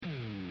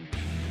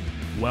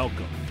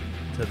Welcome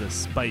to the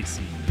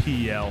Spicy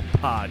PL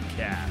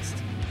Podcast.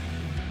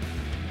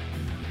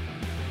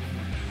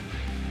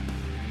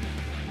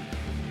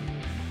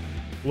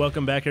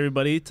 Welcome back,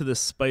 everybody, to the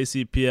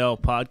Spicy PL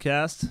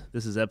Podcast.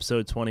 This is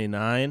episode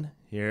 29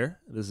 here.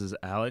 This is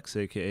Alex,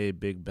 a.k.a.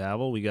 Big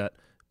Babel. We got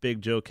Big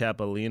Joe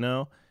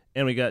Capolino,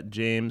 and we got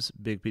James,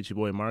 Big Peachy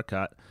Boy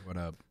Marcotte. What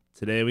up?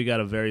 Today we got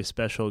a very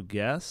special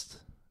guest,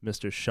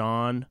 Mr.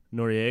 Sean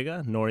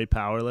Noriega, Nori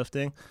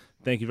Powerlifting.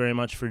 Thank you very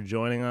much for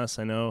joining us.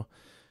 I know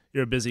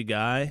you're a busy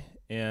guy,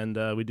 and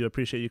we do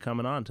appreciate you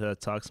coming on to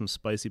talk some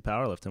spicy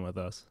powerlifting with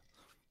us.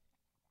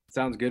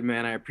 Sounds good,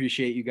 man. I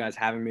appreciate you guys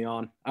having me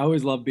on. I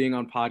always love being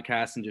on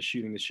podcasts and just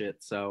shooting the shit.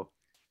 So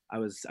I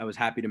was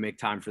happy to make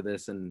time for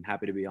this and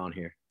happy to be on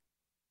here.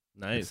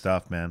 Nice Good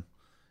stuff, man.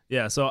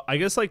 Yeah, so I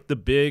guess like the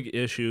big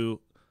issue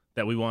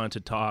that we wanted to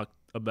talk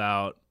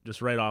about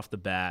just right off the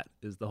bat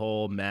is the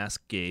whole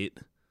mask gate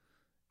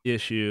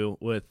issue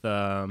with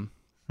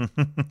He's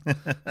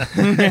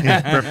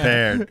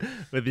prepared.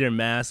 with your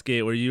mask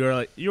gate, where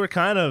you were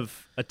kind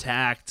of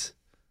attacked,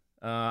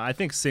 I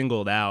think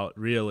singled out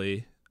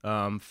really,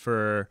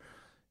 for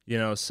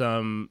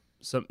some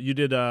you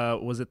did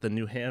was it the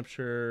New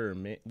Hampshire or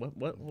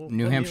what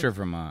New Hampshire,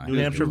 Vermont. New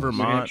Hampshire,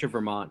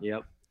 Vermont,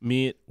 yep.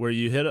 Meet where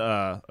you hit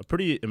a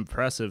pretty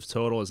impressive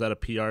total. Is that a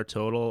PR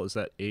total? Is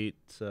that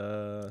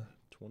 825?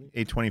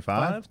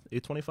 825?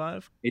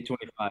 825?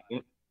 825.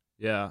 Yep.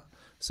 Yeah.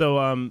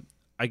 So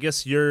I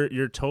guess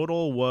your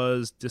total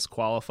was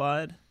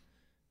disqualified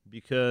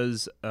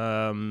because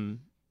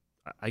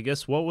I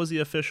guess what was the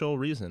official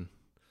reason?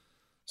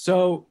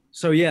 So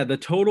yeah, the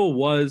total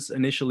was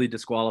initially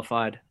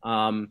disqualified.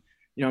 I'm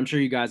sure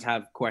you guys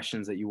have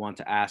questions that you want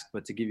to ask,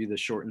 but to give you the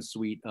short and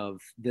sweet of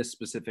this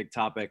specific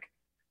topic,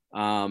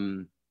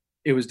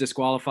 it was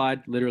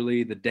disqualified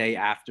literally the day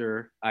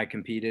after I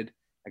competed.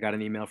 I got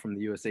an email from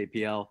the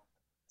USAPL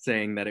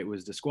saying that it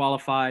was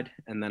disqualified,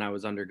 and then I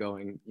was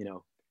undergoing,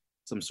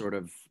 some sort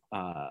of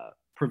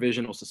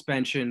provisional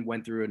suspension,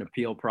 went through an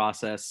appeal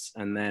process,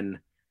 and then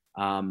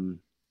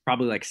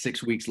probably like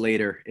 6 weeks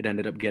later, it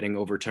ended up getting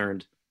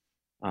overturned.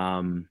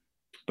 But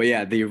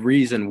yeah, the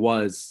reason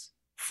was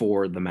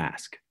for the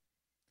mask.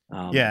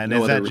 And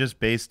is that just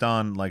based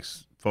on like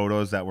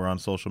photos that were on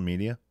social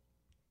media?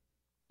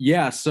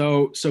 Yeah.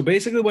 So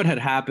basically what had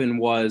happened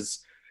was,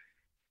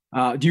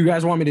 do you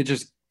guys want me to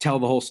just tell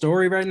the whole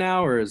story right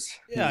now, or is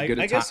I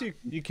guess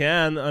you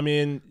can. I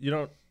mean, you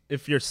don't,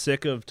 if you're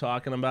sick of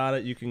talking about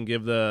it, you can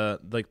give the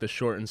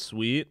short and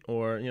sweet,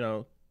 or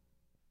No,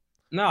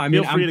 I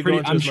mean, feel free to go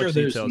into as much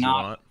detail as you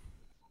want.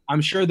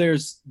 I'm sure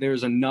there's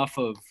enough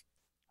of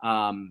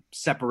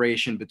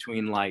separation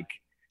between like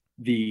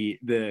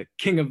the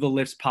King of the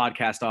Lifts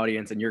podcast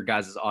audience and your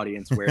guys'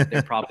 audience, where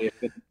they're probably a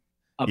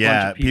bunch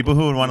of people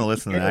who would want to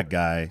listen to that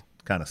guy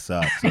kind of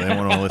suck, so they don't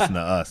want to listen to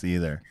us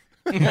either.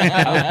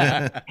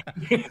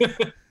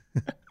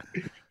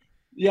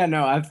 Yeah,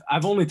 no,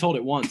 I've only told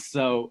it once.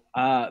 So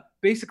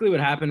basically what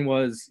happened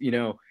was,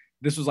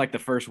 this was like the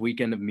first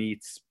weekend of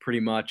meets pretty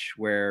much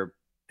where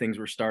things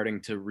were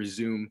starting to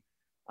resume,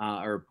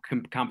 or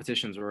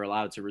competitions were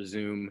allowed to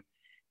resume.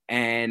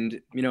 And,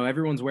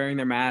 everyone's wearing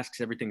their masks.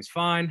 Everything's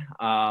fine.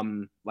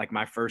 Like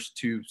my first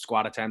 2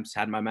 squat attempts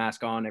had my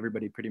mask on.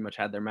 Everybody pretty much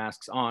had their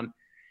masks on.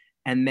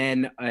 And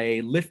then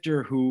a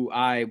lifter who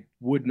I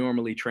would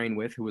normally train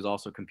with, who was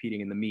also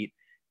competing in the meet,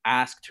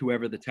 asked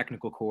whoever the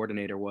technical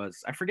coordinator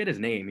was. I forget his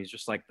name. He's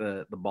just like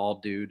the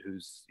bald dude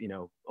who's,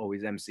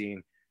 always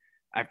emceeing.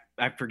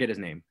 I forget his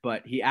name,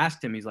 but he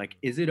asked him, he's like,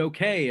 is it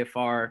okay if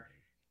our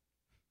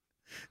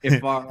it's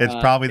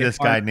probably this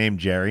guy named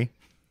Jerry.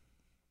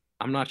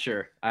 I'm not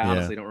sure. I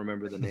honestly don't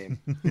remember the name.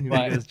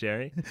 But it's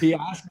Jerry. He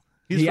asked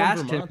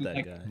Vermont, him,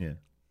 that guy. Yeah.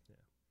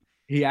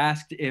 He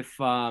asked if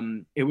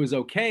it was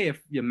okay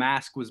if your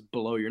mask was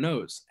below your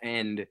nose,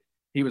 and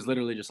he was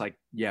literally just like,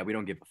 "Yeah, we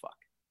don't give a fuck."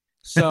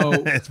 So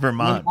it's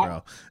Vermont,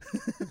 bro.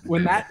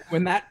 when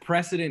that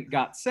precedent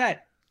got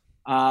set,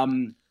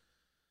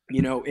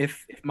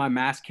 if my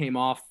mask came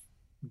off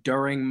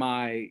during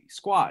my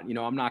squat,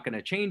 I'm not going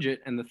to change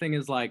it. And the thing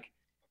is, like,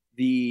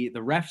 the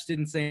refs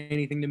didn't say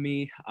anything to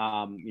me.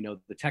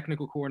 The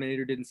technical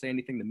coordinator didn't say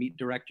anything. The meet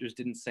directors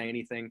didn't say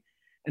anything.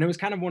 And it was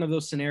kind of one of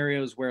those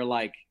scenarios where,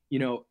 like,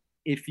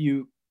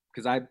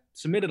 because I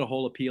submitted a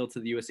whole appeal to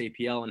the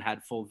USAPL and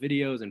had full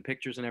videos and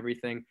pictures and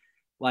everything,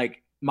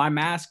 like my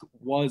mask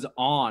was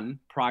on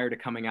prior to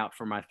coming out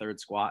for my 3rd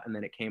squat, and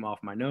then it came off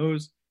my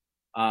nose.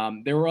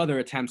 There were other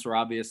attempts where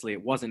obviously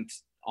it wasn't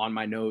on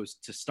my nose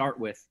to start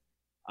with.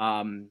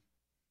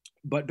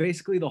 But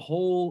basically the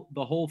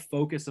whole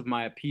focus of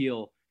my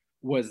appeal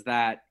was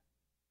that,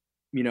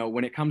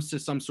 when it comes to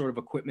some sort of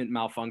equipment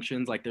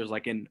malfunctions, like there's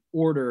like an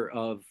order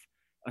of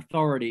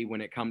authority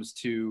when it comes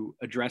to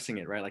addressing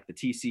it, right? Like the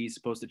TC is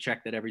supposed to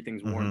check that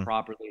everything's worn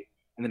properly.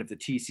 And then if the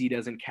TC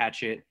doesn't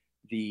catch it,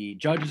 the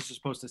judges are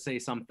supposed to say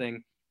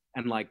something.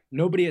 And like,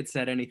 nobody had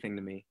said anything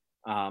to me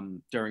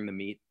during the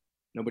meet.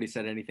 Nobody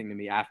said anything to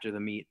me after the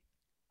meet.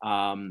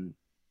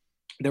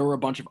 There were a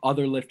bunch of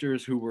other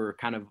lifters who were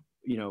kind of,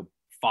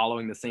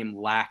 following the same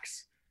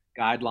lax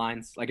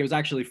guidelines. Like, it was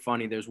actually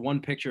funny. There's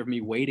one picture of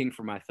me waiting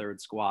for my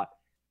third squat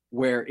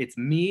where it's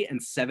me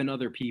and 7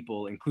 other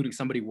people, including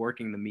somebody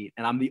working the meet,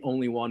 and I'm the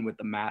only one with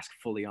the mask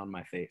fully on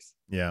my face.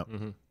 Yeah.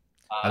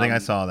 I think I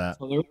saw that.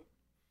 So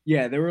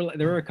there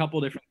were a couple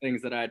different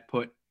things that I had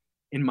put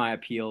in my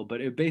appeal,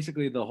 but it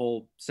basically, the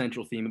whole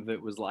central theme of it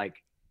was like,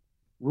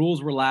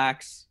 rules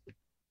relax.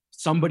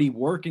 Somebody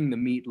working the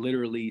meet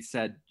literally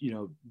said,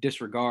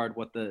 disregard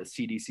what the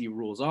CDC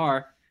rules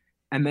are,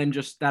 and then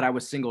just that I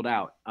was singled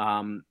out.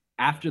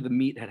 After the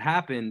meet had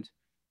happened,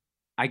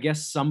 I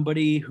guess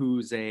somebody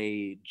who's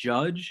a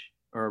judge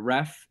or a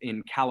ref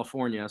in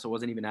California, so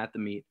wasn't even at the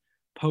meet,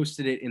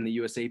 posted it in the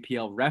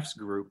USAPL refs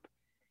group,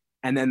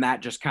 and then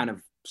that just kind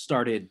of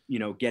started,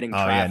 getting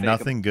traffic. Oh yeah,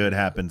 nothing good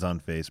happens on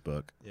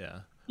Facebook.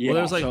 Yeah. Yeah, well,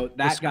 there's like so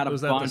that got a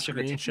was bunch that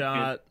the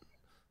screenshot,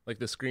 like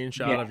the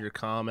screenshot of your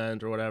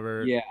comment or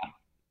whatever. Yeah.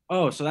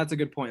 Oh, so that's a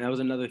good point. That was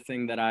another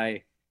thing that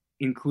I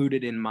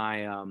included in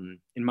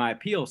my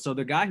appeal. So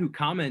the guy who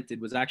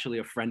commented was actually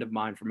a friend of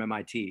mine from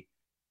MIT,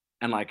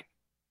 and like,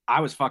 I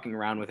was fucking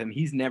around with him.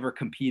 He's never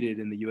competed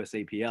in the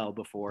USAPL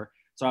before,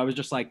 so I was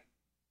just like,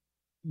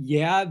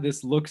 yeah,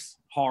 this looks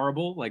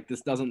horrible. Like,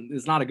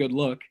 it's not a good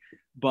look,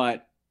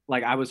 but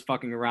like, I was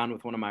fucking around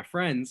with one of my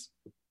friends,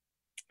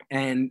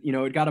 and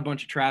it got a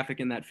bunch of traffic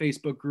in that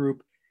Facebook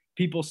group.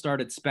 People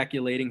started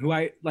speculating who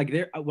I like.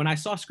 There, when I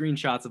saw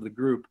screenshots of the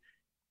group,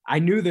 I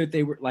knew that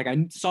they were like,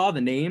 I saw the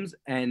names,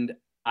 and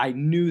I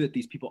knew that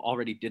these people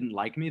already didn't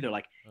like me. They're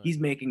like, he's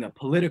making a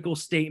political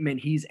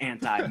statement. He's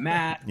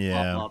anti-mask.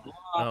 Yeah. Blah, blah,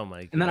 blah. Oh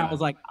my god. And then I was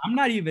like, I'm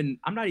not even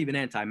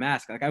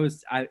anti-mask. Like,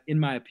 in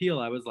my appeal,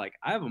 I was like,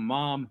 I have a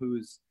mom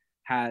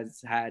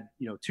has had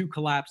 2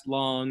 collapsed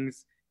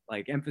lungs,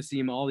 like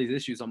emphysema, all these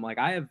issues. I'm like,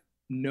 I have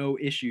no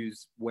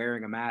issues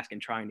wearing a mask and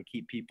trying to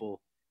keep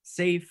people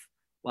safe.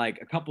 Like,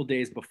 a couple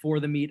days before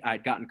the meet,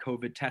 I'd gotten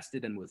COVID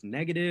tested and was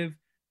negative.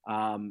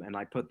 And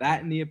I put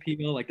that in the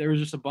appeal. Like, there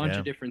was just a bunch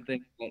of different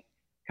things that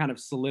kind of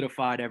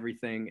solidified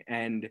everything.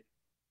 And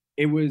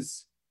it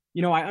was,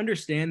 I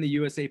understand the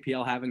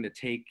USAPL having to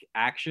take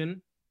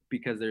action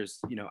because there's,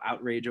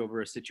 outrage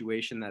over a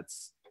situation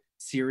that's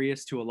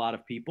serious to a lot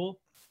of people.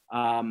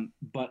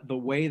 But the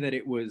way that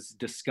it was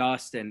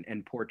discussed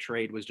and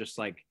portrayed was just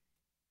like,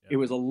 it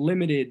was a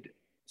limited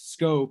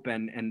scope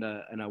and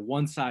a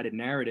one-sided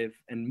narrative.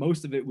 And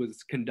most of it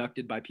was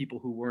conducted by people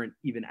who weren't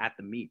even at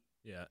the meet.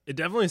 Yeah, it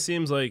definitely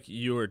seems like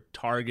you were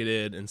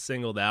targeted and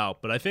singled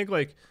out, but I think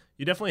like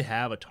you definitely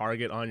have a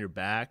target on your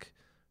back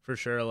for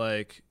sure.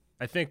 Like,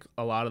 I think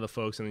a lot of the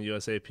folks in the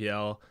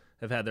USAPL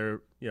have had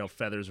their,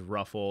 feathers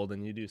ruffled,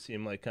 and you do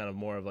seem like kind of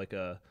more of like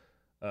a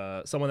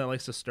someone that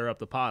likes to stir up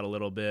the pot a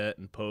little bit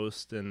and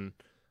post and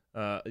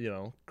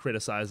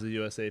criticize the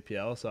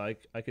USAPL. So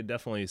I could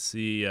definitely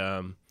see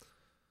having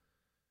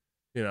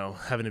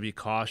to be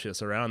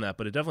cautious around that,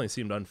 but it definitely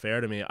seemed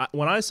unfair to me.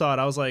 When I saw it,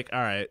 I was like, all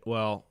right,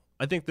 well,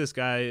 I think this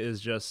guy is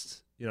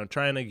just,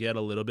 trying to get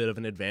a little bit of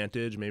an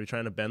advantage, maybe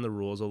trying to bend the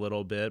rules a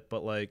little bit,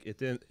 but like it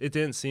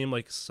didn't seem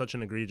like such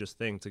an egregious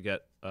thing to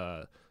get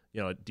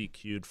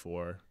DQ'd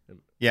for.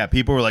 Yeah,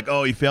 people were like,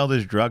 "Oh, he failed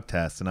his drug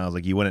test," and I was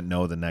like, "You wouldn't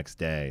know the next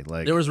day."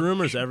 Like, there was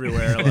rumors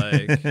everywhere.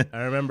 Like,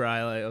 I remember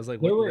I was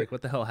like,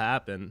 what the hell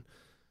happened?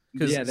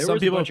 Because some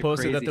people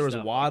posted that there was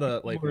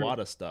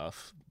WADA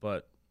stuff,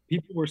 but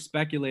people were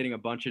speculating a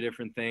bunch of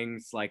different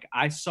things. Like,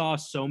 I saw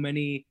so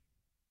many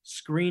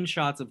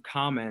screenshots of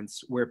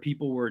comments where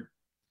people were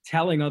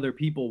telling other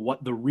people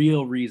what the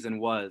real reason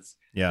was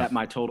that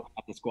my total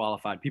got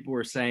disqualified. People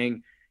were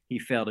saying he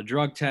failed a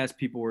drug test.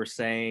 People were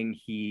saying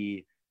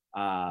he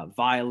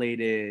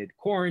violated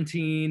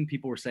quarantine.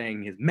 People were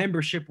saying his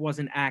membership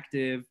wasn't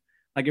active.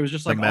 Like, it was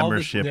just like the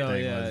membership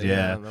thing.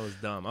 Yeah, that was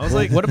dumb. I was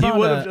like, what about, he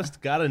would have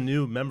just got a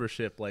new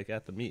membership like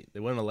at the meet.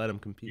 They wouldn't have let him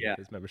compete.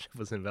 His membership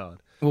was invalid.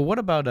 Well, what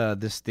about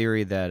this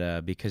theory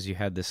that because you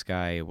had this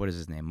guy, what is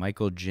his name,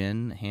 Michael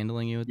Jin,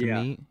 handling you at the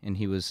meet, and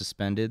he was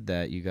suspended,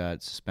 that you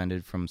got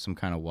suspended from some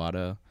kind of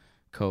WADA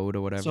code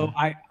or whatever? So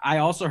I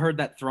also heard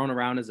that thrown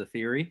around as a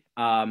theory.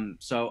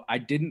 So I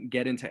didn't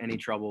get into any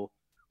trouble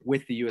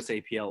with the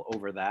USAPL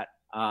over that.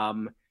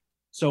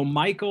 So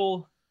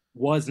Michael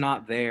was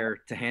not there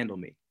to handle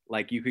me.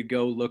 Like, you could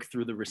go look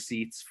through the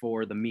receipts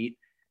for the meet.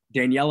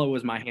 Daniela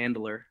was my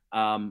handler.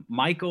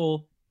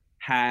 Michael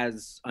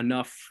has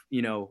enough,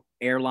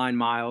 airline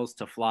miles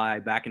to fly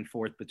back and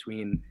forth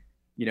between,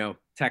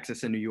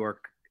 Texas and New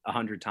York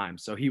 100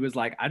 times. So he was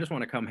like, I just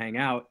want to come hang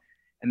out.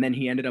 And then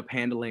he ended up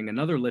handling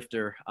another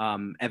lifter,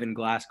 Evan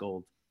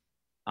Glassgold,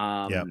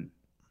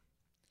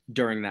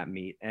 during that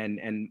meet.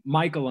 And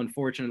Michael,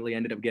 unfortunately,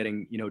 ended up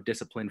getting,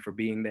 disciplined for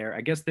being there. I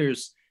guess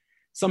there's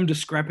some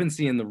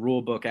discrepancy in the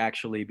rule book,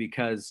 actually,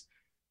 because,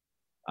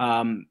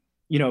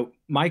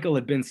 Michael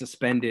had been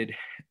suspended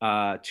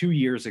 2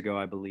 years ago,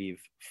 I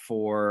believe,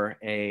 for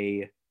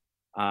it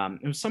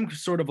was some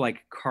sort of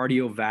like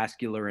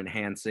cardiovascular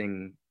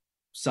enhancing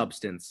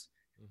substance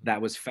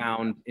that was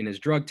found in his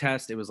drug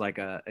test. It was like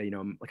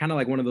kind of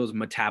like one of those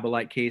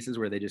metabolite cases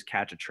where they just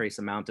catch a trace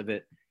amount of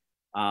it.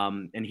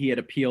 And he had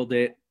appealed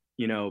it,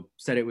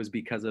 said it was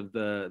because of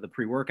the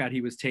pre-workout he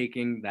was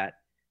taking that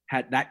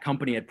that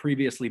company had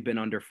previously been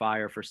under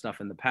fire for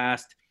stuff in the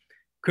past,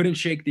 couldn't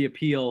shake the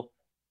appeal.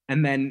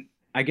 And then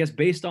I guess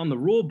based on the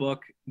rule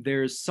book,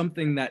 there's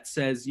something that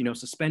says,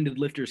 suspended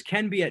lifters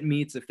can be at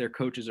meets if they're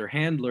coaches or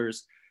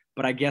handlers.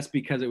 But I guess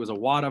because it was a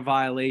WADA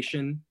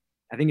violation,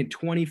 I think in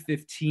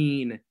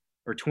 2015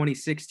 or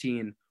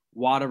 2016,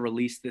 WADA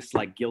released this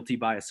like guilty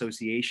by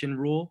association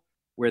rule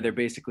where they're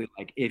basically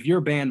like, if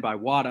you're banned by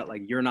WADA,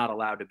 like you're not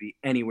allowed to be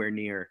anywhere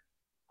near.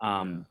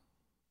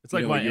 It's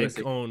like why Ed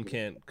Cohn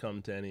can't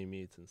come to any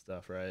meets and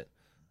stuff, right?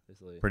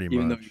 Pretty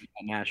Even much. Though he's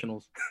at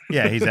nationals.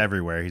 Yeah, he's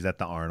everywhere. He's at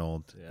the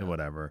Arnold and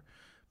whatever.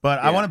 But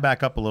I want to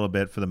back up a little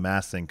bit for the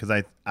mask thing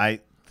because I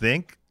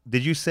think,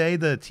 did you say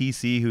the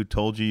TC who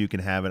told you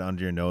can have it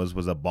under your nose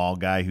was a bald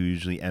guy who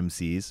usually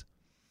MCs?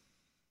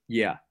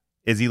 Yeah.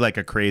 Is he like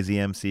a crazy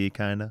MC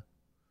kind of?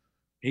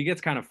 He gets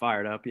kind of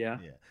fired up, yeah.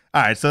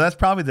 All right, so that's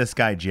probably this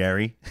guy,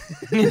 Jerry.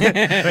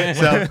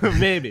 So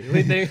maybe.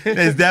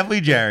 It's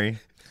definitely Jerry.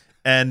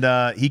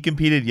 And he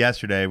competed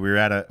yesterday. We were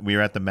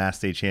at the Mass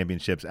State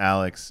Championships.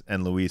 Alex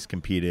and Luis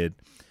competed,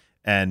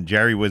 and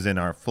Jerry was in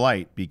our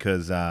flight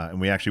because, and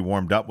we actually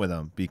warmed up with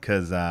him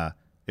because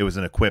it was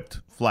an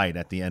equipped flight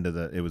at the end of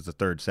it was the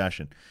third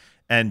session,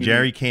 and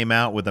Jerry came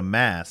out with a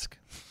mask.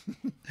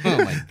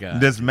 Oh my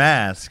god! This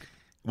mask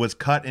was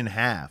cut in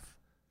half.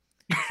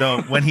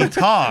 So when he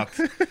talked,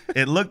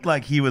 it looked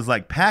like he was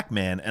like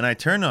Pac-Man, and I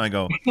turned to him and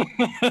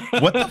I go,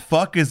 what the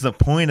fuck is the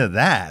point of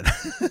that?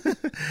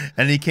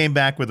 And he came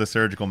back with a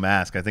surgical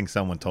mask. I think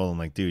someone told him,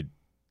 like, dude,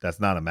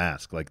 that's not a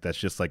mask. Like, that's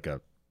just like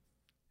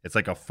it's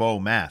like a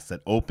faux mask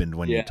that opened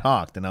when you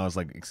talked. And I was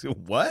like,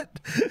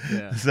 what?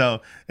 Yeah.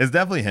 So it's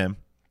definitely him.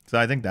 So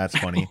I think that's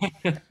funny.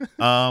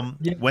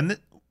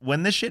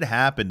 When this shit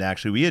happened,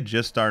 actually, we had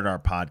just started our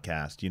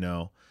podcast,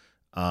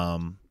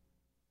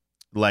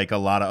 like a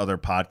lot of other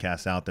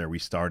podcasts out there, we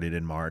started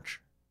in March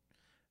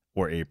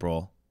or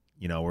April.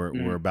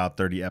 We're about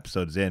 30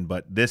 episodes in,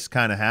 but this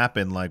kind of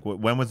happened. Like,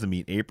 when was the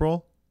meet?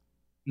 April?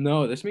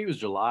 No, this meet was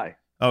July.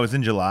 Oh, it was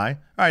in July.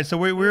 All right, so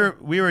we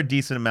were a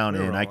decent amount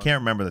in. I can't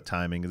remember the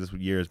timing because this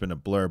year has been a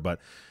blur, but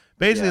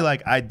basically,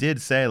 like I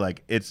did say,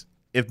 like it's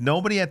if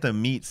nobody at the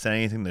meet said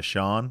anything to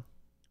Sean,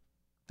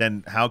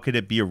 then how could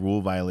it be a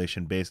rule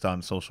violation based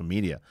on social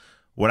media?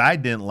 What I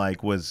didn't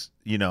like was,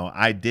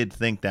 I did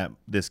think that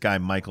this guy,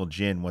 Michael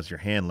Jin, was your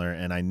handler,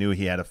 and I knew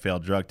he had a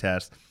failed drug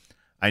test.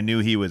 I knew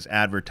he was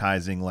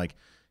advertising, like,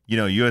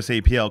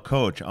 USAPL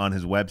coach on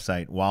his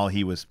website while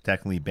he was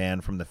technically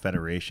banned from the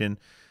federation.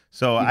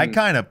 So I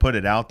kind of put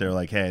it out there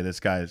like, hey, this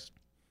guy's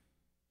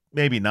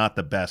maybe not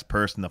the best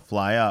person to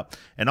fly up.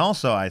 And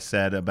also I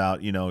said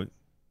about, you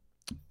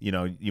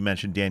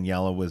mentioned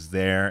Daniela was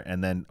there,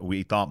 and then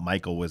we thought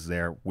Michael was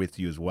there with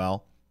you as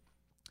well.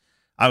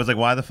 I was like,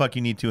 why the fuck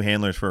you need two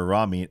handlers for a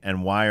raw meet?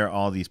 And why are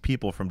all these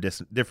people from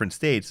different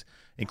states,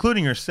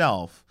 including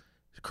yourself,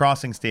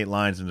 crossing state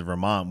lines into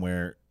Vermont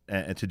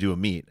to do a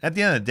meet? At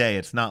the end of the day,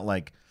 it's not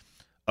like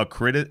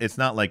it's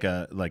not like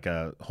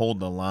a hold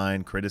the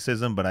line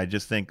criticism, but I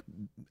just think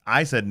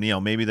I said,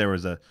 maybe there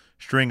was a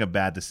string of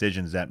bad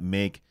decisions that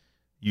make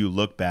you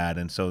look bad,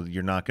 and so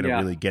you're not going to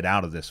really get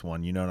out of this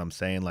one. You know what I'm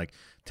saying? Like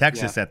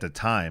Texas at the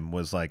time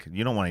was like,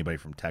 you don't want anybody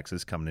from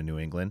Texas coming to New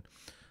England.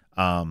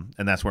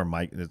 And that's where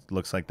it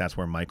looks like that's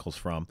where Michael's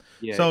from.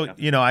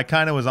 I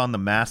kind of was on the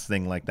mask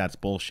thing like that's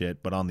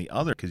bullshit, but on the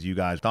other, because you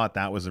guys thought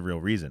that was the real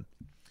reason.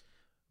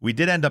 We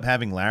did end up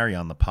having Larry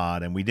on the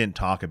pod, and we didn't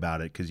talk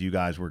about it because you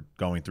guys were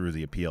going through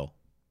the appeal.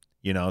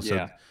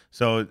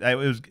 So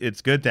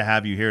it's good to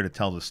have you here to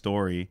tell the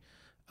story,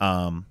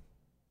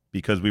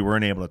 because we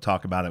weren't able to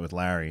talk about it with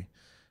Larry.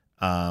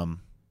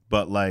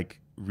 But like,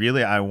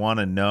 really, I want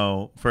to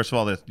know, first of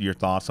all, your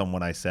thoughts on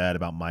what I said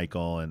about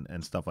Michael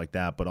and stuff like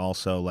that, but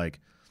also,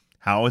 like,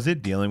 how is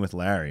it dealing with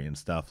Larry and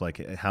stuff?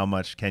 Like, how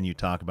much can you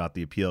talk about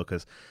the appeal?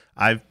 Because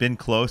I've been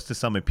close to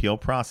some appeal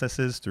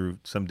processes through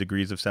some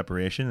degrees of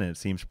separation, and it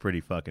seems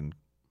pretty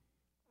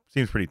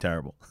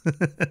terrible.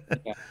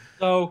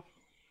 So,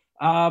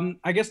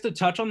 I guess to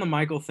touch on the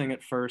Michael thing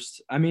at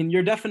first, I mean,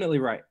 you're definitely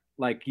right.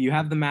 Like, you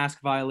have the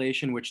mask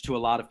violation, which to a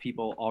lot of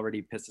people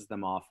already pisses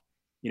them off.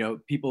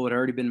 People had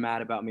already been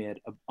mad about me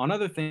on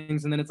other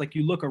things. And then it's like,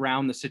 you look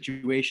around the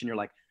situation, you're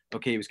like,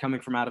 okay, he was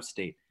coming from out of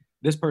state.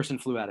 This person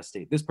flew out of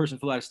state. This person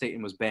flew out of state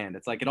and was banned.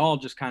 It's like, it all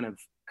just kind of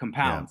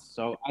compounds. Yeah.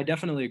 So I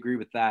definitely agree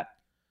with that.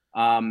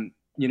 From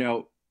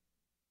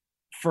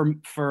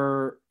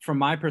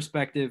my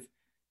perspective,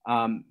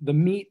 the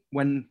meet,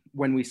 when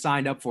we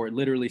signed up for it,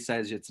 literally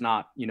says it's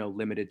not,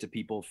 limited to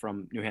people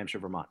from New Hampshire,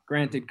 Vermont.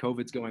 Granted,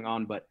 COVID's going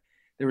on, but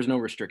there was no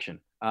restriction.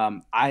 I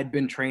had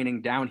been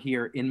training down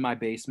here in my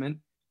basement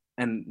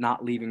and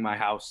not leaving my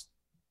house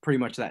pretty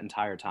much that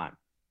entire time.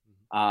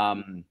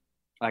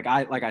 Like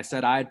I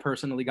said, I had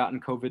personally gotten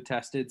COVID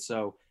tested,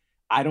 so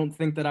I don't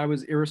think that I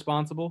was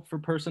irresponsible for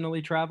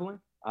personally traveling.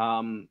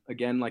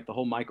 Again, like the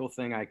whole Michael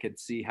thing, I could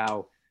see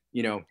how,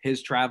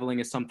 his traveling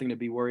is something to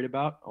be worried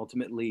about.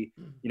 Ultimately,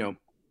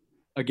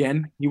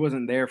 again, he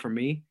wasn't there for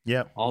me.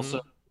 Yeah.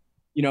 Also,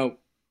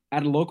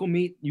 at a local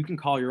meet, you can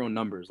call your own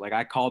numbers. Like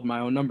I called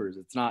my own numbers.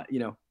 It's not,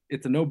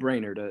 it's a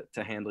no-brainer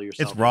to handle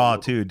yourself. It's raw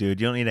too, dude.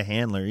 You don't need a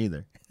handler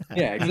either.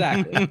 Yeah,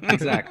 exactly.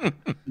 Exactly.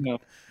 You know,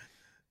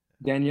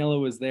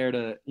 Daniela was there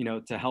to, you know,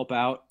 to help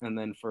out, and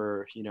then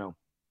for, you know,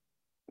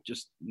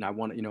 just I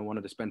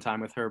wanted to spend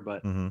time with her,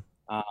 but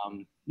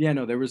yeah,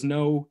 no, there was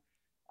no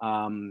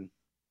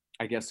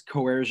I guess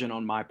coercion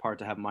on my part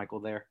to have Michael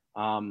there.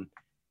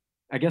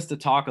 I guess to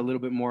talk a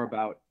little bit more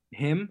about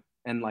him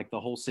and like the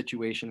whole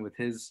situation with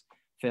his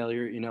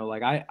failure, you know,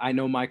 like I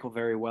know Michael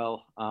very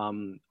well.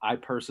 I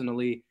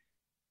personally,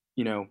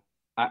 you know,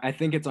 I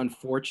think it's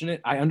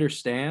unfortunate. I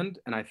understand,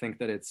 and I think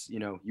that it's, you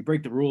know, you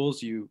break the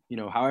rules, you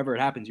know, however it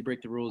happens, you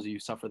break the rules, you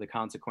suffer the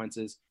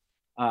consequences.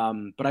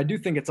 But I do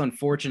think it's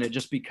unfortunate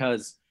just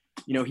because,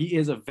 you know, he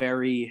is a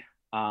very,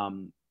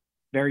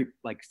 very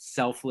like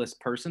selfless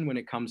person when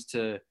it comes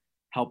to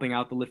helping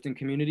out the lifting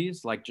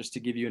communities. Like, just to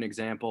give you an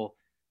example,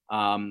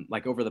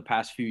 like over the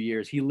past few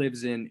years, he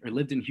lived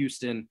in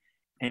Houston,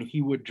 and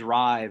he would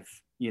drive,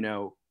 you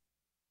know,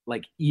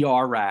 like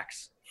ER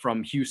racks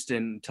from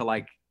Houston to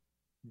like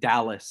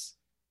Dallas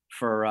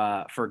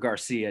for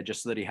Garcia,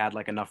 just so that he had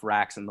like enough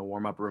racks in the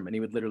warm-up room, and he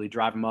would literally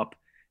drive them up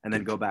and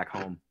then go back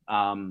home.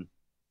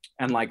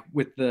 And like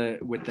with the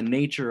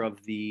nature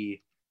of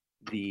the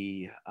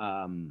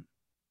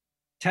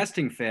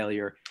testing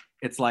failure,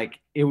 it's like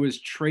it was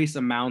trace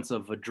amounts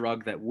of a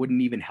drug that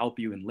wouldn't even help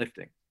you in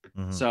lifting.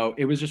 So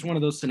it was just one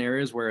of those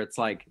scenarios where it's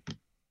like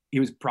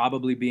he was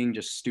probably being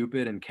just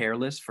stupid and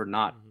careless for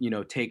not, you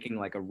know, taking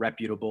like a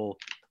reputable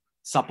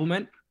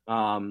supplement.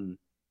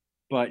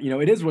 But, you know,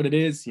 it is what it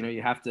is. You know,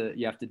 you have to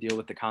deal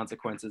with the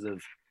consequences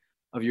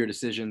of your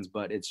decisions.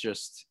 But it's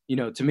just, you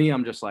know, to me,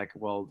 I'm just like,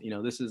 well, you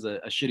know, this is a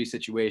shitty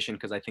situation,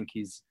 because I think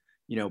he's,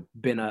 you know,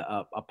 been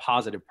a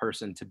positive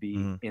person to be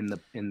in the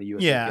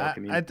USAPL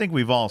community. I think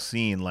we've all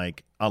seen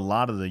like a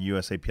lot of the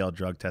USAPL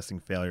drug testing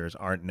failures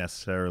aren't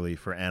necessarily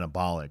for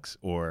anabolics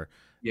or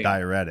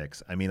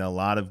diuretics. I mean, a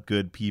lot of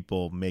good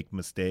people make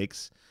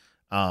mistakes.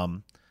 A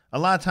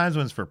lot of times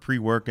when it's for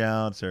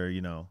pre-workouts or,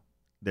 you know,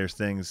 there's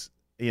things,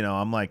 you know,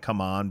 I'm like,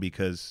 come on,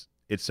 because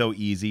it's so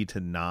easy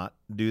to not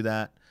do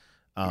that.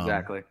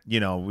 Exactly. You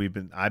know,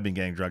 I've been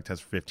getting drug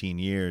tests for 15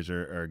 years,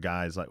 or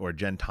guys like, or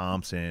Jen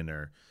Thompson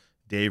or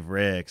Dave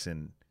Ricks,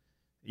 and,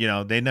 you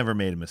know, they never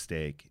made a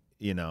mistake,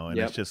 you know, and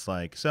it's just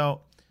like, so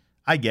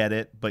I get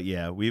it. But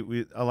yeah,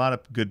 we a lot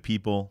of good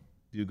people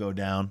do go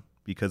down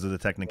because of the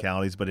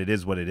technicalities, but it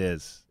is what it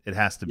is. It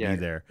has to be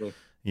there. Exactly.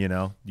 You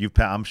know,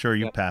 I'm sure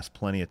you've passed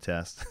plenty of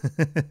tests.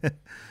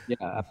 Yeah,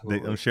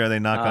 absolutely. I'm sure they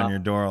knock on your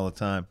door all the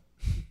time.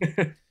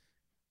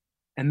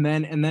 And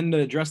then to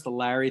address the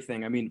Larry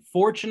thing, I mean,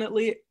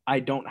 fortunately, I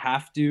don't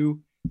have to,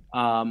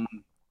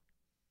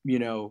 you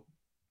know,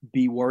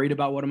 be worried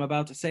about what I'm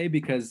about to say,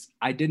 because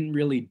I didn't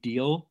really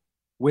deal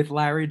with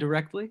Larry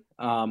directly.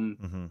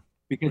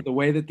 Because the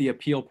way that the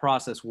appeal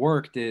process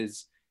worked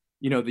is,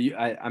 you know,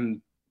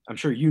 I'm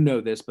sure you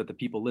know this, but the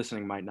people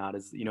listening might not,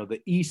 is, you know,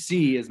 the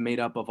EC is made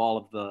up of all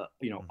of the,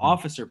 you know,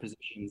 officer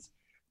positions,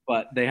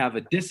 but they have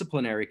a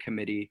disciplinary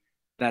committee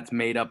that's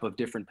made up of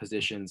different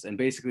positions. And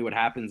basically what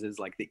happens is,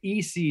 like, the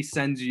EC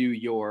sends you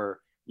your,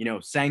 you know,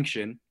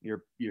 sanction,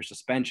 your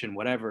suspension,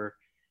 whatever,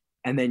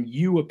 and then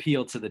you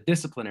appeal to the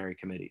disciplinary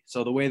committee.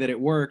 So the way that it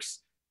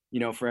works, you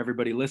know, for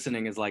everybody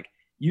listening, is like,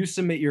 you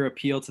submit your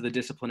appeal to the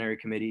disciplinary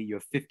committee, you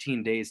have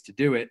 15 days to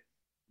do it.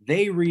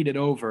 They read it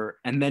over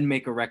and then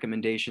make a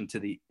recommendation to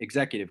the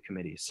executive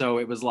committee. So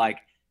it was like,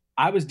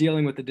 I was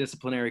dealing with the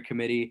disciplinary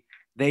committee.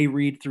 They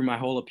read through my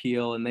whole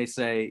appeal and they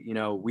say, you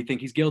know, we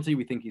think he's guilty,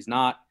 we think he's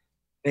not.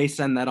 They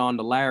send that on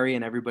to Larry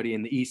and everybody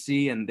in the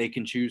EC, and they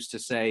can choose to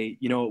say,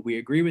 you know, we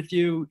agree with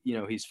you, you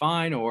know, he's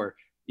fine, or,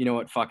 you know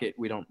what, fuck it,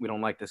 we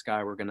don't like this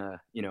guy, we're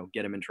gonna, you know,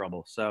 get him in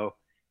trouble. So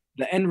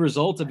the end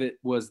result of it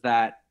was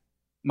that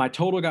my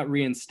total got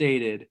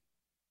reinstated.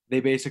 They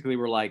basically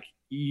were like,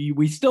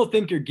 we still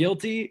think you're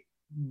guilty,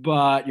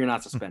 but you're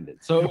not suspended.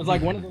 So it was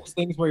like one of those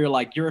things where you're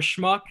like, you're a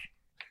schmuck,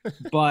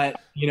 but,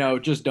 you know,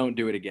 just don't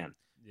do it again.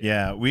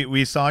 Yeah,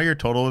 we saw your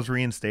total was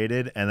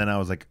reinstated, and then I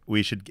was like,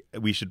 we should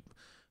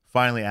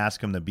finally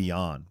ask him to be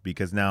on,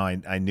 because now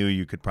I knew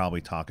you could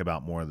probably talk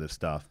about more of this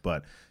stuff.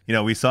 But, you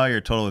know, we saw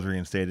your total was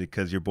reinstated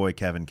because your boy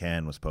Kevin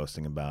Can was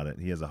posting about it.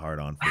 He has a hard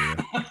on for you.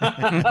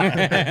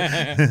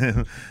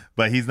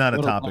 But he's not a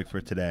topic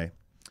for today.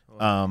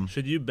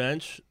 Should you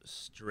bench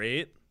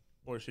straight,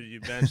 or should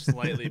you bench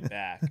slightly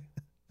back?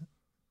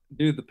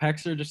 Dude, the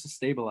pecs are just a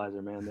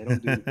stabilizer, man. They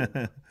don't do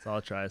anything. It's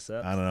all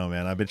triceps. I don't know,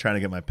 man. I've been trying to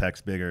get my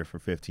pecs bigger for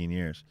 15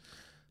 years.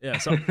 Yeah,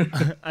 so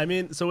I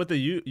mean, so with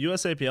the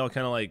USAPL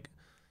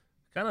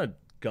kind of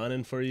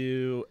gunning for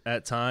you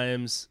at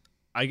times,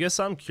 I guess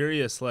I'm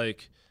curious,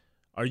 like,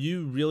 are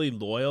you really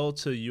loyal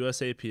to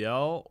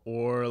USAPL,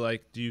 or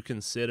like, do you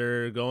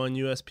consider going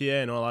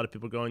USPA? I know a lot of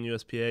people going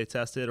USPA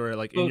tested, or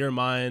like in your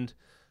mind,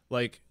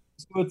 like.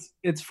 So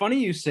it's funny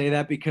you say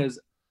that, because,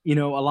 you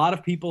know, a lot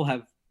of people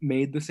have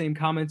made the same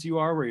comments you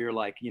are, where you're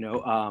like, you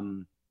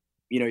know,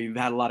 you've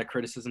had a lot of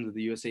criticisms of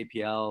the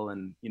USAPL,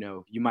 and, you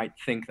know, you might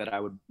think that I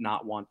would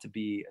not want to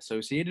be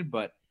associated,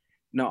 but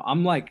No,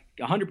 I'm like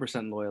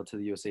 100% loyal to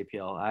the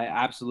USAPL. I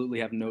absolutely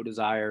have no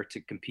desire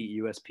to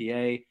compete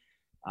USPA.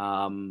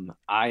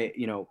 I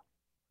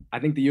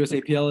think the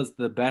USAPL is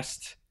the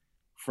best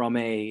from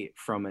a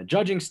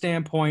judging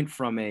standpoint,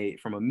 from a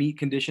meet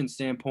condition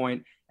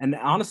standpoint, and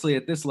honestly,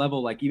 at this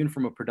level, like even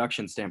from a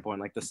production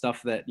standpoint, like the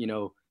stuff that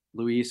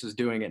Luis is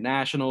doing at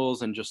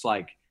nationals, and just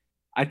like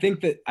I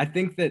think that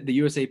the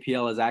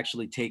USAPL has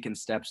actually taken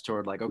steps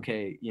toward like,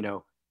 okay,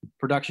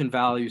 production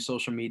value,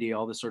 social media,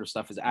 all this sort of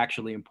stuff is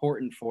actually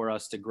important for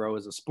us to grow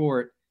as a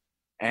sport,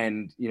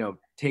 and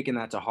taking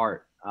that to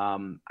heart.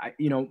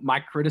 My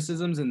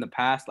criticisms in the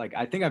past, like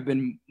I think I've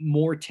been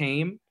more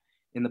tame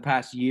in the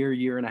past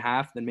year and a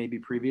half than maybe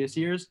previous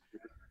years.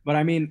 But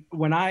I mean,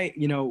 when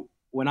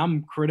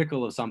I'm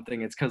critical of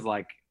something, it's because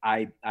like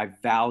I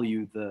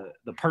value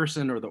the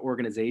person or the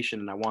organization,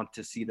 and I want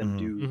to see them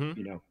do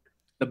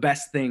the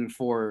best thing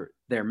for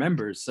their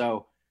members.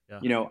 So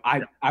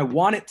I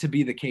want it to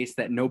be the case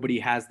that nobody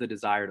has the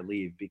desire to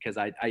leave, because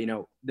I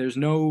there's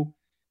no,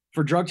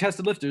 for drug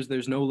tested lifters,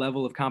 there's no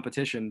level of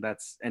competition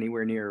that's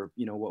anywhere near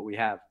what we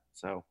have.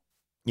 So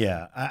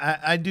yeah,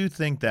 I do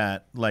think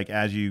that like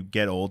as you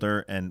get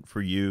older, and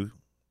for you,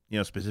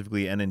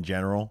 specifically and in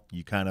general,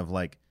 you kind of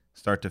like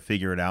start to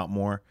figure it out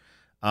more.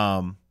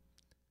 And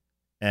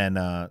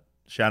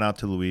shout out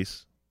to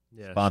Luis.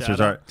 Yeah,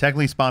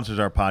 technically sponsors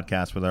our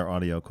podcast with our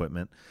audio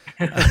equipment.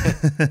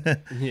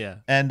 Yeah.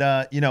 And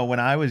when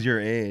I was your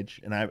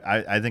age, and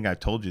I think I've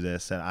told you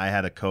this, that I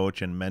had a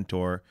coach and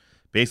mentor.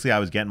 Basically, I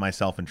was getting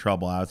myself in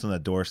trouble. I was on the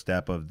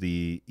doorstep of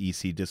the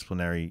EC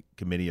disciplinary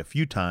committee a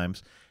few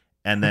times.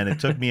 And then it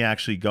took me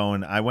actually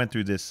I went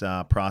through this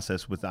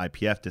process with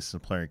IPF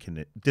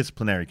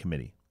disciplinary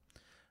committee.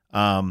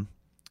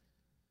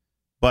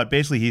 But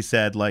basically he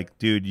said like,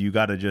 dude, you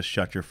got to just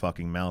shut your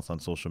fucking mouth on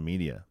social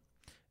media.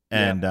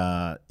 And,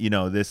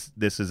 this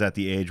is at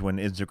the age when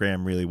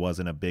Instagram really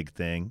wasn't a big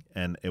thing.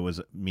 And it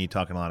was me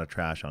talking a lot of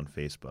trash on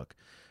Facebook.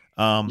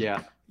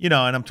 And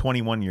I'm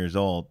 21 years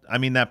old. I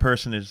mean, that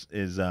person is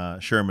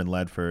Sherman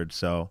Ledford.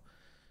 So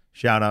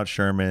shout out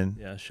Sherman.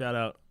 Yeah. Shout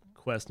out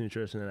Quest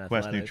Nutrition and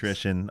Quest Athletics.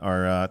 Nutrition,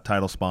 our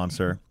title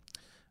sponsor.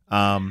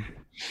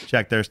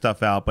 Check their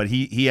stuff out. But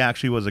he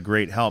actually was a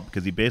great help,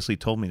 because he basically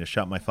told me to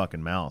shut my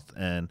fucking mouth.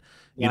 And,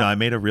 I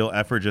made a real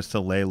effort just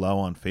to lay low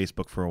on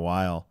Facebook for a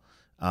while.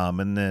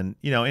 And then,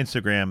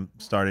 Instagram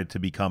started to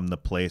become the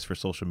place for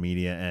social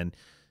media. And,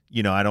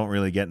 I don't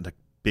really get into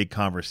big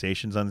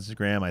conversations on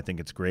Instagram. I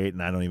think it's great.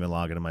 And I don't even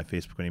log into my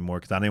Facebook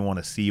anymore, because I don't even want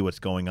to see what's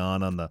going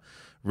on the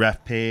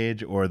ref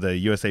page or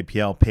the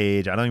USAPL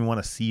page. I don't even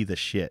want to see the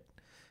shit,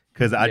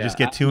 because I just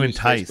get too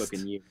enticed.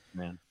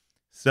 Man.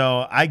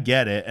 So I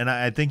get it. And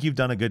I think you've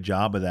done a good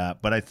job of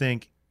that. But I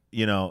think,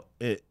 you're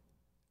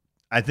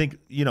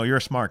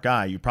a smart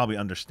guy. You probably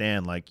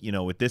understand, like,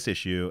 with this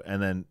issue.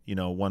 And then,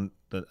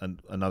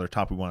 another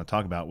topic we want to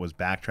talk about was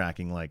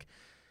backtracking. Like,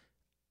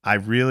 I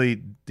really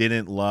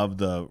didn't love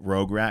the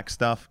Rogue Rack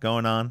stuff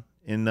going on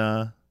in,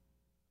 was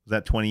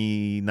that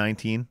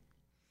 2019?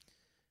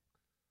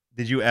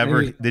 Did you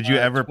ever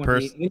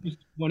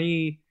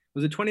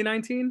was it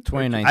 2019?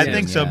 2019. I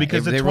think so,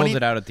 because they rolled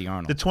it out at the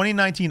Arnold. The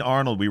 2019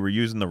 Arnold, we were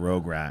using the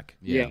Rogue Rack.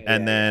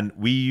 And then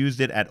we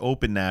used it at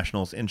Open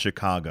Nationals in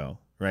Chicago,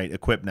 right?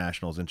 Equip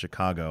Nationals in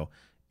Chicago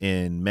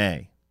in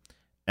May.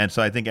 And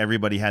so I think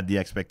everybody had the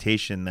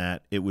expectation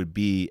that it would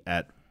be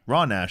at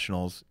Raw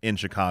Nationals in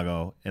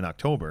Chicago in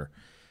October.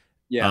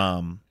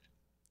 Yeah.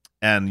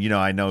 And,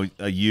 I know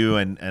you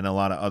and a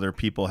lot of other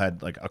people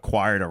had like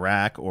acquired a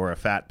rack or a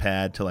fat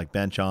pad to like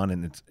bench on,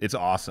 and it's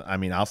awesome. I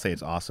mean, I'll say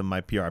it's awesome.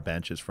 My PR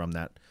bench is from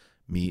that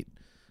meet.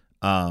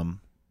 So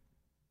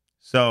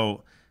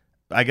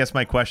I guess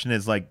my question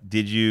is like,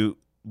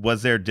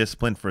 was there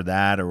discipline for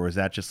that, or was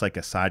that just like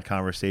a side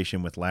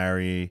conversation with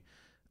Larry,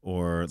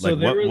 or like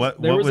what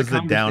was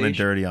the down and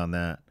dirty on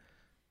that?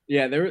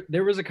 Yeah,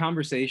 there was a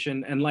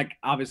conversation, and like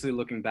obviously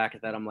looking back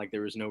at that, I'm like,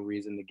 there was no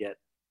reason to get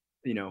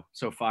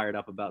so fired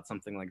up about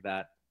something like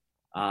that.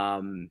 I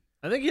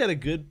think he had a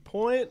good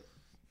point,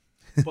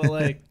 but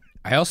like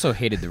I also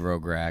hated the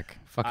Rogue Rack.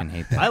 Fucking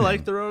hate that. I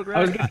like the Rogue Rack.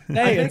 I was gonna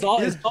say, it's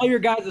all your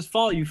guys'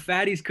 fault. You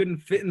fatties couldn't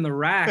fit in the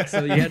rack,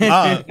 so you had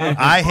to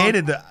I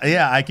hated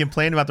I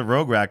complained about the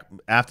Rogue Rack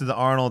after the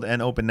Arnold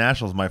and Open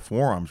Nationals. My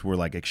forearms were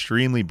like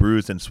extremely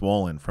bruised and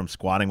swollen from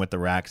squatting with the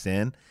racks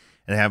in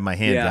and having my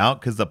hands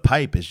out, because the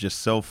pipe is just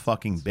so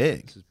fucking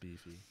big. This is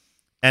beefy.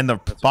 And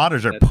the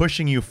spotters are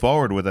pushing you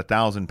forward with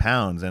 1,000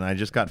 pounds, and I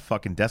just got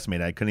fucking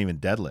decimated. I couldn't even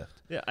deadlift.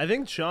 Yeah, I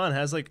think Sean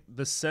has like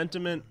the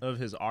sentiment of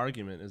his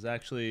argument is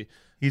actually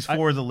he's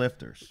for the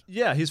lifters.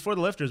 Yeah, he's for the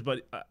lifters,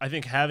 but I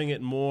think having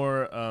it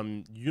more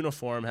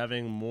uniform,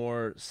 having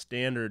more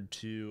standard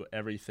to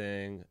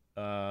everything,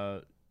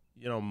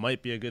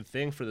 might be a good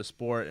thing for the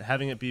sport.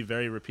 Having it be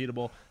very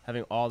repeatable,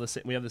 having all the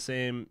same, we have the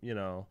same,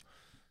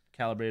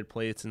 calibrated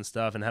plates and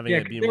stuff, and having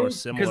it be more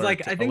similar. Because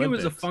like I think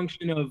Olympics. It was a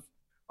function of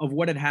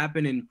what had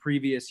happened in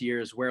previous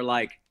years, where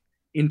like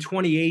in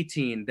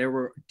 2018 there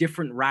were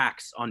different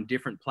racks on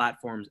different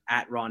platforms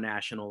at Raw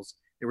Nationals.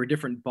 There were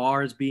different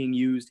bars being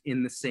used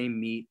in the same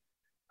meet.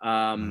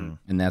 And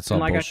that's all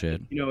like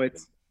bullshit.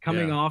 It's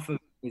coming off of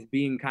as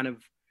being kind of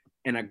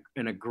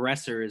an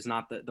aggressor is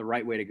not the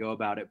right way to go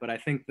about it. But I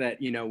think that,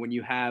 when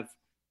you have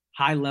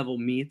high level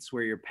meets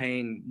where you're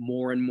paying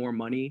more and more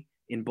money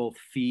in both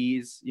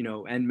fees,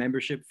 and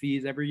membership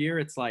fees every year,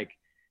 it's like,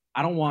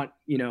 I don't want,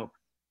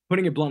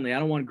 putting it bluntly, I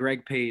don't want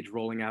Greg Page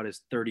rolling out his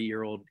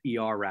 30-year-old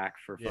ER rack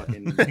for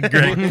fucking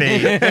Greg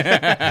Page.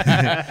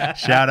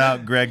 Shout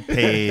out Greg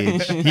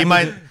Page. He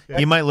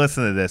might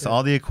listen to this.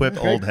 All the equipped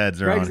old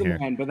heads are Greg's on here.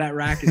 Man, but that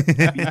rack is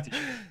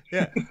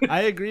yeah,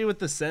 I agree with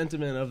the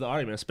sentiment of the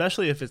argument,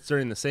 especially if it's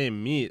during the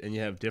same meet and you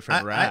have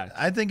different racks.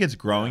 I think it's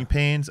growing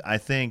pains. I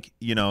think,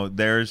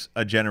 there's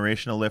a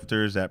generation of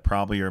lifters that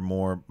probably are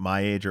more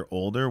my age or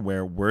older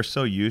where we're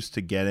so used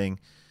to getting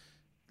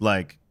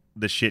like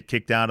the shit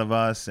kicked out of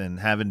us and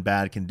having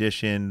bad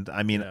conditions.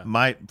 I mean,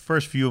 my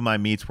first few of my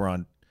meets were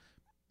on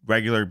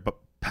regular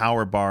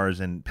power bars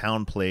and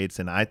pound plates,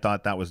 and I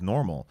thought that was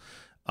normal.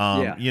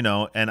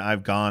 And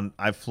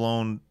I've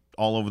flown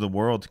all over the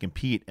world to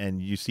compete,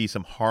 and you see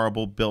some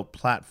horrible built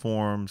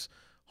platforms,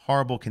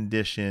 horrible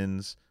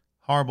conditions,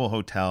 horrible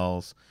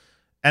hotels,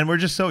 and we're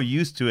just so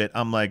used to it.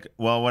 I'm like,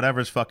 well,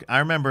 whatever's fuck. I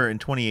remember in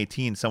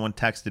 2018, someone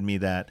texted me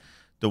that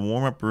the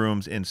warm-up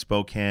rooms in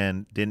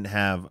Spokane didn't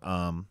have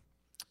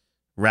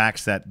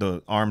racks that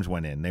the arms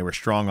went in. They were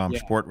strong arm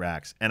sport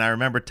racks. And I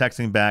remember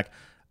texting back,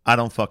 I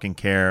don't fucking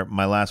care.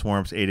 My last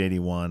warm-up's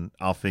 881.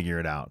 I'll figure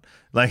it out.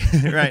 Like,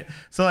 right.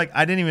 So like,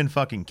 I didn't even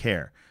fucking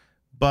care.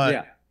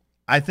 But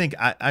I think,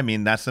 I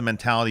mean, that's the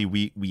mentality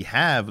we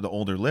have, the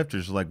older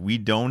lifters. Like, we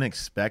don't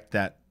expect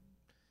that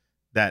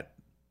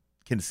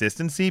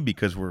consistency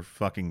because we're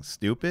fucking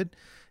stupid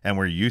and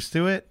we're used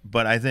to it.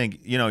 But I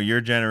think,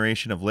 your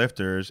generation of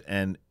lifters,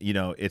 and,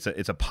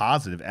 it's a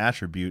positive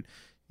attribute.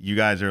 You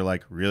guys are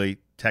like really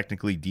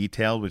technically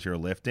detailed with your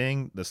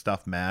lifting. The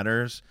stuff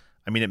matters.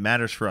 I mean, it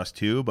matters for us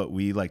too, but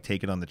we like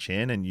take it on the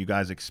chin, and you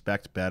guys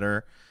expect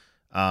better.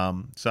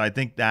 So I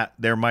think that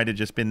there might have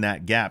just been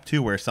that gap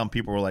too, where some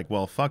people were like,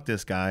 well, fuck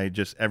this guy.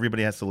 Just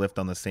everybody has to lift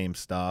on the same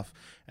stuff.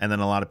 And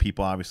then a lot of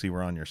people obviously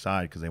were on your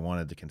side because they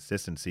wanted the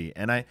consistency.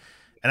 And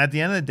at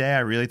the end of the day, I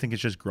really think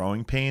it's just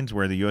growing pains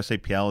where the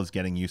USAPL is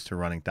getting used to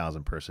running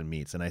 1,000-person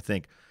meets. And I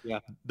think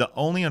the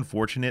only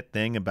unfortunate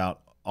thing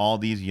about all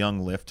these young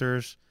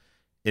lifters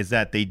is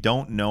that they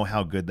don't know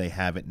how good they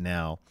have it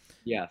now.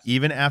 Yes.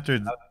 Even after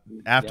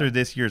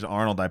this year's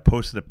Arnold, I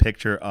posted a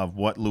picture of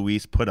what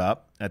Luis put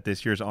up at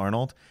this year's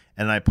Arnold,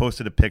 and I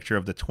posted a picture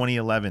of the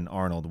 2011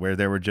 Arnold where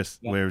where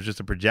it was just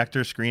a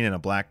projector screen and a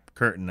black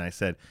curtain. I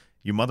said,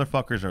 "You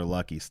motherfuckers are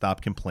lucky.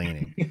 Stop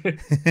complaining."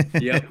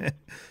 Yep.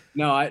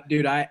 No, I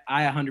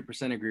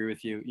 100% agree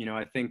with you.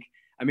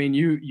 I mean,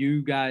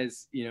 you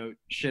guys,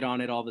 shit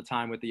on it all the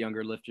time with the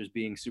younger lifters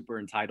being super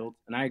entitled,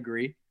 and I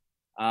agree.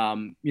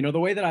 The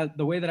way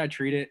that I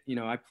treat it,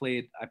 I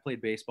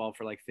played baseball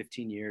for like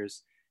 15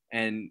 years.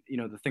 And,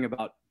 the thing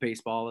about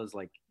baseball is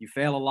like, you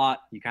fail a lot.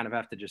 You kind of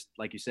have to just,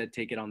 like you said,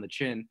 take it on the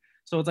chin.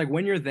 So it's like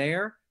when you're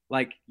there,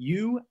 like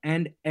you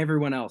and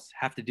everyone else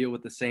have to deal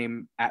with the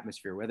same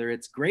atmosphere, whether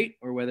it's great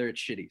or whether it's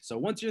shitty. So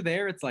once you're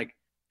there, it's like,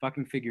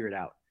 fucking figure it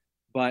out.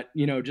 But,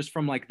 just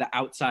from like the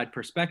outside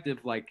perspective,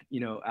 like,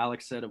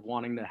 Alex said, of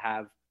wanting to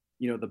have,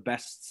 the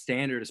best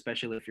standard,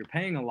 especially if you're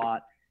paying a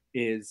lot,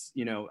 is,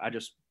 I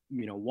just,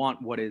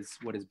 want what is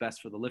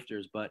best for the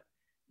lifters. But,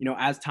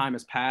 as time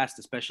has passed,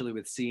 especially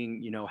with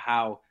seeing,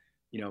 how,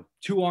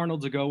 2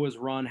 Arnolds ago was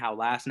run, how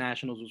last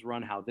Nationals was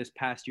run, how this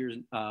past year's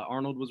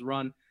Arnold was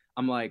run,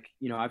 I'm like,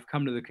 I've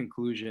come to the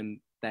conclusion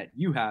that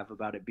you have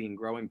about it being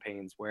growing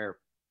pains where,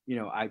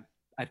 I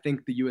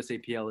think the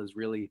USAPL is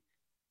really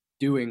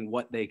doing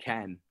what they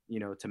can,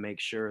 to make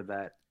sure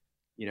that,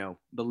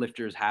 the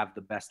lifters have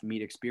the best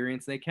meet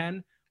experience they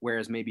can.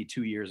 Whereas maybe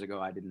 2 years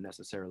ago, I didn't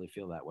necessarily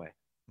feel that way.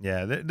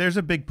 Yeah, there's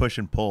a big push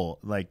and pull.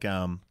 Like,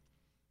 10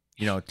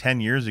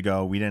 years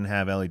ago, we didn't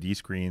have LED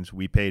screens.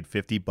 We paid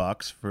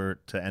 $50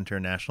 to enter a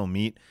national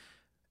meet,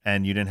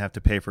 and you didn't have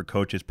to pay for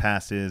coaches'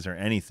 passes or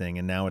anything.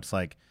 And now it's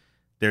like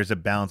there's a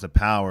balance of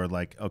power.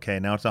 Like, okay,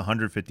 now it's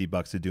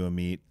 $150 to do a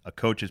meet. A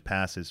coach's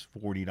pass is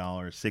 $40,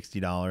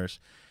 $60.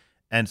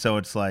 And so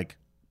it's like,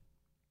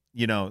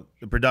 the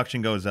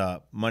production goes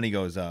up, money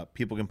goes up.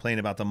 People complain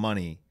about the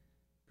money.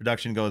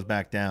 Production goes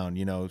back down.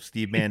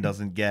 Steve Mann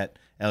doesn't get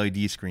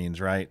LED screens,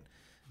 right?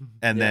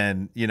 And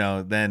then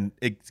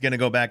it's going to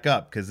go back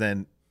up because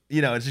then,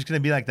 it's just going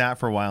to be like that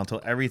for a while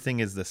until everything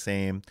is the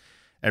same.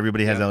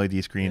 Everybody has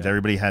LED screens.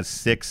 Everybody has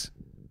 6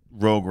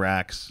 Rogue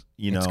racks,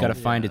 It's got to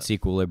find its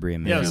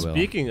equilibrium. Yeah,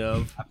 speaking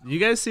of, you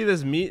guys see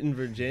this meet in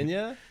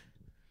Virginia?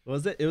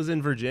 Was it? It was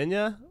in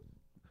Virginia?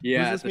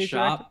 Yeah, at the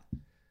shop.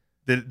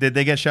 Did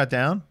they get shut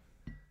down?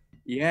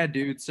 Yeah,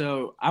 dude.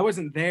 So I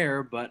wasn't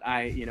there, but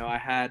I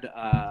had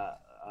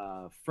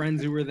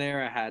friends who were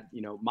there. I had,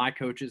 my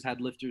coaches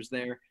had lifters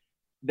there.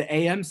 The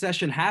AM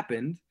session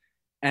happened.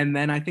 And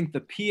then I think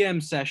the PM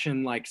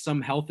session, like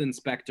some health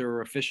inspector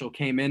or official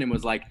came in and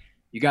was like,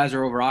 you guys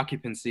are over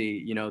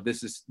occupancy.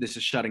 This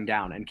is shutting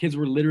down. And kids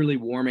were literally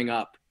warming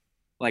up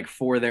like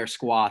for their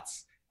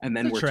squats. And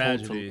then we're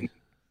told to.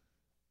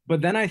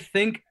 But then I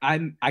think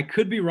I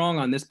could be wrong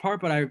on this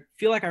part, but I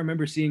feel like I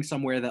remember seeing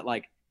somewhere that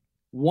like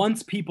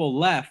once people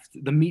left,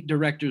 the meet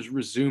directors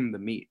resumed the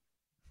meet.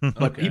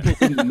 But people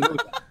didn't know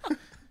that.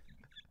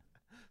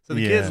 So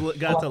the kids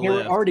got to there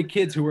live. were already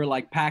kids who were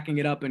like packing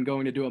it up and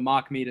going to do a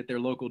mock meet at their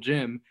local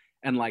gym.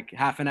 And like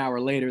half an hour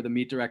later, the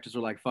meet directors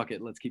were like, fuck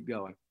it, let's keep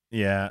going.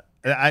 Yeah.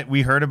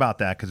 We heard about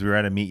that because we were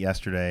at a meet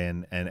yesterday,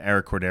 and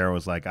Eric Cordero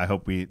was like, I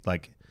hope we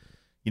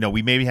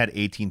we maybe had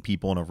 18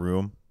 people in a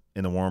room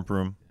in the warm-up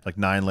room, like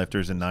 9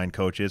 lifters and 9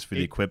 coaches for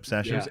the equip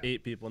session. There's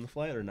 8 people in the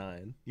flight or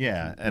 9.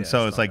 Yeah, and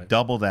so it's like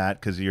double that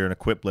because you're an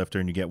equip lifter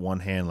and you get 1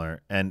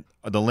 handler, and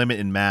the limit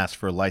in mass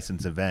for a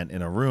licensed event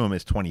in a room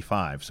is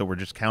 25. So we're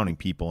just counting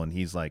people, and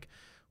he's like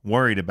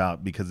worried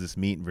about because this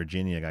meet in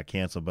Virginia got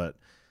canceled. But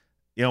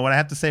what I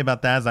have to say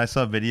about that is I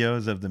saw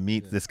videos of the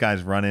meet this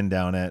guy's running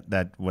down at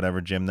that whatever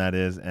gym that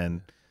is,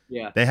 and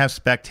they have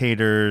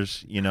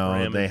spectators.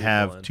 They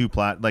have 2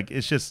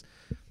 it's just.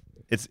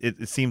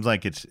 It seems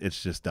like it's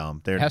just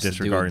dumb. They're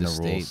disregarding the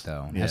rules. State,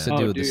 though. It has to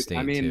do with the state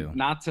too.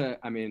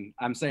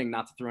 I'm saying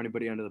not to throw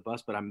anybody under the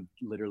bus, but I'm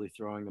literally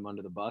throwing them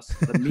under the bus.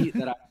 The meet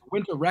that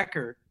Winter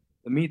Wrecker,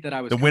 the meet that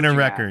I was the Winter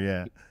Wrecker,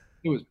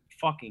 it was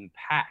fucking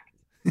packed.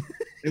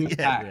 It was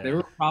packed. Yeah. There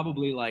were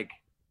probably like,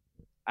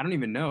 I don't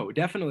even know,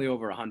 definitely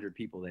over 100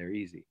 people there,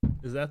 easy.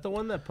 Is that the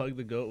one that Pug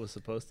the Goat was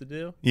supposed to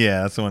do?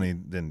 Yeah, that's the one he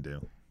didn't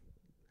do.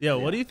 Yeah,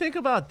 what do you think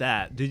about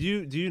that? Do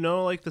you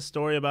know like the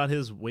story about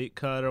his weight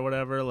cut or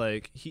whatever?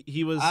 Like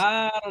he was.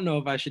 I don't know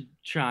if I should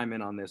chime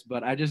in on this,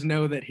 but I just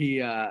know that he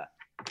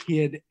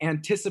had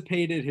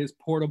anticipated his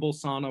portable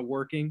sauna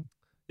working.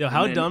 Yo,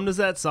 how dumb does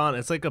that sound?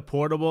 It's like a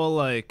portable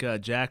like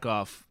jack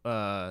off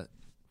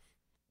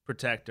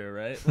protector,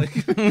 right? Like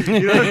you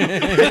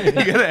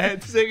got a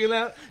head sticking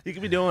out. You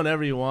can be doing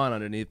whatever you want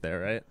underneath there,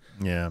 right?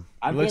 Yeah,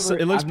 it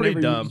looks pretty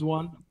dumb. Used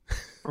one.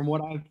 From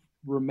what I've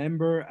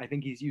remember, I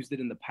think he's used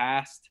it in the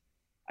past.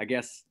 I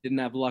guess didn't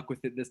have luck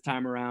with it this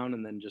time around,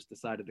 and then just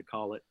decided to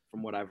call it.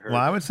 From what I've heard.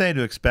 Well, I would say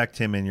to expect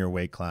him in your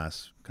weight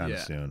class kind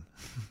of soon.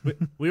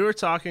 we were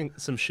talking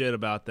some shit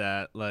about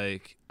that.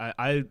 Like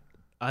I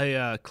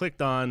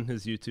clicked on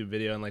his YouTube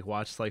video and like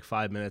watched like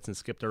 5 minutes and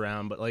skipped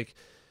around, but like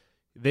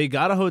they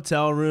got a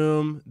hotel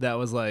room that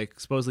was like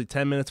supposedly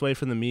 10 minutes away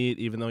from the meet,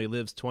 even though he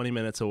lives 20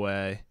 minutes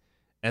away.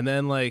 And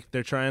then, like,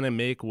 they're trying to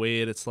make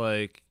weight. It's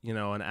like,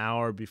 an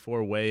hour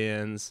before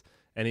weigh-ins,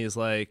 and he's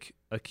like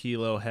a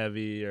kilo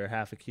heavy or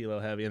half a kilo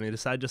heavy, and they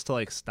decide just to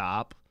like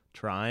stop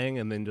trying,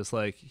 and then just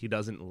like he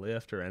doesn't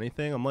lift or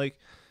anything. I'm like,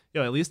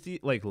 at least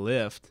like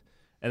lift,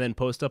 and then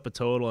post up a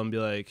total and be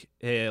like,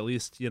 hey, at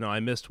least I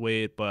missed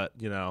weight, but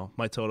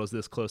my total's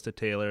this close to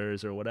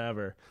Taylor's or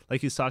whatever.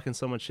 Like he's talking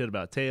so much shit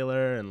about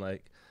Taylor, and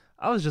like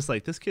I was just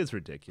like, this kid's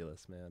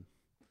ridiculous, man.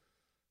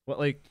 What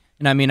like.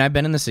 And I mean, I've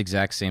been in this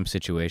exact same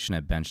situation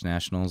at Bench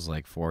Nationals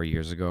like 4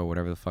 years ago,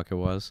 whatever the fuck it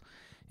was.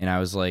 And I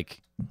was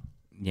like,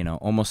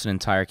 almost an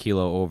entire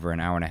kilo over an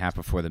hour and a half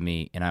before the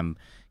meet. And I'm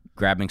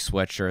grabbing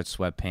sweatshirts,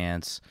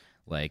 sweatpants,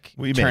 like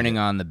turning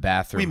on the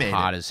bathroom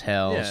hot as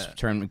hell,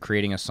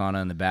 creating a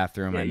sauna in the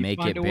bathroom. I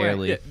make it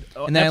barely. Yeah.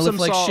 And then I lift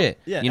like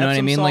shit. Yeah, you know what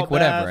I mean? Like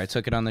whatever. I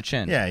took it on the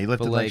chin. Yeah, you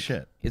lifted like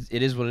shit.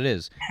 It is what it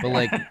is. But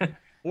like...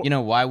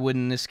 why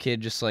wouldn't this kid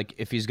just like,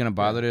 if he's gonna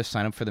bother to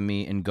sign up for the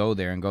meet and go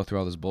there and go through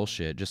all this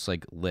bullshit, just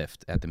like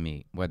lift at the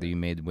meet, whether you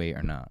made weight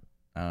or not?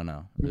 I don't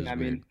know. I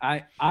mean,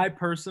 I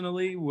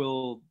personally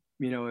will,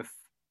 if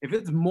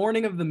it's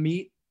morning of the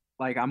meet,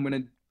 like I'm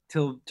gonna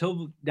till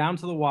down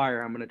to the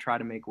wire, I'm gonna try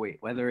to make weight,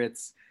 whether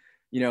it's,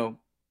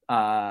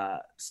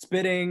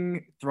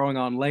 spitting, throwing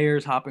on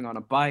layers, hopping on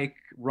a bike,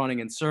 running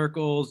in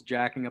circles,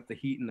 jacking up the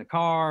heat in the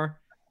car,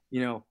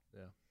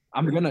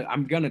 I'm gonna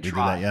try. We did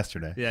that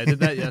yesterday. Yeah, I did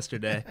that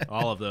yesterday.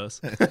 All of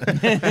those.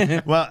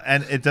 Well,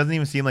 and it doesn't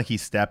even seem like he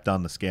stepped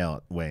on the scale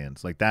at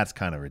weigh-ins. Like that's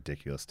kind of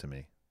ridiculous to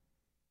me.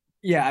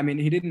 Yeah, I mean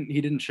he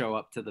didn't show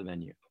up to the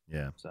venue.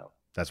 Yeah, so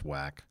that's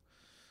whack.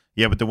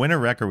 Yeah, but the Winter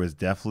Wrecker was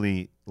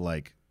definitely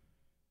like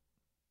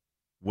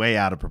way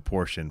out of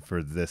proportion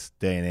for this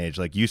day and age.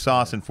 Like you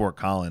saw us in Fort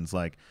Collins.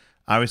 Like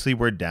obviously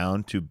we're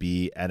down to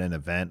be at an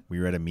event.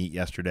 We were at a meet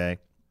yesterday.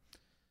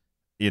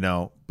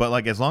 But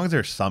like as long as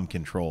there's some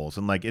controls,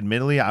 and like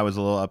admittedly I was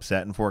a little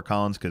upset in Fort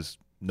Collins because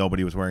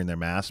nobody was wearing their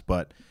mask,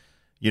 but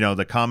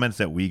the comments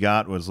that we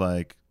got was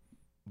like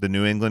the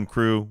New England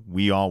crew,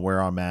 we all wear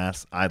our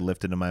masks. I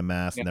lifted in my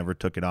mask, never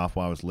took it off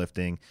while I was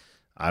lifting.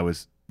 I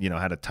was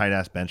had a tight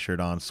ass bench shirt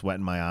on, sweat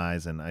in my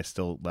eyes, and I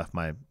still left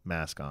my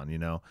mask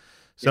on.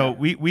 So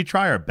we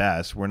try our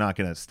best. We're not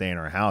gonna stay in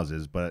our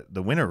houses, but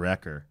the Winter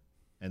Wrecker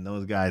and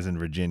those guys in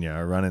Virginia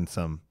are running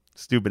some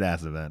stupid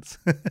ass events.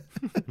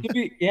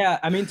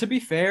 To be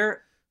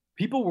fair,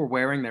 people were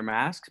wearing their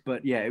masks,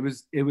 but it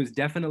was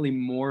definitely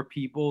more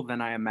people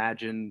than I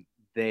imagine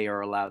they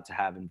are allowed to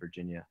have in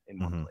Virginia in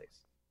one place.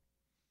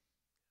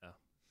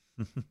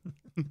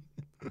 Yeah.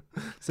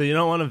 So you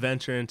don't want to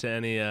venture into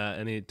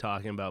any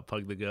talking about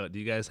Pug the Goat. Do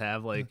you guys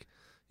have like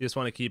you just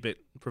want to keep it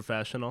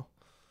professional?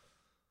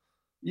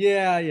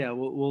 Yeah,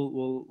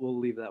 we'll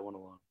leave that one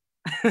alone.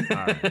 All right.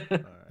 All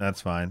right.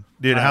 That's fine,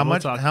 dude. All How right,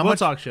 much? How we'll much?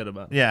 talk shit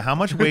about it. Yeah, how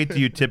much weight do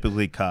you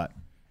typically cut?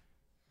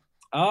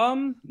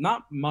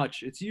 Not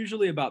much. It's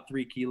usually about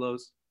 3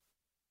 kilos.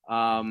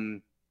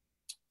 Um,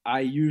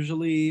 I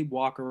usually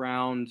walk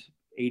around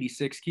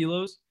 86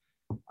 kilos.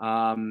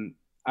 I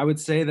would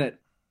say that,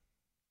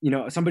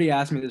 somebody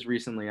asked me this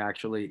recently,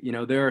 actually.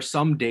 There are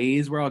some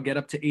days where I'll get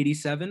up to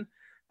 87,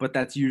 but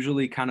that's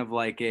usually kind of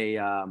like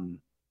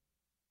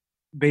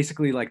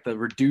basically like the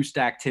reduced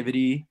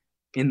activity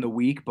in the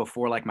week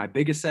before like my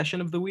biggest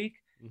session of the week.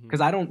 Because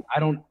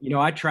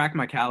I track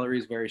my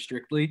calories very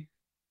strictly,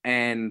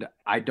 and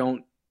I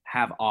don't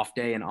have off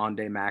day and on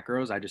day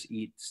macros. I just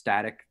eat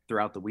static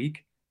throughout the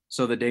week.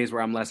 So the days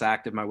where I'm less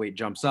active, my weight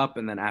jumps up,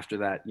 and then after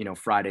that,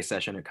 Friday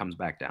session, it comes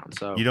back down.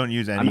 So You don't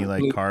use any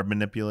like carb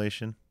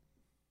manipulation?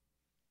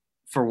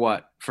 For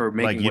what? For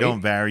making like you weight?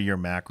 don't vary your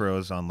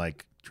macros on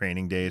like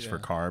training days for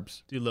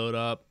carbs? Do you load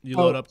up? You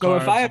load up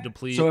carbs, you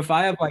deplete. So if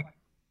I have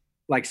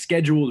like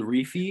scheduled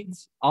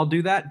refeeds, I'll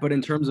do that. But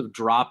in terms of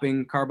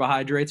dropping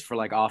carbohydrates for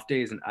like off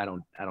days, and I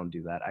don't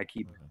do that. I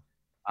keep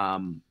my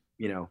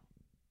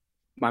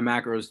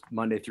macros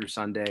Monday through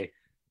Sunday,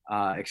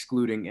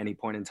 excluding any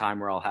point in time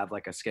where I'll have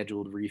like a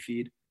scheduled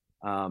refeed.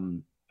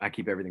 I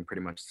keep everything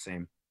pretty much the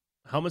same.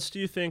 How much do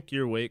you think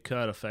your weight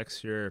cut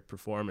affects your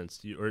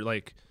performance?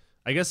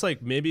 I guess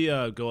like maybe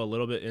go a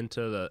little bit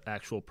into the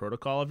actual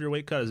protocol of your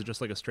weight cut. Is it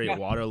just like a straight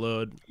water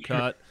load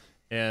cut?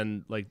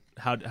 And like,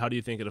 how do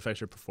you think it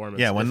affects your performance?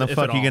 Yeah, when the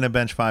fuck are you gonna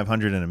bench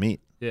 500 in a meet?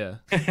 Yeah,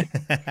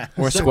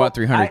 or squat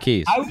 300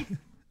 keys.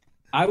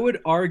 I would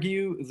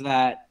argue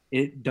that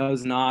it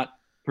does not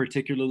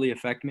particularly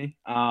affect me.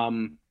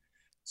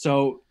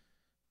 So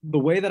the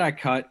way that I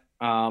cut,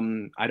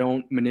 I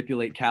don't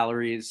manipulate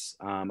calories.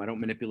 I don't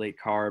manipulate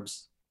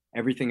carbs.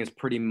 Everything is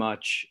pretty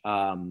much,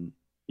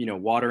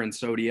 water and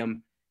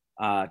sodium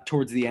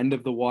towards the end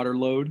of the water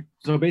load.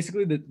 So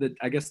basically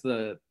I guess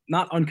the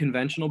not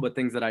unconventional, but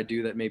things that I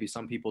do that maybe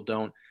some people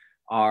don't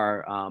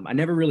are, I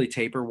never really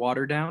taper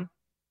water down.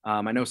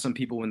 I know some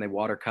people when they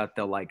water cut,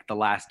 they'll like the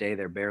last day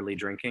they're barely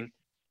drinking.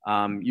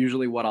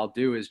 Usually what I'll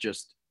do is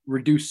just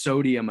reduce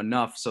sodium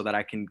enough so that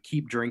I can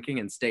keep drinking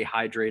and stay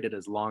hydrated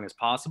as long as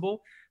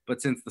possible.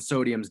 But since the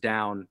sodium's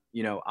down,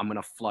 I'm going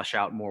to flush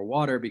out more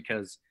water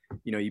because,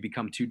 you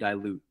become too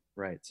dilute,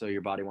 right? So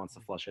your body wants to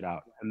flush it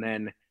out. And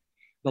then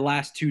the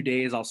last 2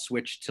 days, I'll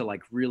switch to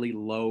like really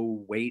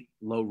low weight,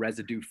 low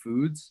residue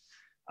foods.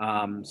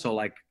 So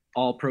like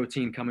all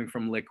protein coming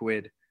from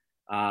liquid,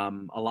 a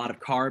lot of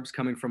carbs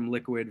coming from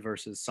liquid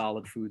versus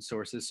solid food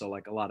sources. So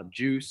like a lot of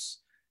juice,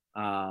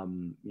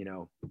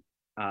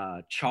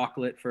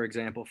 chocolate, for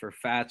example, for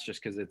fats,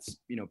 just because it's,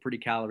 pretty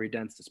calorie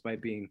dense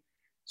despite being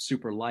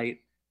super light.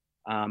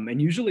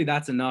 And usually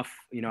that's enough.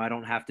 I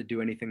don't have to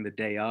do anything the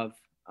day of.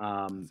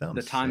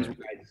 The times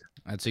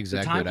that's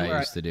exactly what I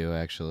used to do,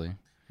 actually.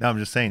 No, I'm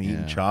just saying,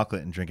 eating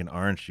chocolate and drinking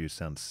orange juice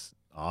sounds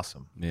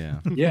awesome. Yeah.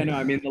 Yeah. No,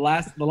 I mean, the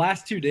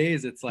last 2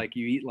 days, it's like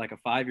you eat like a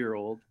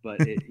 5-year-old, but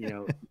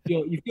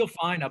you feel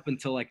fine up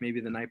until like maybe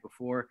the night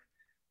before.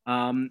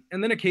 And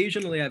then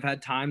occasionally I've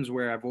had times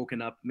where I've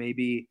woken up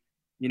maybe,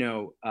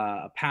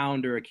 a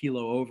pound or a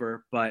kilo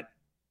over, but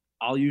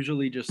I'll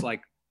usually just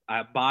like,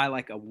 I buy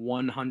like a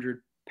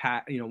 100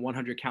 pack,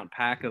 100 count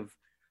pack of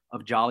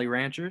Jolly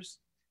Ranchers.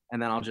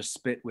 And then I'll just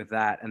spit with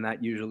that. And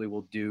that usually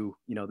will do,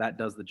 that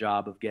does the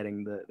job of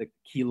getting the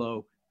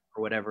kilo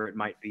or whatever it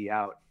might be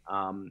out.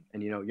 And,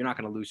 you're not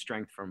going to lose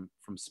strength from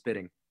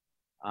spitting.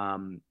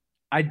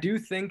 I do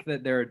think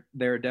that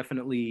there are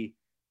definitely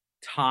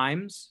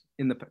times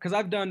because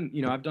I've done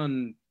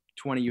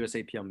 20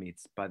 USAPL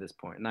meets by this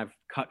point, and I've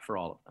cut for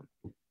all of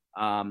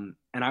them.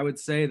 And I would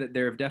say that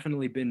there have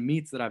definitely been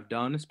meets that I've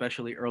done,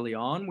 especially early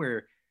on,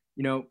 where,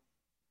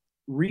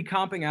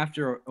 recomping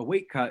after a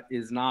weight cut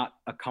is not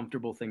a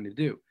comfortable thing to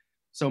do.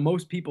 So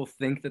most people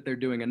think that they're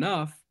doing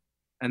enough,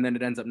 and then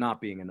it ends up not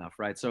being enough,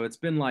 right? So it's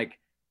been like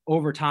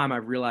over time,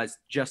 I've realized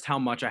just how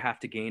much I have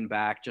to gain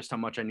back, just how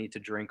much I need to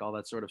drink, all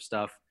that sort of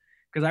stuff.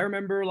 Because I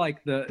remember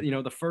like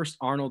the first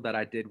Arnold that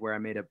I did where I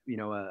made a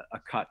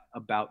cut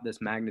about this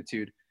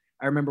magnitude.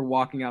 I remember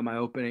walking out my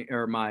opening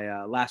or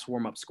my last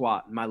warm up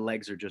squat, and my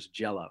legs are just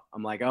jello.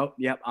 I'm like, oh,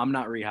 yep, I'm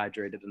not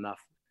rehydrated enough.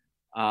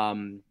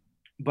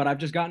 But I've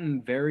just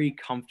gotten very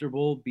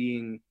comfortable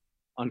being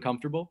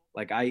uncomfortable.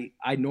 Like I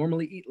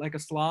normally eat like a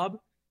slob,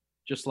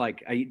 just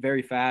like I eat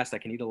very fast. I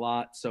can eat a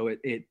lot. So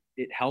it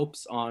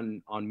helps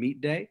on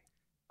meet day.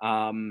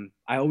 I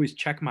always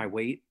check my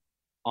weight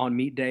on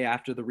meet day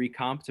after the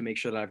recomp to make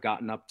sure that I've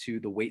gotten up to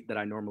the weight that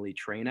I normally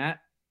train at.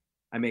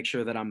 I make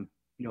sure that I'm,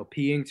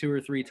 peeing 2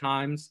 or 3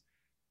 times.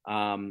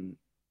 I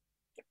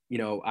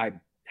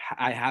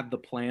have the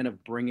plan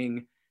of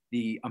bringing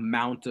the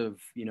amount of,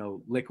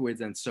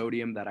 liquids and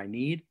sodium that I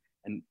need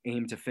and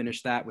aim to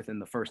finish that within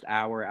the first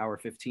hour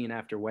 15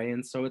 after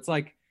weigh-in. So it's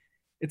like,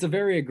 it's a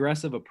very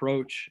aggressive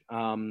approach.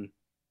 And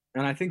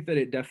I think that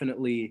it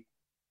definitely,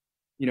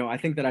 I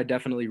think that I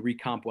definitely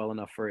recomp well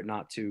enough for it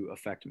not to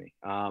affect me.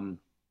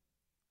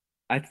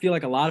 I feel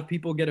like a lot of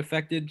people get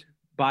affected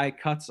by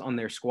cuts on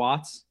their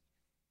squats.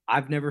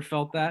 I've never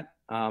felt that.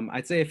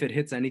 I'd say if it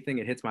hits anything,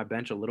 it hits my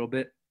bench a little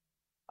bit.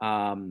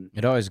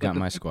 It always got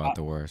my squat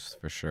the worst,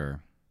 for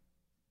sure.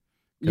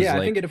 Yeah, I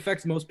think it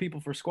affects most people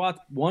for squats.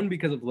 One,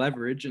 because of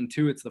leverage, and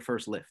two, it's the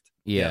first lift.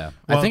 Yeah.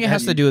 Well, I think it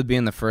has to do with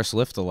being the first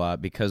lift a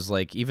lot, because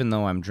like even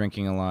though I'm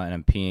drinking a lot and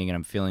I'm peeing and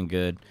I'm feeling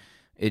good,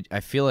 I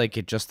feel like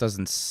it just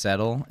doesn't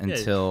settle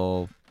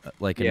until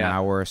like an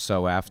hour or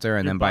so after,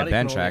 and then by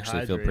bench I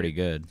actually feel pretty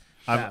good.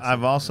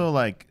 I've also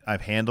like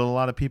I've handled a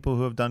lot of people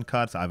who have done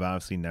cuts. I've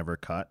obviously never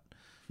cut,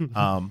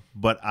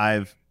 but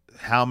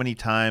how many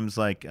times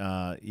like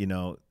you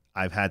know,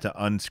 I've had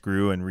to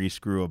unscrew and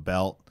rescrew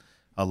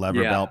a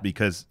lever belt,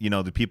 because you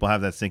know the people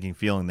have that sinking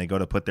feeling. They go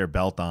to put their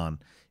belt on,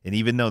 and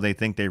even though they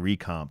think they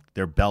recomped,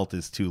 their belt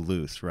is too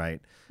loose, right?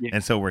 Yeah.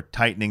 And so we're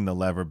tightening the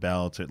lever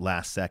belts at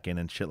last second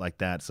and shit like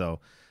that. So,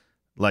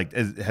 like,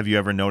 have you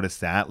ever noticed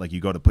that? Like, you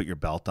go to put your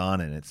belt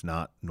on and it's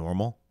not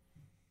normal?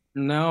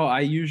 No, I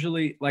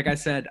usually, like I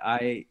said,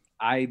 I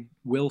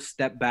will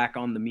step back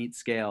on the meat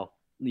scale,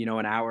 you know,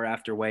 an hour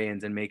after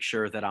weigh-ins and make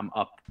sure that I'm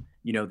up,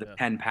 you know, the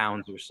 10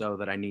 pounds or so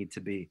that I need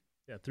to be.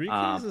 Yeah, 3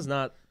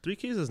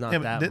 keys is not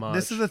that much.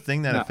 This is the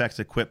thing that affects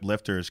equipped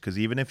lifters, because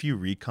even if you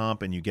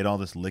recomp and you get all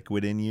this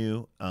liquid in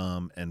you,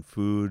 and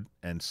food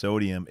and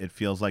sodium, it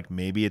feels like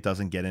maybe it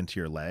doesn't get into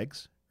your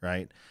legs,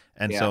 right?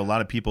 And so a lot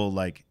of people,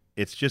 like,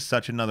 it's just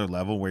such another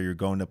level where you're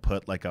going to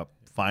put like a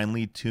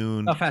finely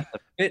tuned stuff has to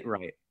fit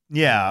right.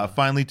 Yeah, a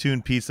finely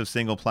tuned piece of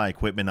single ply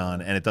equipment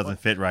on, and it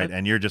doesn't fit right,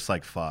 and you're just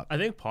like, fuck. I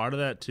think part of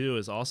that too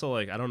is also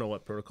like, I don't know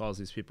what protocols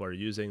these people are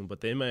using, but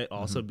they might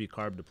also be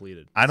carb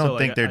depleted. I don't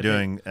think they're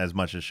doing as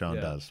much as Sean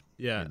does.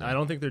 Yeah, I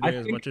don't think they're doing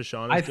as much as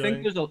Sean is doing. I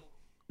think there's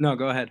no,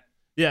 go ahead.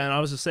 Yeah, and I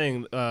was just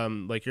saying,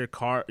 like your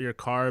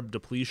carb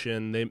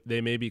depletion,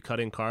 they may be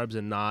cutting carbs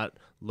and not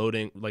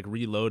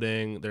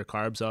reloading their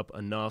carbs up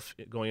enough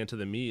going into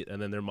the meat, and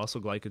then their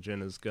muscle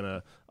glycogen is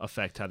gonna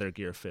affect how their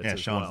gear fits. Yeah,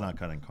 Sean's not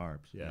cutting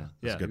carbs. Yeah,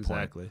 that's a good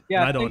exactly. point.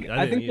 Yeah,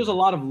 I think there's a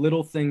lot of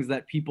little things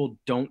that people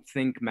don't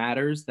think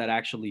matters that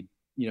actually,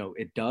 you know,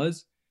 it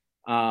does.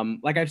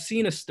 Like I've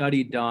seen a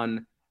study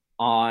done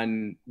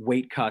on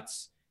weight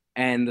cuts,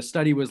 and the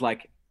study was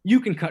like, you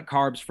can cut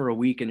carbs for a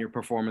week and your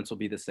performance will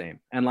be the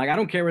same. And like, I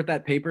don't care what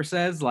that paper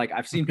says. Like,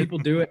 I've seen people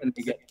do it and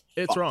they get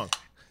it's wrong.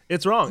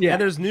 It's wrong. Yeah.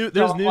 And there's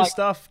new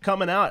stuff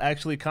coming out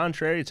actually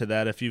contrary to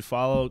that. If you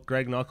follow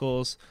Greg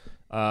Nuckols,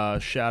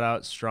 shout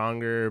out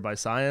Stronger by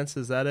Science.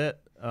 Is that it?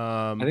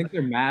 I think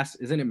they're Mass.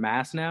 Isn't it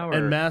Mass now?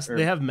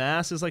 They have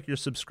Mass is like your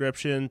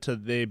subscription to,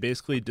 they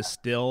basically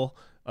distill,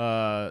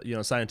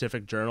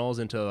 scientific journals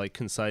into like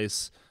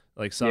concise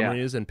like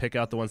summaries and pick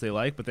out the ones they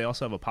like, but they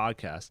also have a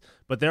podcast.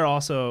 But they're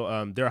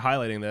also they're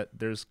highlighting that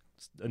there's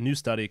a new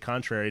study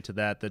contrary to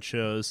that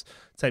shows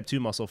type 2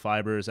 muscle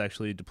fibers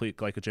actually deplete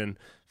glycogen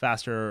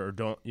faster, or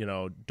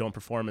don't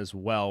perform as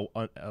well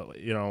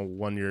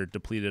when you're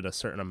depleted a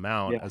certain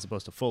amount as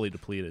opposed to fully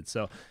depleted.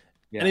 So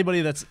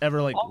anybody that's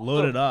ever like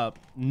loaded up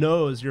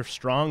knows you're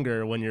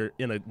stronger when you're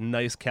in a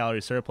nice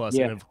calorie surplus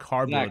and have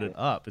carb loaded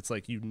up. It's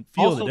like you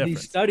feel the difference.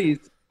 These studies,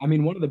 I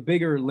mean, one of the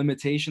bigger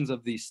limitations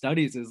of these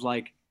studies is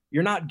like,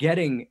 you're not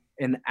getting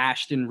an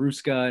Ashton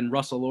Ruska and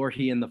Russell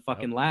Orhe in the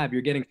fucking lab.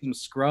 You're getting some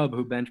scrub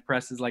who bench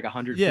presses like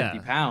 150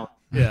 pounds.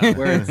 Yeah,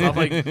 where it's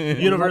like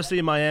University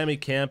of Miami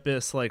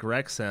campus, like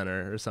rec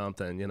center or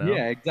something, you know?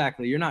 Yeah,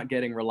 exactly. You're not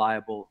getting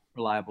reliable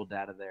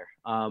data there.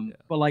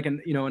 But like,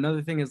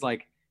 another thing is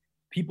like,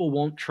 people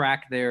won't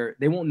track they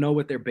won't know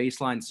what their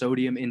baseline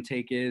sodium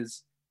intake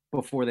is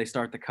before they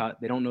start the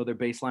cut. They don't know their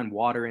baseline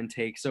water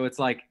intake. So it's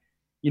like,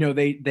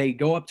 they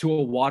go up to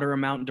a water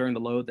amount during the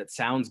load that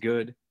sounds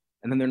good,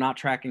 and then they're not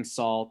tracking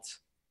salt,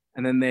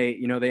 and then they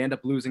end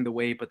up losing the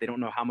weight, but they don't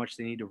know how much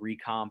they need to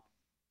recomp.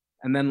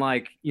 And then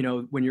like,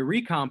 when you're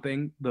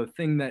recomping, the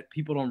thing that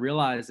people don't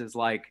realize is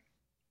like,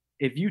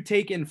 if you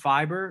take in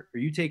fiber or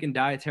you take in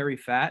dietary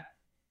fat,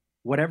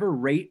 whatever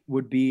rate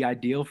would be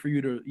ideal for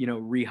you to,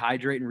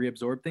 rehydrate and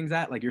reabsorb things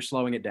at, like, you're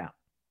slowing it down.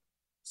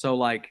 So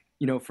like,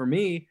 for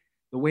me,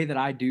 the way that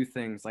I do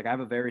things, like I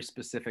have a very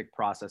specific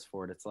process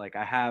for it. It's like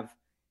I have,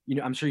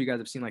 I'm sure you guys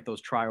have seen like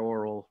those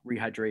Tri-Oral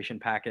rehydration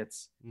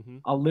packets. Mm-hmm.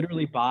 I'll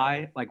literally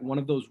buy like one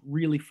of those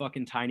really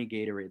fucking tiny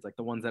Gatorades, like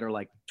the ones that are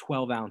like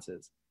 12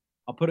 ounces.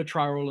 I'll put a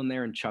Tri-Oral in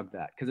there and chug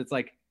that. Cause it's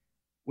like,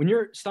 when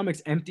your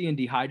stomach's empty and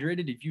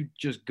dehydrated, if you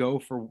just go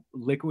for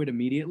liquid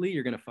immediately,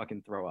 you're going to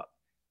fucking throw up.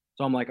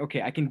 So I'm like,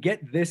 okay, I can get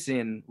this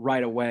in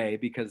right away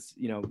because,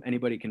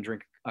 anybody can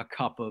drink a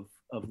cup of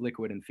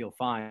liquid and feel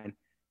fine.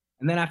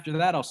 And then after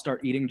that, I'll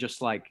start eating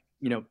just like,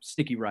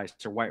 sticky rice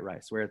or white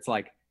rice, where it's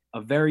like a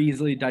very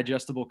easily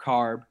digestible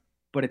carb,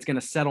 but it's going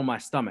to settle my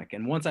stomach.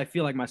 And once I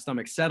feel like my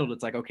stomach's settled,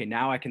 it's like, okay,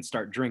 now I can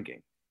start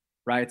drinking,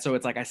 right? So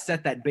it's like I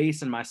set that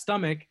base in my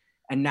stomach,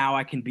 and now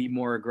I can be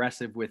more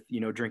aggressive with,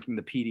 drinking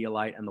the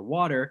Pedialyte and the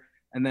water.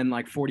 And then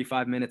like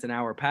 45 minutes, an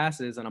hour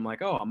passes, and I'm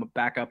like, oh, I'm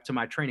back up to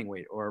my training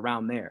weight or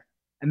around there.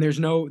 And there's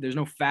no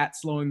fat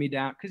slowing me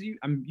down, because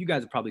you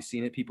guys have probably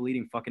seen it. People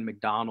eating fucking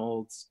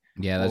McDonald's.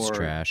 Yeah, that's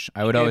trash.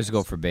 I would always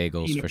go for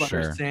bagels for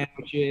sure.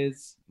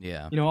 Sandwiches.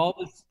 Yeah. All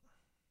this,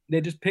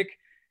 they just pick,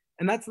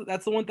 and that's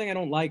the one thing I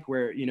don't like.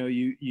 Where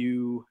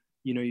you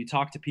you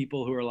talk to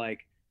people who are like,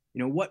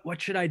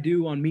 what should I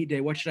do on meat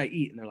day? What should I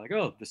eat? And they're like,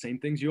 oh, the same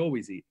things you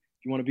always eat.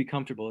 If you want to be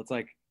comfortable, it's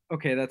like,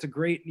 okay, that's a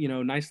great,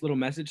 nice little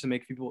message to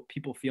make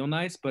people feel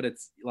nice. But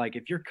it's like,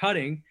 if you're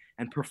cutting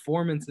and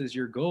performance is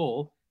your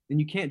goal, then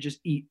you can't just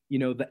eat,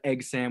 the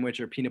egg sandwich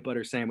or peanut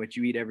butter sandwich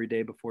you eat every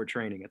day before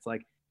training. It's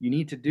like, you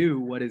need to do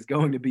what is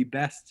going to be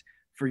best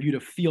for you to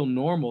feel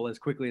normal as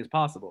quickly as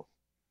possible.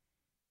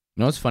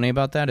 You know what's funny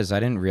about that is I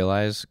didn't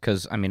realize,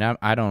 because I mean,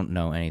 I don't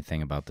know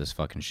anything about this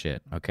fucking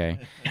shit, okay?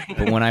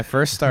 But when I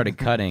first started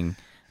cutting,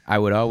 I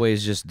would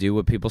always just do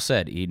what people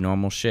said, eat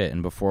normal shit.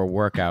 And before a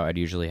workout, I'd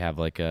usually have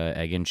like a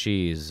egg and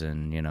cheese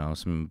and,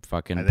 some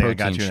fucking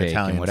protein shake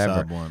and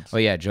whatever. Oh,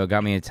 yeah, Joe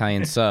got me an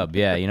Italian sub.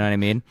 Yeah, you know what I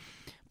mean?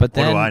 But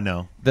then what do I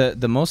know?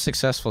 The most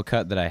successful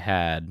cut that I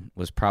had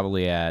was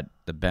probably at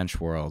the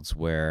Bench Worlds,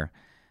 where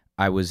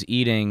I was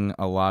eating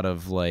a lot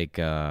of like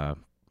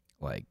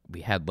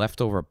we had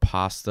leftover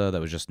pasta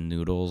that was just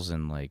noodles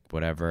and like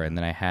whatever, and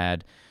then I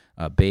had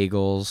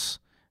bagels.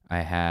 I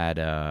had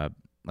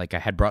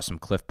brought some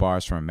Cliff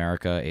Bars from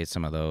America, ate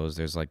some of those.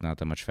 There's like not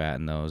that much fat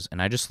in those,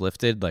 and I just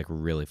lifted like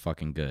really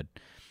fucking good.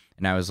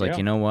 And I was like,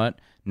 you know what?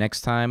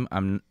 Next time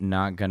I'm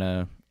not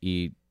gonna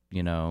eat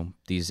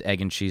these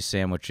egg and cheese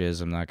sandwiches.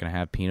 I'm not gonna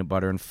have peanut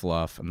butter and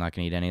fluff. I'm not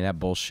gonna eat any of that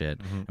bullshit.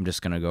 Mm-hmm. I'm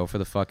just gonna go for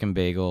the fucking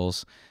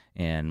bagels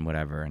and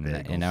whatever,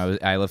 and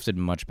I lifted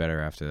much better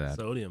after that.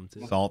 Sodium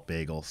too. Salt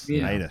bagels.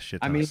 Yeah. I ate a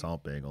shit ton of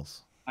salt bagels.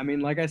 I mean,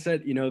 like I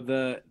said,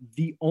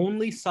 the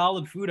only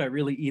solid food I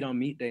really eat on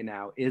meat day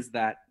now is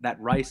that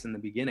rice in the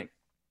beginning,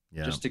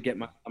 just to get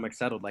my stomach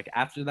settled. Like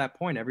after that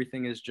point,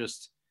 everything is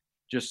just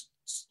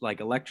like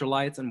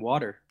electrolytes and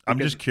water. I'm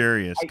just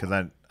curious because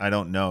I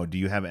don't know. Do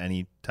you have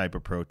any type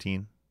of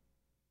protein?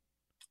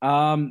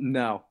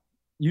 No,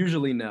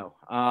 usually no.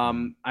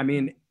 I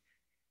mean,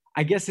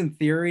 I guess in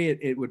theory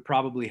it would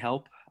probably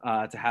help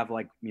to have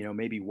like,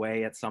 maybe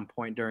whey at some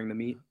point during the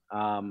meet.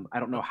 I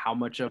don't know how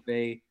much of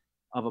a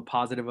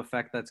positive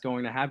effect that's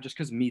going to have, just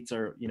because meats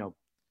are,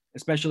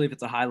 especially if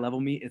it's a high level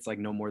meat, it's like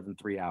no more than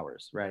 3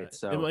 hours, right?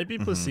 So it might be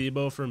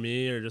placebo for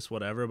me or just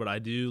whatever, but I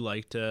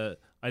like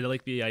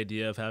the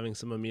idea of having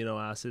some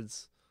amino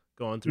acids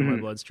going through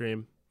my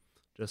bloodstream,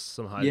 just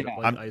some high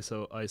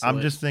isolate. I'm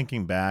just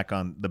thinking back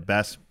on the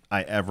best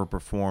I ever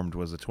performed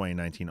was the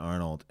 2019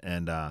 Arnold,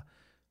 and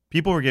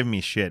people were giving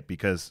me shit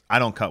because I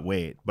don't cut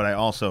weight, but I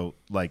also,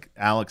 like,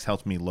 Alex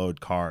helped me load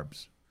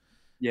carbs.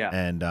 Yeah.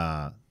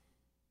 And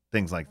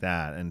things like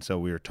that. And so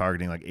we were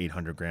targeting like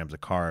 800 grams of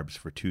carbs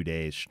for 2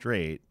 days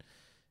straight.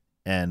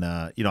 And,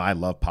 I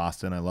love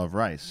pasta and I love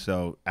rice.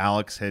 So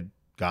Alex had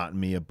gotten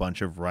me a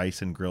bunch of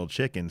rice and grilled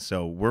chicken.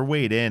 So we're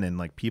weighed in and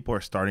like people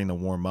are starting to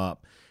warm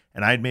up.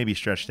 And I'd maybe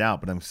stretched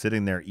out, but I'm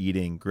sitting there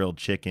eating grilled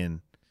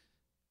chicken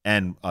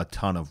and a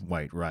ton of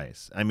white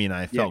rice. I mean,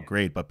 I felt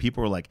great, but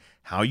people were like,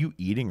 how are you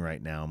eating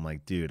right now? I'm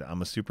like, dude,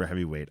 I'm a super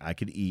heavyweight. I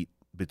could eat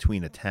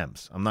between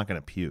attempts. I'm not going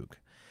to puke.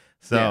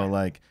 So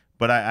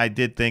but I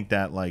did think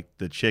that like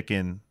the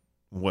chicken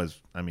was,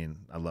 I mean,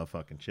 I love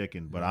fucking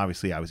chicken, but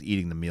obviously I was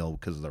eating the meal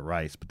because of the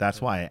rice. But that's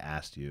why I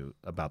asked you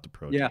about the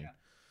protein.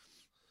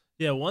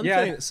 Yeah. One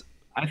thing.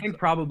 I think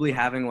probably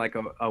having like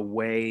a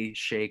whey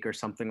shake or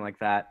something like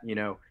that,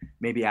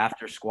 maybe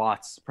after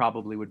squats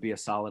probably would be a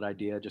solid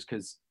idea, just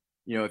because,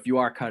 if you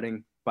are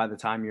cutting, by the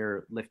time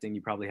you're lifting,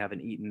 you probably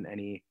haven't eaten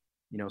any,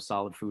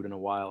 solid food in a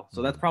while.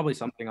 So that's probably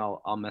something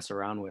I'll mess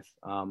around with.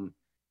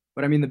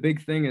 But I mean, the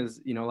big thing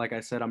is, like I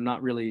said, I'm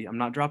not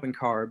dropping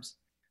carbs.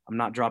 I'm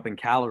not dropping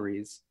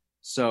calories.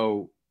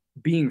 So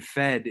being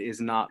fed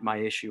is not my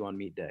issue on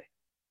meet day.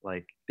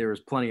 Like there is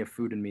plenty of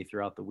food in me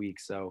throughout the week.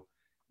 So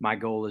my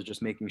goal is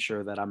just making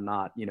sure that I'm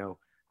not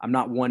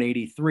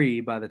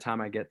 183 by the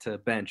time I get to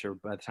bench or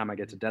by the time I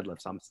get to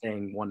deadlifts. I'm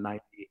staying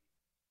 190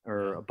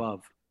 or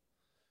above.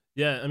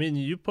 Yeah. I mean,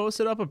 you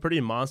posted up a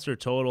pretty monster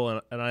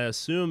total, and I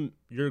assume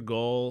your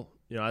goal,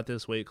 at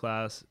this weight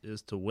class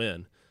is to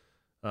win.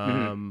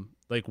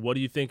 Like, what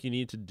do you think you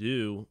need to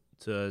do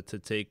to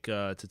take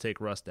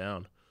Russ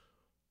down?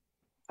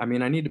 I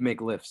mean, I need to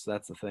make lifts.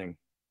 That's the thing.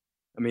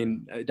 I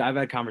mean, I've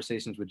had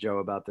conversations with Joe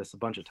about this a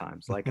bunch of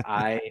times. Like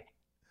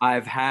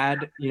I've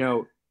had,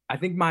 I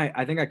think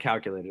I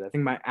calculated. I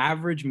think my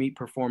average meet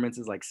performance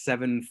is like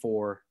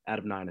 7.4 out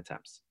of 9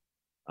 attempts.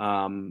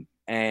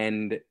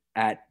 And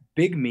at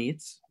big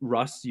meets,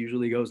 Russ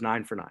usually goes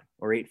 9 for 9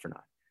 or 8 for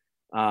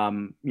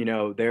 9.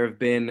 There have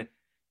been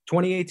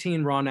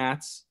 2018 Raw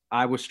Nats.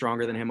 I was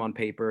stronger than him on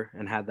paper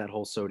and had that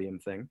whole sodium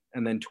thing.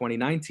 And then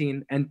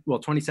 2017 and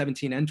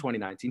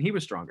 2019, he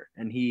was stronger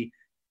and he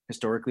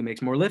historically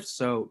makes more lifts.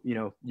 So,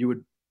 you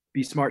would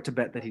be smart to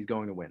bet that he's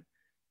going to win.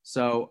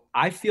 So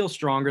I feel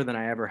stronger than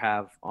I ever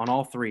have on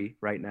all three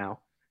right now.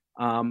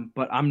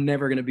 But I'm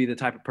never going to be the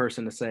type of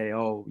person to say,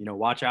 oh,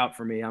 watch out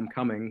for me, I'm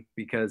coming,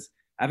 because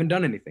I haven't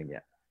done anything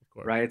yet.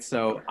 Right.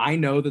 So I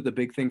know that the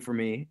big thing for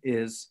me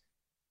is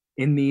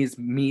in these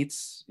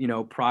meets,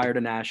 prior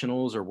to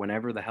nationals or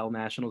whenever the hell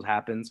nationals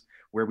happens,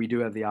 where we do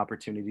have the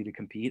opportunity to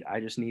compete, I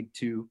just need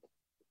to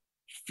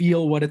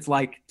feel what it's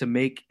like to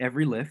make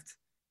every lift.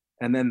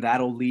 And then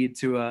that'll lead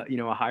to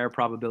a higher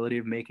probability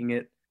of making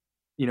it,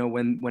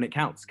 when it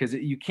counts, because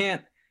you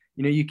can't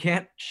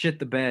shit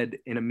the bed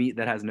in a meet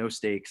that has no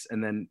stakes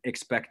and then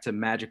expect to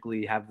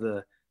magically have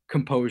the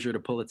composure to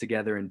pull it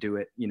together and do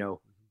it,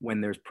 when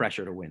there's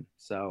pressure to win.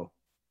 So,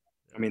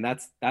 I mean,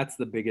 that's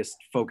the biggest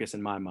focus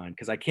in my mind,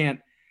 because I can't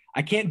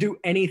do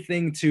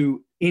anything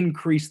to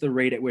increase the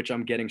rate at which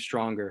I'm getting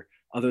stronger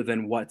other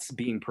than what's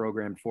being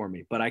programmed for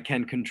me. But I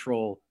can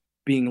control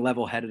being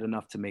level-headed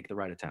enough to make the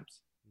right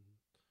attempts.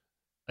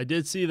 I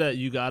did see that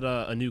you got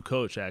a new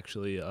coach,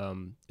 actually.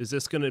 Is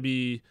this going to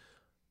be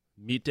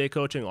meet day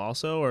coaching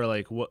also, or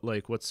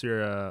what's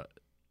your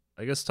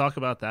I guess talk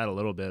about that a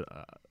little bit.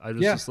 I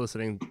was just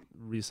listening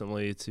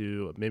recently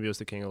to, maybe it was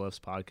the King of Lifts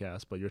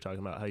podcast, but you're talking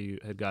about how you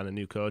had gotten a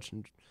new coach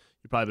and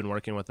you've probably been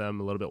working with them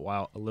a little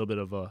bit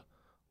of a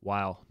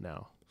while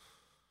now.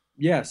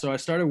 Yeah, so I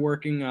started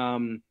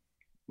working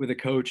with a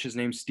coach. His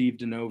name's Steve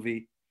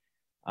DeNovi,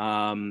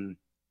 and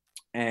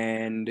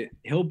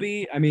he'll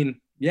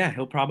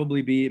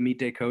probably be a meet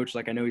day coach.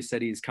 Like, I know he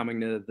said he's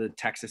coming to the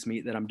Texas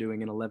meet that I'm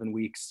doing in 11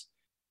 weeks.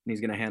 And he's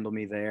going to handle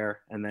me there.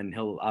 And then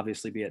he'll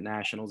obviously be at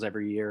nationals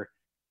every year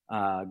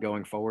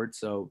going forward.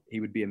 So he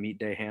would be a meet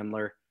day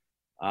handler.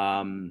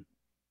 But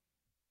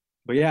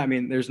yeah, I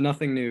mean, there's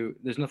nothing to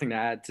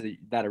add to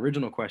that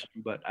original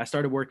question, but I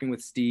started working with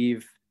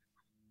Steve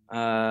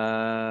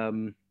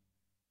 8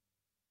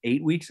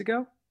 weeks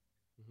ago.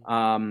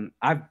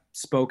 I've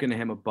spoken to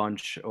him a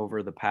bunch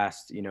over the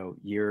past,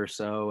 year or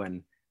so,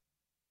 and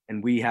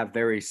we have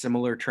very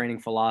similar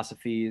training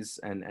philosophies,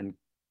 and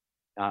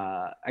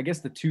I guess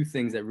the two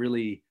things that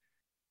really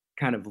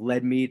kind of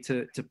led me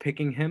to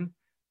picking him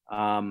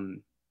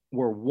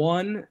were,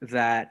 one,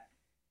 that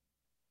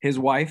his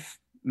wife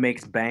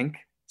makes bank.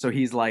 So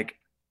he's like,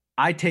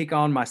 I take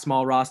on my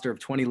small roster of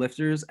 20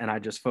 lifters and I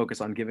just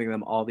focus on giving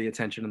them all the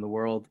attention in the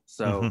world.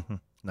 So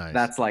nice.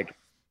 That's like,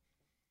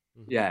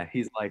 yeah,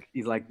 he's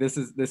like, this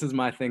is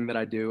my thing that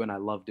I do and I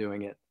love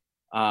doing it.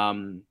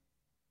 And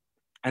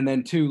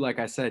then two, like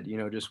I said,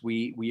 just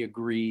we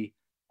agree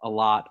a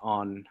lot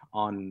on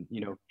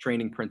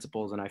training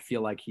principles, and I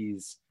feel like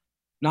he's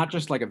not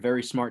just like a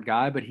very smart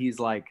guy, but he's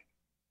like,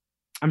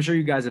 I'm sure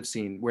you guys have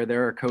seen where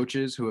there are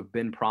coaches who have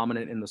been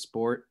prominent in the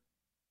sport,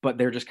 but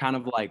they're just kind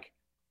of like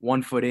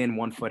 1 foot in,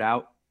 1 foot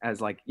out,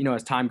 as like,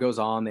 as time goes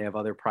on, they have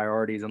other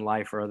priorities in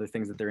life or other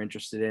things that they're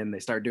interested in. They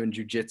start doing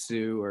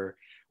jujitsu or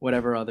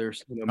whatever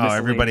others.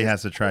 Everybody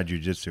has to try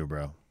jujitsu,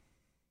 bro.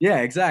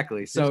 Yeah,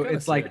 exactly. So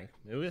it's like,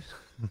 no.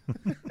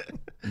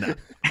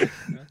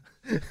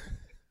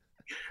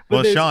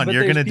 Well, Sean,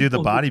 you're going to do the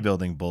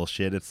bodybuilding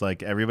bullshit. It's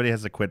like everybody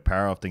has to quit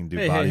powerlifting, do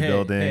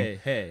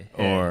bodybuilding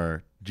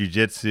or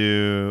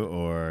jiu-jitsu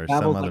or some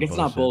other bullshit. It's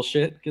not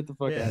bullshit. Get the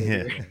fuck out of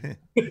here.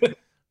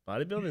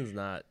 Bodybuilding's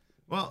not.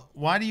 Well,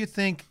 why do you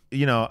think,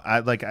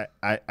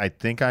 I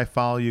think I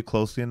follow you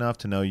closely enough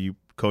to know you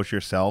coach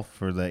yourself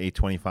for the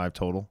 825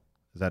 total.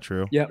 Is that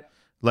true? Yep.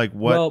 Like,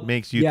 what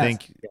makes you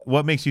think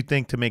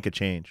to make a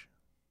change?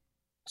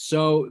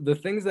 So the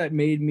things that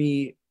made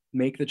me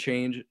make the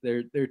change,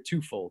 they're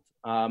twofold.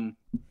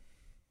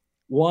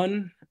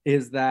 One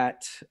is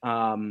that,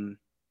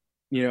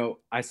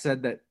 I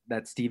said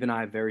that Steve and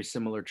I have very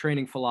similar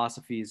training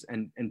philosophies.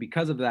 And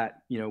because of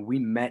that, we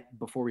met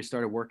before we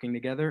started working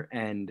together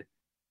and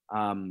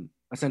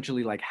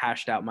essentially like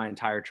hashed out my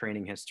entire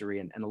training history.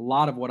 And a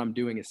lot of what I'm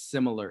doing is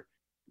similar.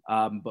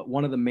 But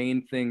one of the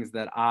main things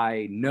that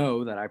I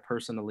know that I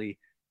personally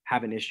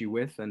have an issue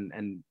with,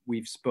 and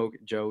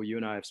Joe, you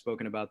and I have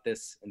spoken about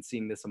this and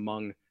seeing this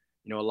among,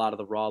 a lot of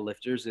the raw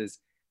lifters, is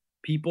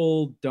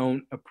people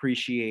don't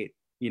appreciate,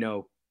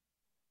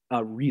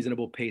 a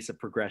reasonable pace of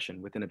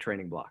progression within a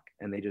training block,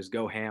 and they just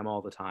go ham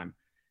all the time.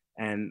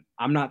 And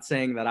I'm not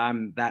saying that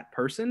I'm that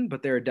person,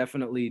 but there are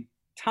definitely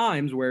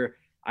times where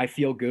I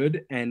feel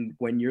good. And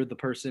when you're the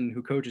person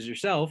who coaches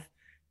yourself,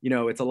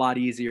 it's a lot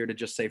easier to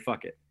just say,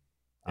 fuck it.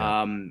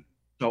 Yeah.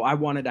 So I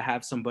wanted to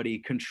have somebody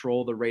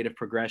control the rate of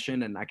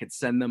progression, and I could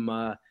send them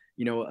a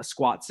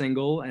squat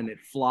single and it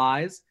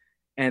flies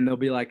and they'll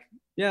be like,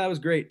 yeah, that was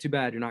great. Too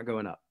bad you're not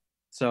going up.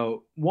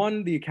 So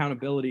one, the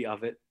accountability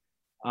of it.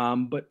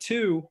 But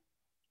two,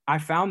 I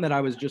found that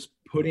I was just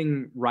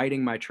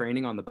writing my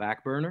training on the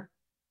back burner,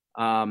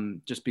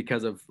 just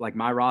because of like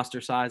my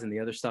roster size and the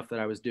other stuff that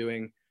I was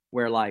doing,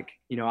 where like,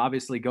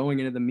 obviously going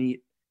into the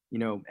meet,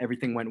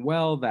 everything went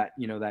well, that,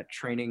 that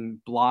training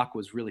block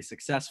was really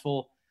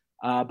successful.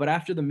 But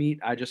after the meet,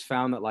 I just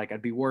found that like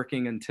I'd be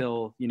working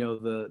until,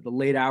 the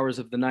late hours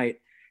of the night,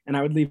 and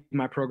I would leave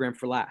my program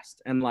for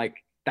last. And like,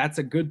 that's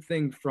a good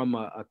thing from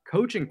a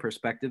coaching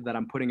perspective, that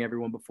I'm putting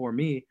everyone before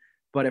me.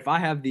 But if I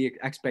have the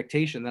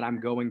expectation that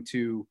I'm going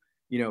to,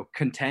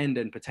 contend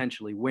and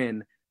potentially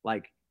win,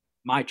 like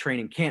my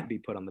training can't be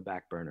put on the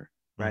back burner,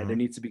 right? Mm-hmm. There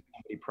needs to be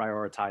somebody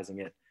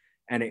prioritizing it.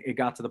 And it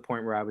got to the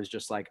point where I was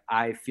just like,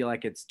 I feel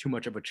like it's too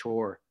much of a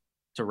chore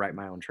to write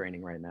my own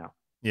training right now.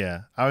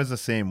 Yeah, I was the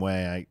same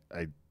way.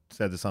 I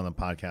said this on the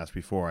podcast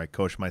before. I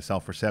coached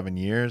myself for 7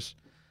 years.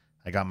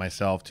 I got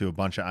myself to a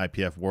bunch of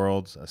IPF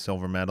Worlds, a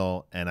silver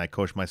medal, and I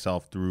coached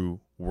myself through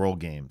World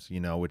Games,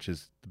 which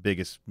is the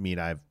biggest meet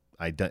I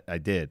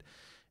did.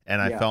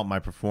 and I felt my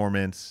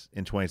performance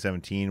in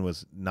 2017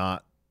 was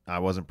not, I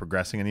wasn't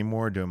progressing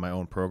anymore doing my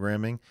own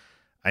programming.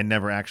 I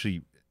never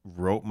actually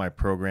wrote my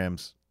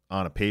programs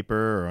on a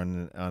paper or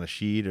on a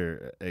sheet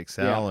or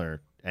Excel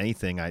or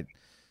anything. I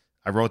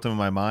wrote them in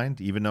my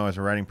mind, even though I was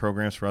writing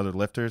programs for other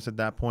lifters at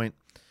that point.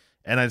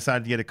 And I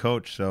decided to get a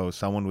coach so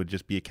someone would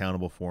just be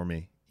accountable for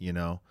me, you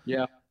know?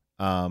 Yeah.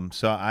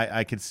 So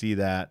I could see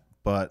that.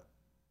 But,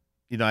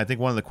 you know, I think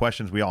one of the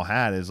questions we all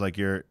had is like,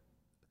 you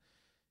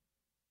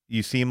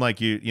seem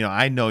like you know,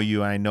 I know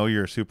you, I know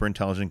you're a super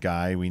intelligent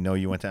guy. We know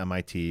you went to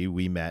MIT.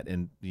 We met,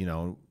 and, you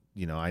know,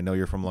 I know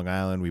you're from Long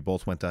Island. We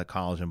both went to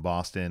college in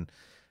Boston.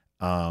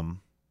 Are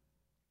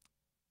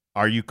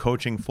you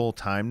coaching full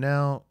time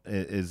now?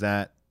 Is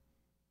that,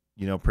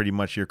 you know, pretty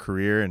much your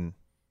career? And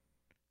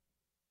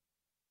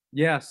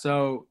yeah,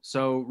 so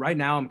right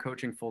now I'm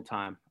coaching full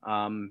time.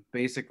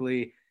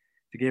 Basically,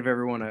 to give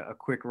everyone a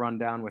quick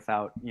rundown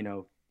without, you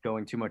know,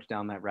 going too much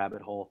down that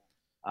rabbit hole.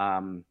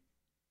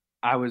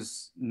 I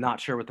was not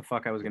sure what the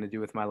fuck I was going to do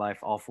with my life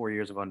all 4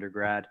 years of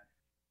undergrad.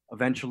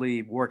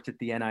 Eventually worked at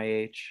the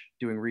NIH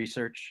doing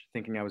research,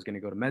 thinking I was going to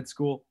go to med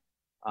school.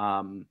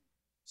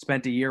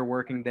 Spent a year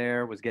working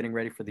there, was getting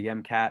ready for the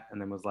MCAT, and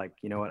then was like,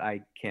 you know what,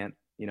 I can't,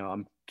 you know,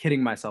 I'm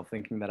kidding myself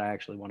thinking that I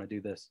actually want to do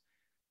this.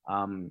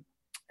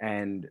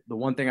 And the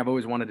one thing I've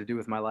always wanted to do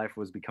with my life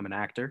was become an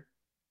actor.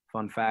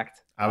 Fun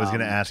fact. I was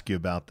going to ask you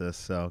about this,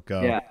 so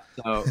go. Yeah.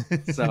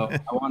 So I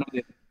wanted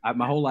to,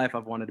 my whole life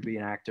I've wanted to be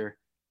an actor.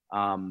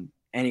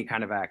 Any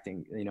kind of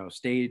acting, you know,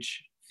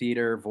 stage,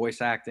 theater,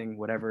 voice acting,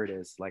 whatever it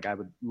is. Like, I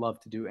would love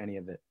to do any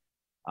of it.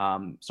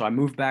 So I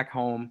moved back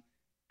home.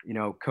 You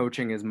know,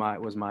 coaching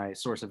was my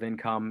source of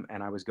income,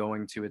 and I was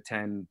going to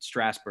attend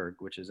Strasberg,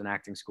 which is an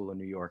acting school in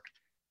New York.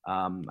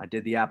 I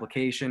did the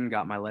application,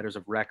 got my letters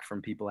of rec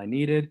from people I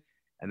needed,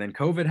 and then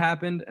COVID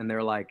happened, and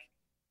they're like,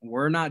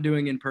 we're not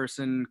doing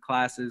in-person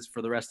classes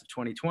for the rest of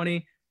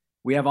 2020.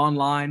 We have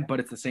online, but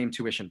it's the same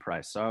tuition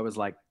price. So I was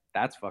like,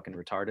 that's fucking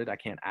retarded. I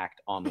can't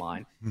act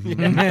online. So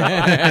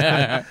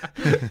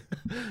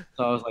I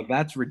was like,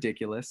 that's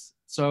ridiculous.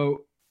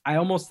 So I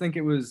almost think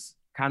it was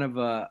kind of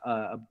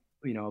a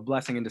you know, a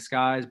blessing in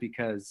disguise,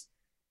 because,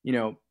 you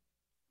know,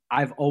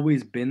 I've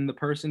always been the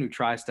person who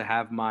tries to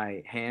have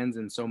my hands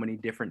in so many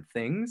different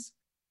things,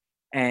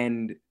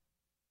 and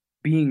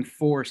being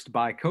forced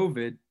by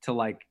COVID to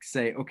like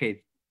say,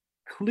 okay,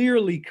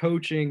 clearly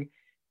coaching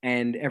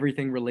and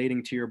everything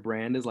relating to your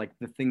brand is like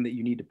the thing that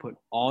you need to put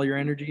all your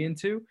energy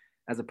into,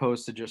 as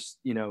opposed to just,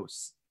 you know,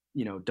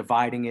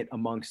 dividing it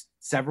amongst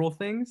several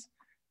things.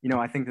 You know,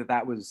 I think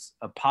that was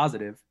a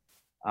positive,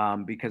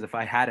 because if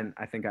I hadn't,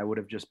 I think I would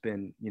have just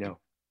been, you know,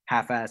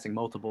 half-assing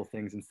multiple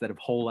things instead of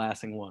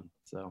whole-assing one.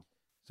 So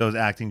is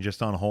acting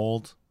just on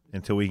hold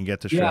until we can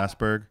get to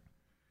Strasberg?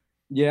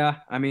 Yeah,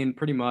 I mean,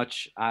 pretty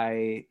much.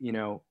 I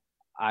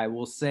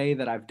will say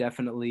that I've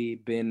definitely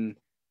been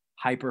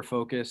hyper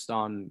focused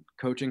on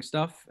coaching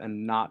stuff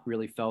and not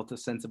really felt a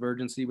sense of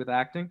urgency with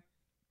acting,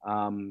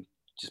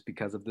 just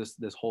because of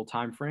this whole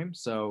time frame.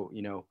 So,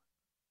 you know,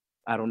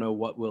 I don't know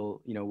what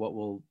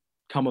will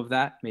come of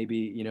that.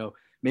 Maybe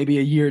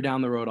a year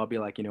down the road, I'll be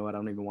like, you know what, I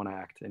don't even want to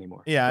act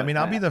anymore. Yeah, I mean,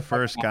 I'll be the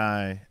first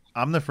guy.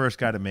 I'm the first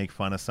guy to make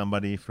fun of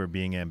somebody for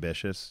being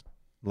ambitious.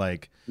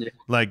 Like,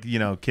 you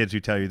know, kids who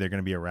tell you they're going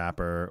to be a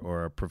rapper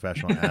or a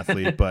professional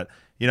athlete. But,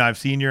 you know, I've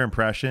seen your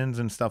impressions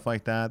and stuff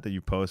like that you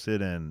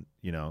posted, and,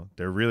 you know,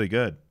 they're really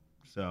good.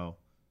 So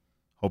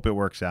hope it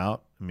works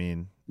out. I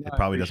mean, it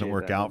probably doesn't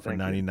work out for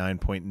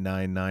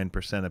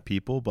 99.99% of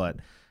people, but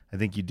I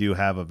think you do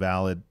have a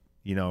valid,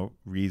 you know,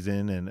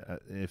 reason, and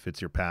if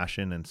it's your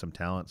passion and some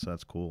talent, so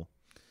that's cool.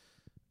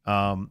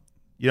 You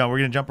know, we're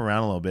going to jump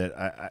around a little bit.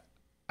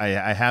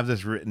 I have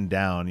this written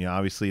down, you know,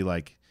 obviously,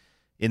 like,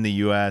 in the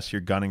U.S.,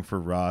 you're gunning for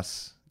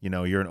Russ. You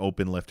know, you're an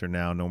open lifter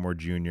now, no more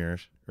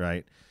juniors,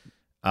 right?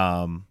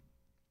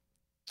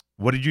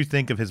 What did you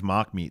think of his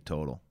mock meet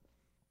total?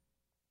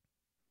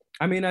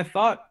 I mean, I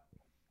thought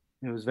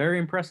it was very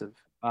impressive.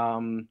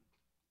 You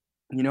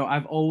know,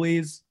 I've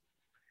always,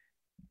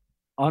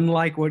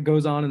 unlike what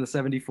goes on in the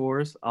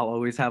 74s, I'll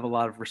always have a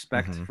lot of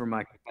respect for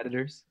my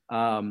competitors.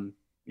 You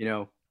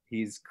know,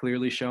 he's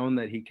clearly shown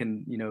that he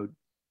can, you know,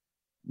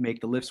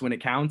 make the lifts when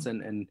it counts.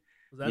 And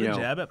was that a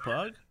jab at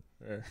Pug?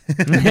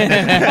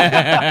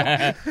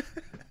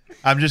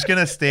 I'm just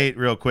gonna state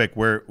real quick,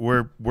 we're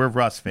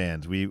Russ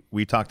fans.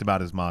 We talked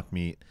about his mock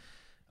meet,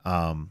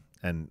 and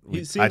I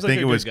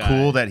think it was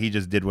cool that he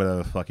just did whatever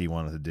the fuck he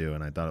wanted to do,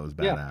 and I thought it was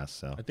badass. Yeah.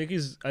 So I think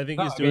he's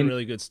doing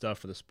really good stuff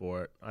for the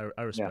sport.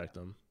 I respect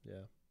him.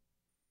 Yeah.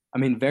 I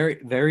mean, very,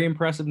 very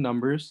impressive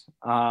numbers.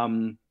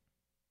 And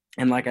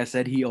like I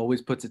said, he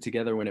always puts it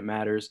together when it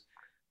matters.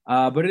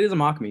 But it is a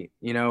mock meet,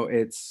 you know.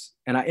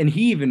 And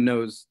he even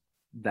knows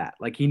that,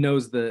 like, he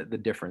knows the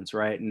difference,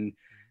 right? And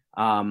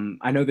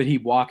I know that he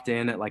walked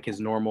in at like his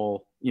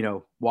normal, you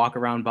know, walk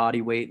around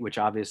body weight, which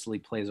obviously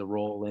plays a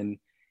role in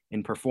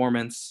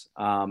performance.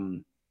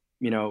 You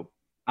know,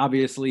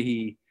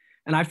 obviously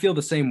and I feel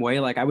the same way.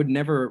 Like, I would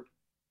never,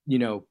 you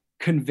know,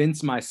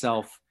 convince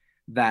myself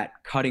that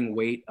cutting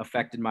weight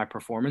affected my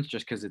performance,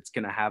 just because it's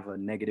going to have a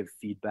negative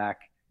feedback,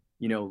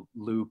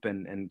 loop,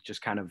 and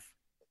just kind of,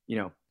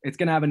 it's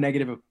going to have a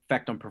negative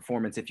effect on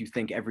performance if you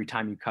think every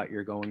time you cut,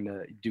 you're going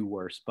to do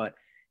worse. But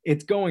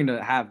it's going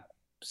to have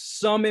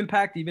some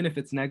impact, even if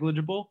it's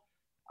negligible.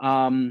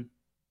 But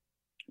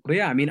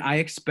yeah, I mean, I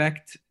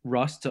expect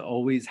Russ to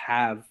always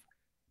have,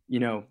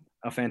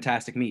 a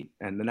fantastic meet.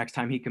 And the next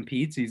time he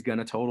competes, he's going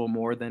to total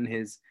more than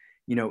his,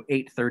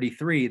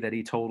 833 that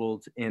he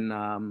totaled in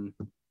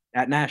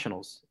at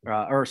Nationals,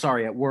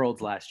 at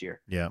Worlds last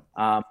year. Yeah.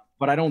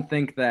 But I don't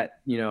think that,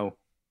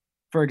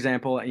 for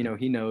example,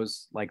 he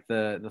knows like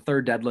the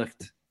third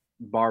deadlift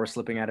bar was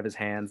slipping out of his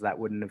hands. That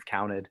wouldn't have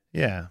counted.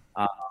 Yeah.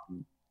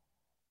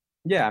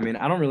 Yeah, I mean,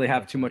 I don't really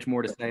have too much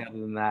more to say other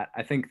than that.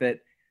 I think that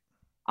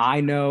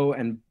I know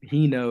and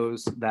he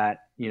knows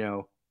that,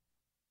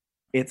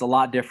 it's a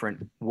lot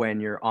different when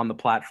you're on the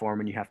platform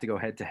and you have to go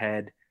head to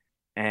head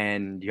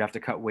and you have to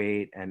cut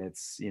weight and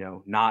it's,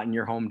 not in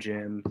your home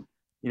gym.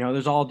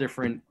 There's all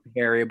different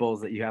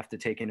variables that you have to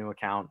take into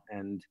account.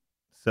 And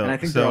I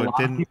think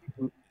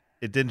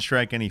it didn't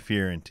strike any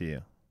fear into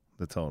you,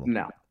 the total.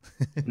 No.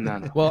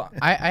 Well,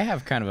 I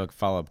have kind of a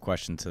follow-up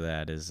question to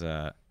that is,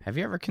 have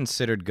you ever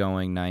considered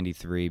going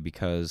 93?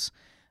 Because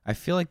I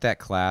feel like that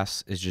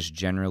class is just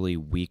generally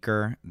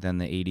weaker than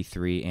the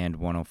 83 and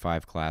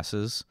 105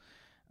 classes.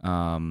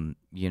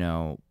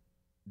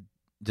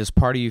 Does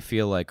part of you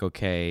feel like,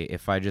 okay,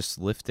 if I just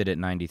lifted at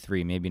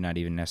 93, maybe not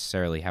even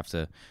necessarily have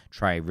to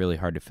try really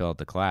hard to fill out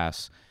the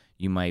class,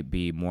 you might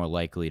be more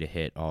likely to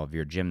hit all of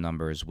your gym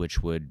numbers,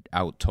 which would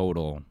out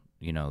total,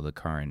 the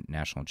current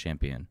national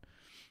champion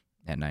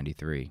at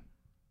 93.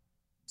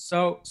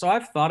 So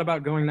I've thought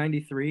about going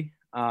 93.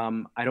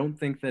 I don't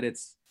think that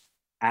it's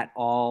at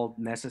all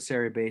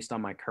necessary based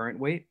on my current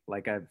weight.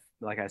 Like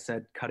I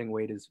said, cutting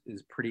weight is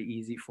pretty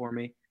easy for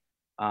me.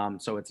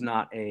 So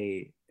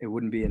it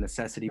wouldn't be a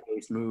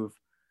necessity-based move.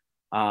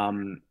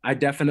 I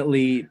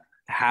definitely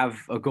have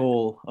a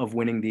goal of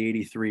winning the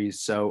 83s,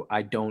 so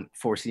I don't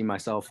foresee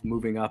myself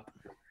moving up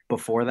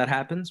before that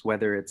happens,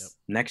 whether it's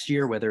next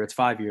year, whether it's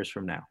 5 years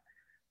from now.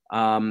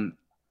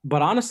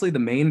 But honestly, the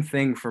main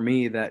thing for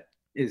me that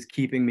is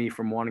keeping me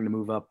from wanting to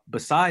move up,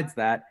 besides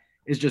that,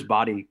 is just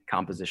body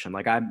composition.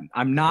 Like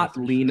I'm not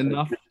lean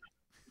enough.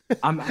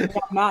 I'm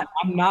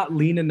not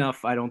lean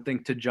enough, I don't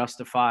think, to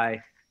justify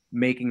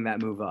making that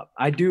move up.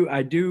 I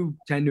do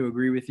tend to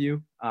agree with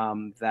you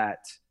that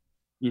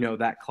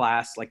that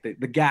class, like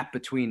the gap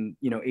between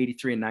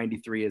 83 and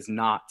 93 is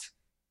not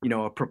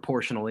a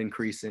proportional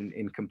increase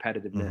in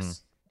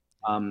competitiveness.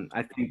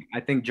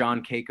 I think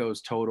John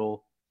Keiko's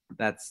total,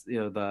 that's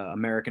the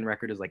American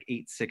record, is like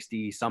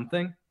 860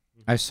 something.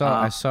 I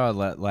saw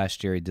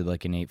last year he did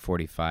like an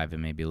 845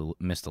 and maybe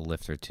missed a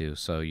lift or two.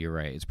 So you're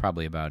right, it's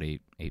probably about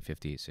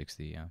 850,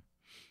 860. Yeah.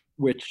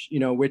 Which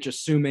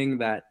assuming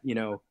that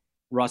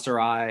Russ or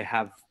I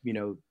have,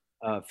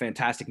 a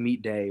fantastic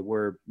meet day,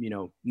 we're,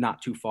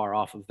 not too far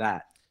off of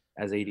that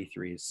as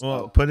 83s. So.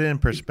 Well, put it in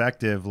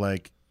perspective,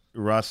 like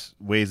Russ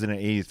weighs in at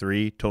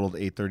 83, totaled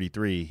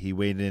 833. He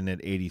weighed in at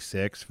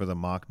 86 for the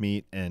mock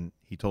meet, and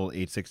he totaled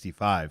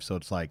 865. So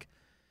it's like,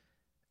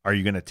 are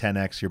you going to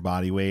 10x your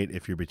body weight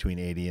if you're between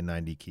 80 and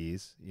 90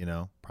 keys?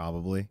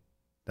 Probably.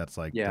 That's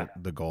like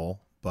the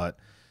goal. But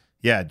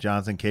yeah,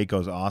 Jonathan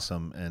Keiko's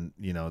awesome, and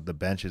the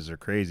benches are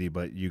crazy,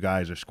 but you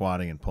guys are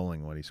squatting and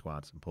pulling what he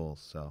squats and pulls.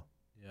 So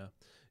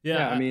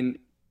yeah. I mean,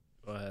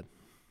 go ahead.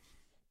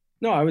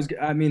 No,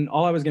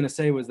 all I was gonna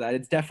say was that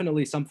it's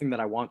definitely something that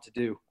I want to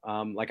do.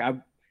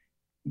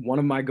 One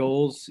of my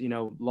goals,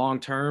 long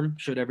term,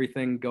 should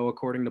everything go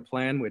according to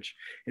plan, which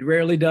it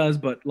rarely does,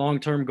 but long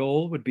term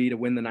goal would be to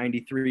win the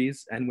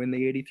 93s and win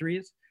the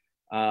 83s.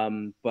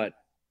 But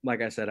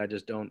like I said, I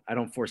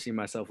don't foresee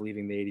myself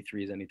leaving the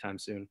 83s anytime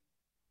soon.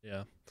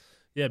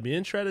 Yeah,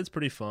 being shredded's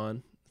pretty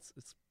fun.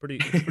 It's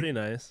pretty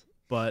nice.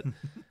 But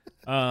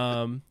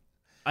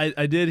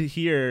I did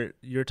hear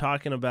you're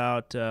talking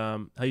about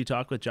how you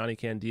talk with Johnny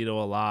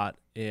Candido a lot,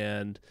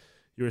 and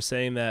you were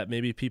saying that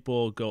maybe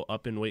people go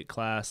up in weight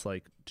class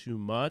like too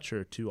much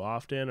or too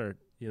often, or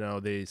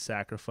they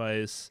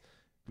sacrifice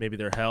maybe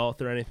their health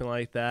or anything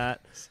like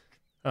that.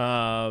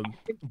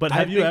 But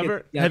have you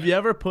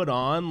ever put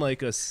on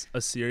like a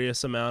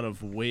serious amount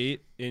of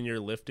weight in your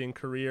lifting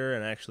career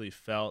and actually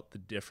felt the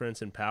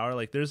difference in power?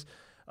 Like there's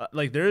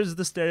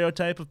the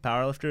stereotype of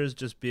powerlifters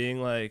just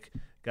being like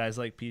guys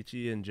like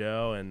Peachy and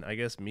Joe, and I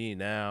guess me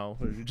now,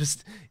 who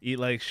just eat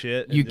like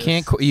shit. You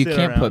can't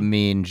put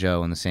me and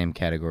Joe in the same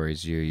category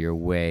as you. You're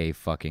way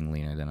fucking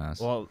leaner than us.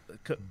 Well,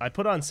 I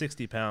put on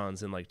 60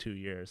 pounds in like 2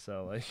 years,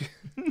 so like,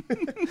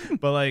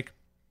 but like.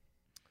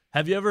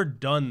 Have you ever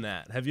done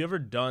that? Have you ever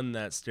done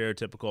that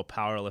stereotypical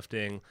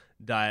powerlifting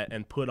diet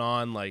and put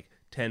on like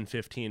 10,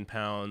 15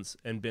 pounds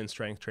and been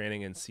strength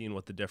training and seen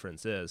what the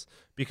difference is?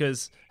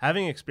 Because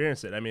having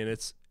experienced it, I mean,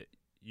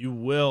 you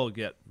will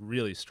get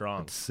really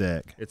strong. It's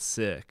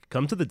sick.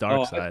 Come to the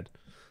dark side.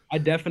 I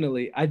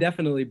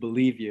definitely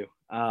believe you.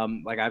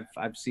 Like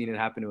I've seen it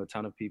happen to a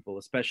ton of people,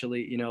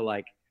 especially,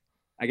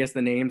 I guess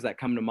the names that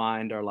come to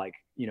mind are like,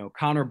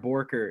 Connor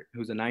Borkert,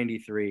 who's a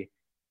 93,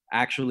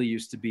 actually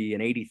used to be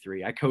an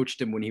 83. I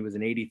coached him when he was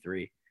an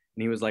 83,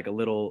 and he was like a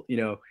little,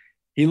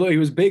 he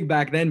was big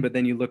back then, but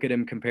then you look at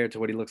him compared to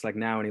what he looks like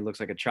now, and he looks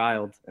like a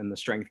child, and the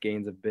strength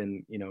gains have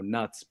been,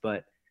 nuts.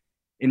 But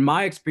in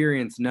my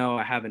experience, no,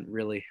 I haven't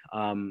really.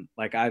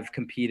 Like I've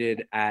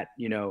competed at,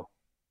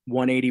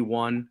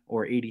 181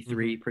 or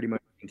 83 pretty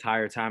much the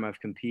entire time I've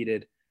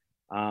competed.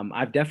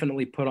 I've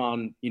definitely put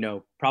on,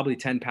 probably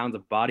 10 pounds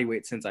of body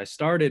weight since I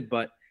started,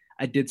 but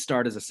I did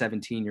start as a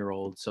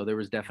 17-year-old. So there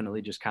was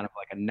definitely just kind of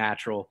like a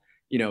natural,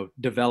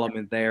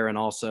 development there. And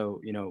also,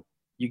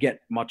 you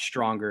get much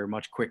stronger,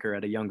 much quicker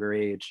at a younger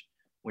age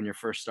when you're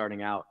first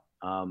starting out.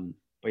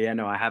 But yeah,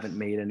 no, I haven't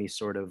made any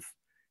sort of,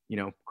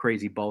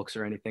 crazy bulks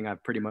or anything.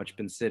 I've pretty much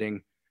been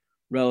sitting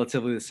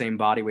relatively the same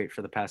body weight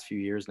for the past few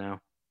years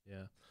now.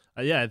 Yeah.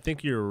 Yeah, I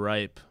think you're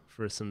ripe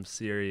for some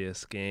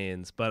serious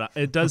gains, but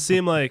it does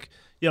seem like,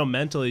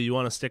 mentally you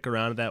want to stick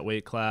around at that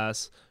weight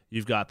class.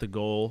 You've got the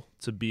goal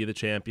to be the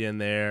champion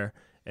there,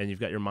 and you've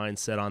got your mind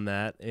set on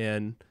that,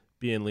 and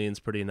being lean's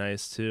pretty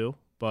nice too,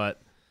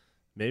 but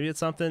maybe it's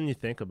something you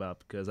think about,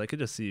 because I could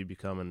just see you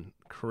becoming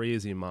a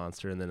crazy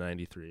monster in the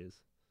 93s.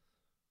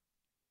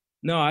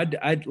 No,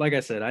 I'd like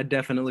I said, I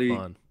definitely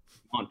want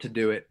to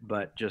do it,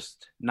 but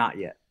just not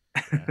yet.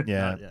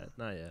 Yeah.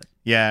 Not yet.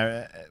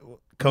 Yeah.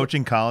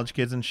 Coaching college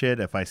kids and shit,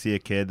 if I see a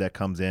kid that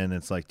comes in,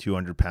 it's like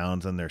 200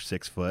 pounds and they're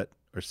 6 foot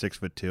or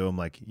 6'2", I'm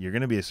like, you're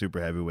going to be a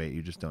super heavyweight.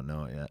 You just don't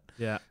know it yet.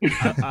 Yeah.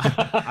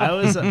 I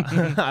was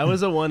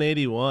a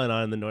 181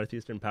 on the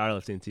Northeastern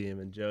powerlifting team,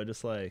 and Joe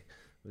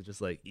was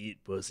just like,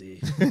 eat pussy.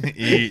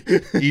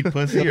 eat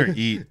pussy or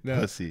eat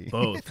pussy?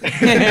 Both.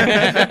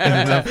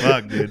 The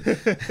fuck, dude.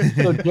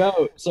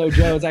 So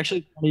Joe, it's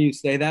actually funny you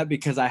say that,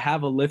 because I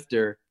have a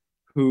lifter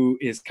who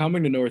is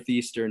coming to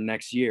Northeastern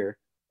next year.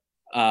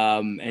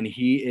 And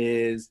he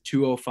is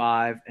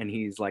 205 and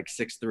he's like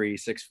 6'3",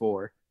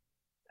 6'4".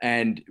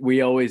 And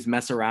we always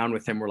mess around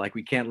with him. We're like,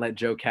 we can't let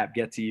Joe Cap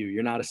get to you.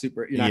 You're not going to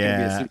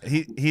be a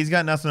super. He's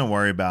got nothing to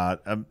worry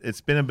about.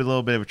 It's been a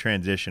little bit of a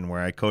transition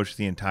where I coached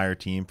the entire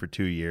team for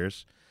 2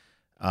 years.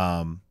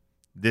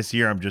 This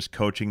year I'm just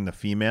coaching the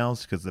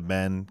females because the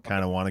men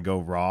kind of want to go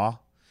raw,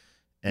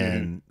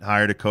 and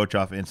hired a coach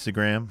off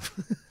Instagram.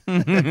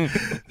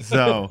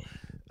 So,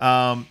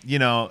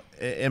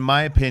 in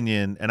my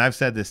opinion, and I've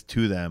said this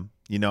to them,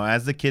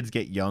 as the kids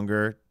get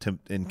younger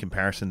in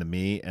comparison to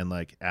me and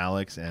like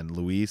Alex and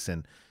Luis,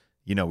 and,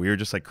 we were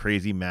just like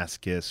crazy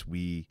masochists.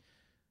 We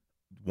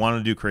wanted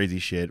to do crazy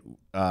shit.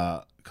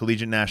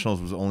 Collegiate Nationals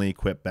was only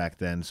equipped back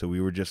then. So we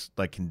were just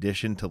like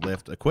conditioned to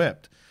lift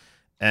equipped.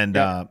 And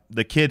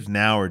the kids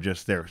now are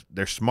just,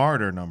 they're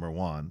smarter, number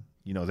one.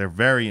 They're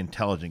very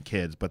intelligent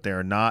kids, but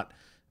they're not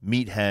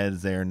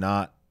meatheads. They're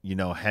not,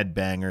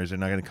 headbangers. They're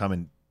not going to come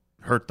and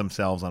hurt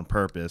themselves on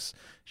purpose,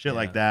 shit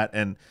like that.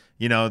 And,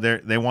 they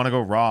want to go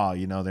raw.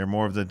 They're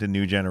more of the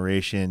new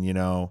generation,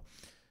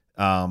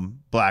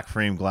 black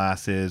frame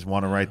glasses,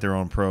 want to write their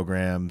own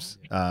programs.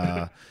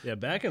 Yeah,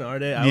 back in our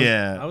day,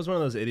 I was one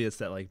of those idiots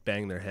that like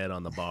banged their head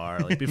on the bar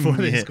like before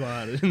they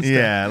squatted.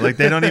 Yeah, like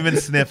they don't even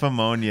sniff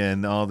ammonia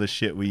and all the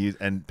shit we use,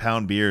 and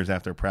pound beers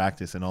after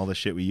practice and all the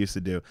shit we used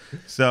to do.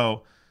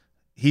 So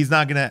he's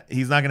not gonna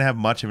have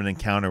much of an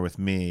encounter with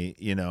me.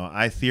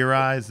 I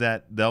theorize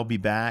that they'll be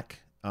back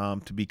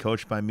to be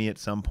coached by me at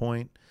some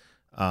point.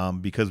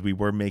 Because we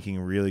were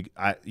making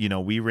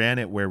we ran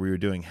it where we were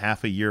doing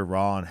half a year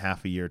raw and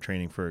half a year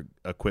training for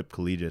equipped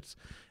collegiates.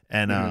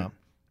 And,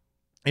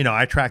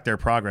 I tracked their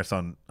progress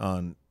on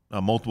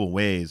multiple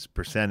ways,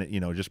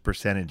 just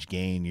percentage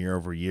gain year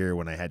over year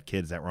when I had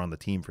kids that were on the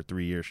team for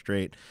 3 years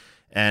straight.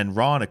 And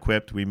raw and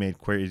equipped, we made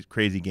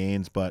crazy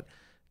gains, but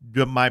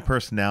my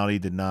personality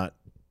did not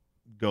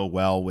go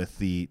well with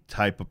the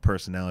type of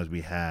personalities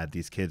we had.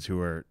 These kids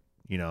who are,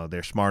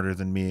 they're smarter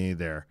than me.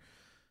 They're,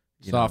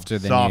 softer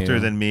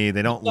than me.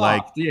 They don't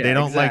like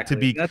to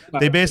be.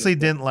 They basically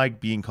didn't like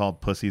being called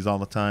pussies all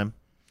the time.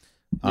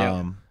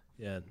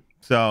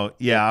 So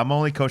I'm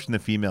only coaching the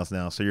females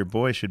now. So your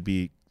boy should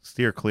be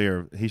steer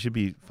clear. He should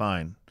be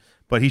fine,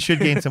 but he should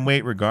gain some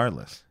weight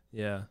regardless.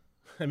 Yeah,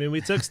 I mean, we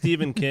took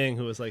Stephen King,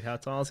 who was like, how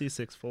tall is he?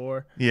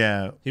 6'4".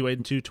 Yeah, he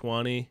weighed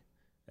 220,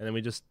 and then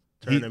we just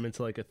turned him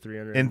into like a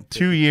 300. In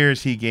 2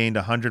 years, he gained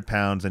 100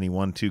 pounds, and he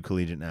won 2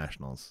 collegiate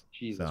nationals.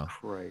 Jesus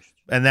Christ!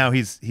 And now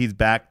he's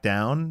back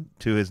down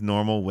to his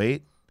normal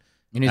weight.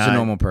 And he's a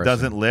normal person.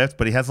 Doesn't lift,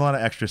 but he has a lot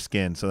of extra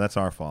skin, so that's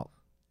our fault.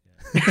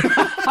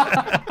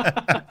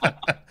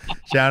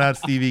 Shout out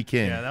Stevie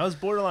King. Yeah, that was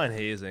borderline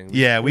hazing.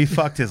 We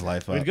fucked his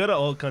life up. We'd go to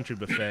Old Country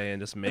Buffet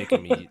and just make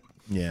him eat.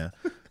 Yeah.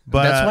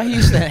 But that's why he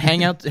used to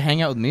hang out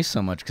with me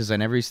so much, because I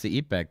never used to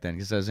eat back then,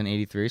 because I was in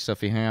 83. So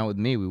if he hung out with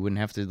me, we wouldn't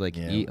have to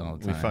eat all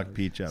the time. We fucked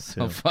Peach up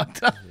so too.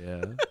 Fucked up.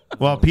 Yeah.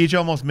 Well, Peach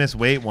almost missed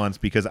weight once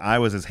because I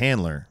was his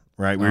handler.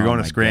 Right, we were going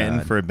to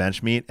Scranton for a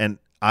bench meet, and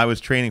I was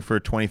training for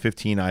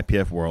 2015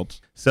 IPF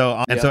Worlds.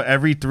 So so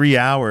every 3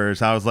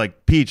 hours, I was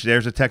like, Peach,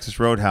 there's a Texas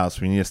Roadhouse.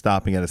 We need to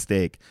stop and get a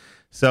steak.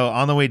 So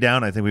on the way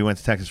down, I think we went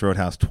to Texas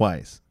Roadhouse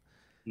twice.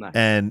 Nice.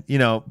 And, you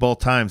know, both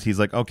times he's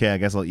like, okay, I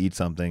guess I'll eat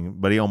something.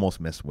 But he almost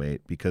missed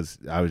weight because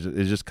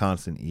it's just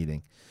constant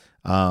eating.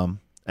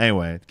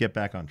 Anyway, get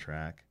back on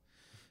track.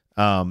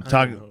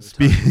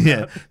 Speaking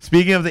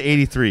of the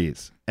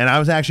 83s, and I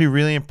was actually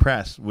really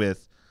impressed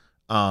with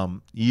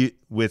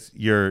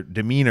your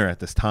demeanor at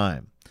this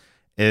time.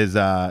 Is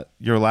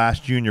your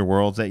last Junior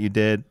Worlds that you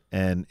did,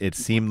 and it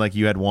seemed like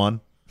you had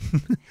won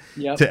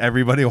to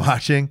everybody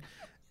watching,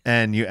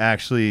 and you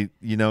actually,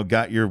 you know,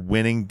 got your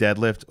winning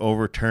deadlift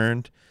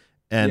overturned,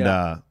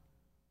 and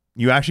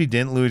you actually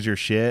didn't lose your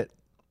shit,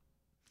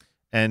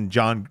 and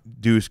John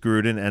Deuce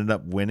Gruden ended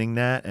up winning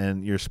that,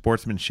 and your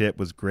sportsmanship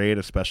was great,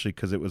 especially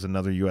because it was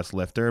another U.S.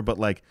 lifter. But,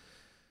 like,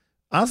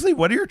 honestly,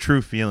 what are your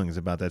true feelings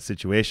about that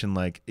situation?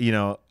 Like, you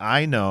know,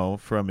 I know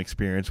from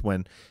experience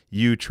when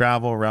you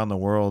travel around the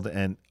world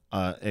and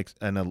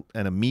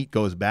a meet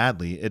goes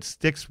badly, it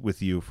sticks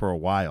with you for a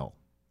while,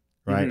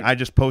 right? I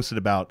just posted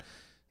about,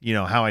 you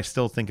know, how I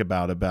still think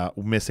about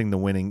missing the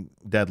winning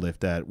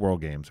deadlift at World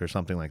Games or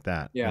something like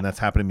that. Yeah. And that's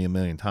happened to me a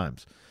million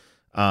times.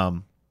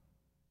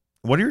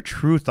 What are your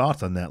true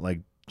thoughts on that?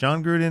 Like,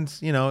 John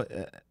Gruden's, you know,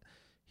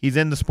 he's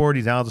in the sport,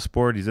 he's out of the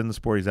sport, he's in the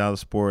sport, he's out of the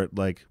sport.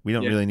 Like, we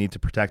don't really need to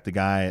protect the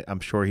guy. I'm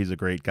sure he's a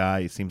great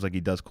guy. He seems like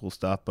he does cool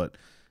stuff, but,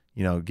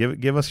 you know,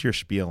 give us your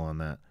spiel on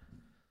that.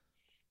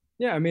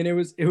 Yeah, I mean, it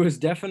was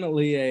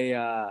definitely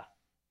I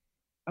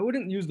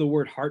wouldn't use the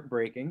word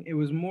heartbreaking. It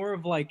was more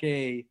of like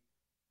a,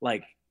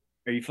 like,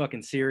 are you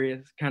fucking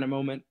serious kind of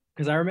moment?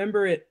 Because I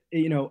remember it,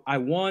 you know, I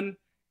won.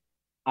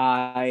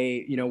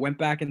 I, you know, went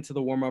back into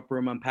the warm-up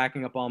room. I'm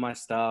packing up all my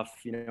stuff.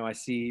 You know, I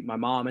see my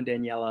mom and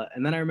Daniela.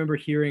 And then I remember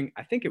hearing,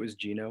 I think it was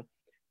Gino,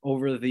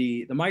 over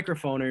the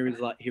microphone.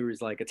 He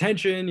was like,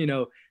 attention, you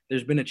know,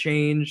 there's been a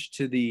change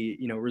to the,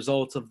 you know,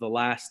 results of the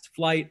last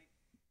flight.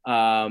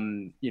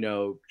 You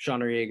know, Sean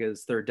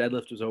Noriega's third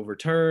deadlift was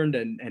overturned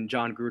and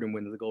John Gruden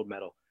wins the gold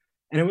medal.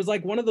 And it was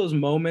like one of those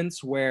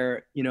moments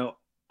where, you know,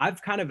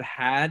 I've kind of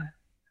had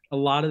a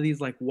lot of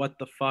these like what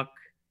the fuck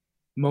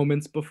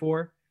moments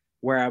before,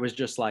 where I was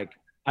just like,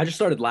 I just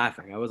started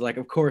laughing. I was like,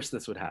 of course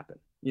this would happen.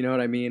 You know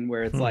what I mean?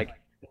 Where it's like,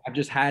 I've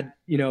just had,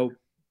 you know,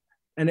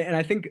 and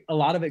I think a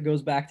lot of it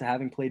goes back to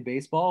having played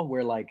baseball,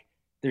 where like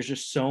there are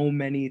so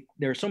many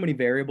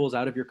variables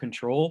out of your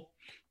control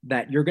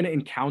that you're going to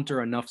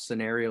encounter enough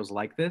scenarios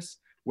like this,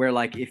 where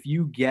like if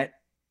you get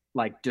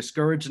like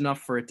discouraged enough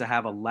for it to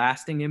have a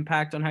lasting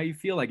impact on how you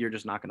feel, like you're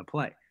just not going to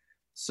play.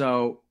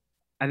 So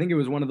I think it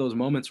was one of those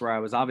moments where I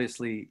was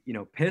obviously, you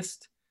know,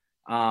 pissed.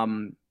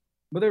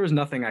 But there was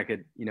nothing I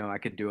could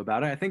do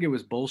about it. I think it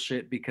was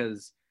bullshit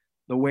because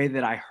the way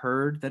that I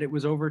heard that it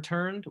was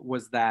overturned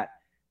was that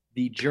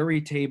the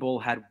jury table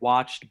had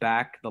watched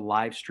back the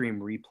live stream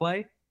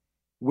replay,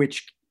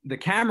 which the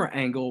camera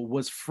angle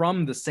was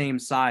from the same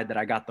side that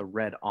I got the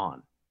red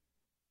on.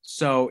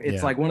 So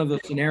it's like one of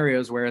those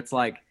scenarios where it's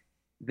like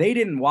they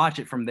didn't watch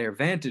it from their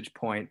vantage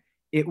point.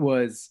 It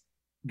was,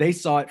 they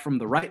saw it from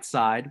the right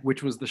side,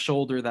 which was the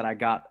shoulder that I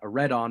got a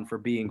red on for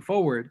being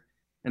forward.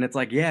 And it's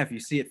like, yeah, if you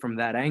see it from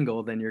that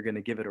angle, then you're going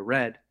to give it a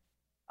red.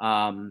 But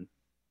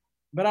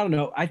I don't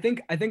know. I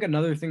think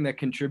another thing that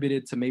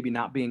contributed to maybe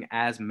not being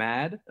as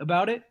mad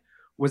about it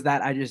was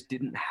that I just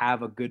didn't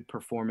have a good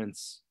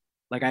performance.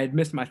 Like I had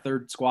missed my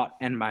third squat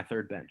and my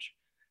third bench.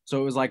 So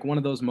it was like one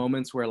of those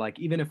moments where like,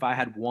 even if I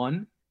had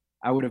won,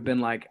 I would have been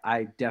like,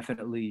 I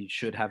definitely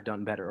should have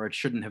done better, or it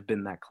shouldn't have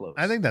been that close.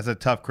 I think that's a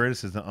tough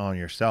criticism on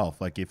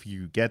yourself. Like if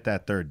you get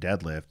that third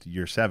deadlift,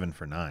 you're 7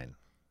 for 9,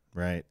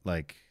 right?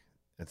 Like,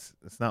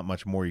 it's not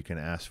much more you can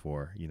ask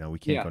for. You know, we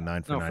can't go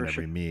 9 for 9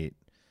 every meet.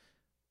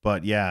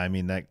 But yeah, I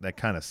mean that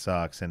kind of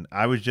sucks. And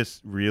I was just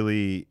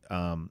really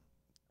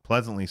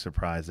pleasantly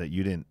surprised that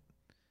you didn't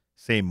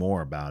say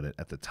more about it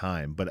at the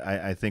time. But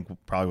I think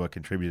probably what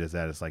contributed to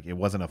that is like it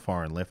wasn't a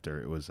foreign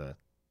lifter; it was a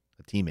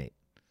teammate.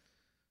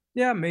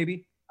 Yeah,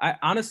 maybe. I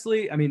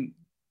mean,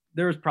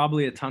 there was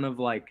probably a ton of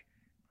like,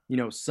 you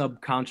know,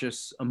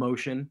 subconscious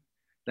emotion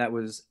that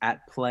was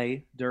at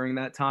play during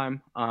that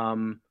time.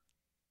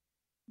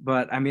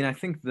 But I mean, I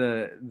think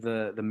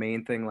the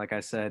main thing, like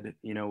I said,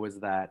 you know, was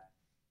that,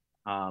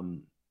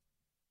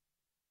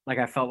 like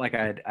I felt like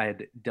I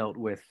had dealt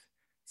with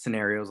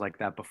scenarios like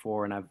that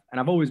before, and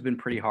I've always been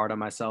pretty hard on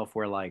myself.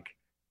 Where like,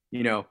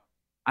 you know,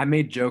 I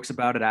made jokes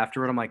about it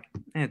afterward. I'm like,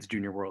 it's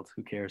Junior Worlds,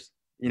 who cares?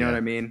 You know what I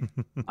mean?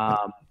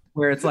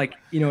 Where it's like,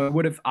 you know, it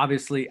would have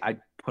obviously I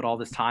put all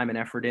this time and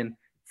effort in,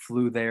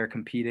 flew there,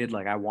 competed,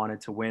 like I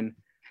wanted to win.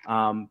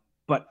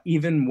 But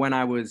even when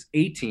I was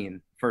 18.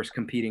 First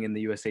competing in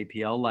the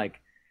USAPL, like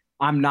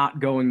I'm not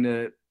going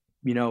to,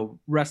 you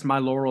know, rest my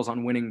laurels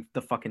on winning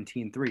the fucking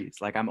teen threes.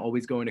 Like I'm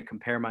always going to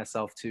compare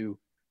myself to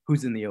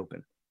who's in the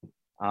open.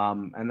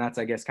 And that's,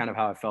 I guess, kind of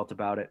how I felt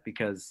about it,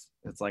 because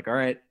it's like, all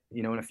right,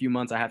 you know, in a few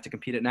months I have to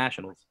compete at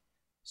nationals.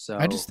 So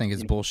I just think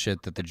it's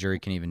bullshit that the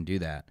jury can even do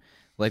that.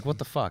 Like, what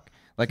the fuck?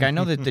 Like, I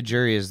know that the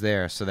jury is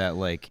there so that,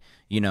 like,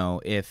 you know,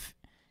 if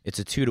it's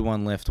a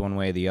 2-to-1 lift one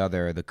way or the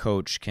other, the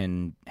coach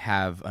can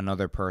have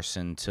another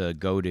person to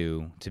go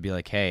to be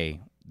like,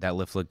 hey, that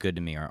lift looked good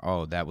to me, or,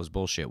 oh, that was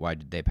bullshit, why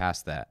did they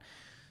pass that?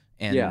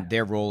 and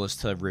their role is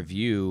to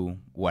review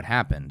what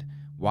happened.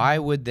 Why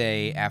would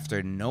they,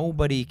 after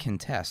nobody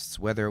contests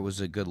whether it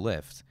was a good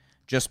lift,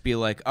 just be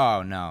like,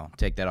 "Oh no,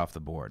 take that off the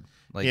board"?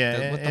 Like,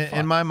 what the fuck?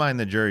 In my mind,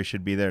 the jury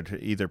should be there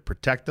to either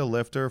protect the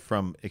lifter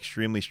from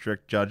extremely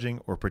strict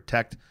judging or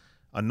protect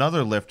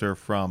another lifter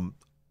from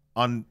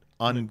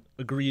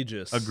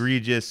egregious,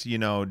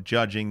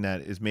 judging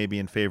that is maybe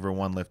in favor of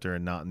one lifter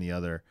and not in the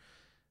other.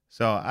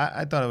 So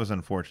I thought it was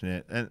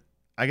unfortunate. And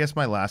I guess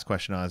my last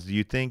question is, do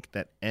you think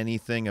that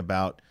anything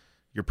about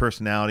your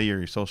personality or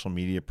your social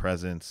media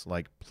presence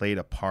like played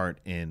a part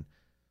in,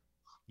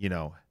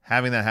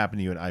 having that happen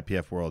to you at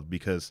IPF World?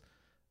 Because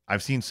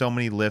I've seen so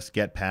many lifts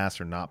get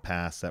passed or not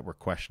passed that were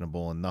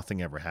questionable and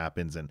nothing ever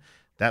happens. And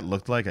that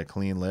looked like a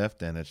clean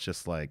lift. And it's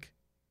just like,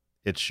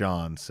 it's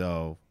Sean.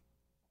 So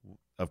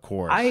of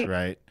course,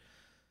 right?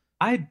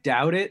 I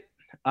doubt it.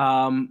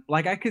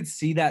 I could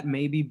see that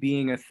maybe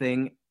being a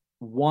thing,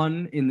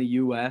 one, in the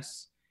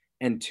US,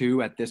 and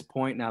two, at this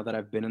point, now that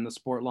I've been in the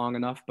sport long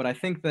enough. But I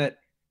think that,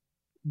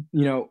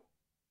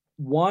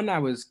 one, I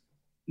was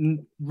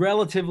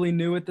relatively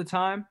new at the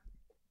time.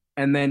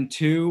 And then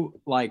two,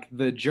 like,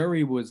 the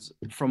jury was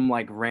from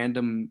like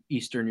random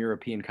Eastern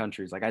European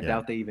countries. Like, I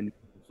doubt they even knew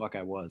who the fuck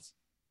I was.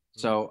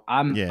 So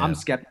I'm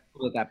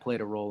skeptical that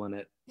played a role in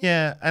it.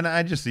 Yeah, and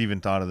I just even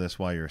thought of this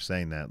while you were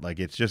saying that. Like,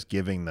 it's just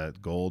giving the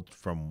gold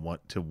from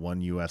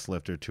one U.S.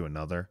 lifter to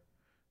another,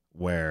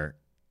 where,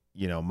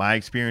 my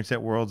experience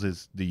at Worlds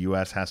is the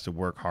U.S. has to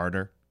work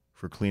harder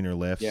for cleaner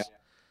lifts.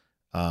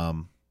 Yeah.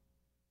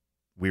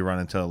 We run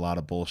into a lot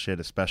of bullshit,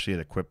 especially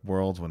at Equip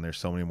Worlds when there's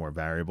so many more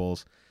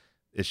variables.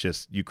 It's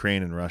just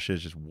Ukraine and Russia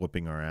is just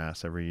whooping our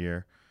ass every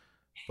year.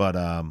 But,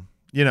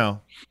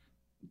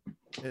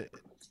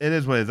 it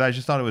is what it is. I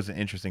just thought it was an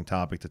interesting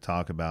topic to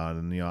talk about.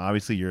 And,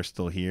 obviously you're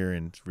still here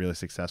and really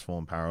successful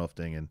in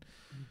powerlifting. And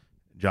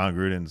John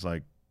Gruden's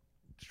like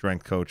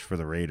strength coach for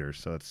the Raiders.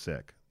 So it's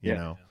sick, you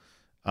know?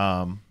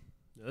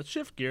 Let's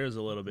shift gears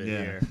a little bit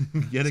here.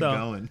 Get it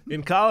going.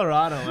 In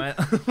Colorado,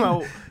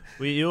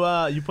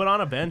 you put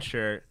on a bench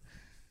shirt.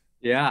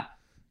 Yeah.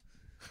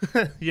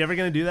 You ever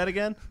going to do that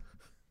again?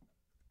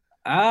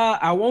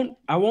 I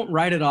won't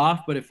write it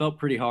off, but it felt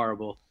pretty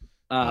horrible.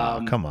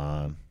 Come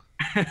on.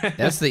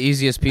 That's the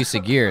easiest piece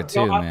of gear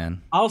too,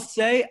 man.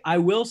 I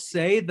will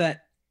say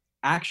that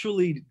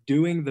actually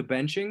doing the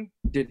benching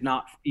did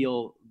not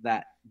feel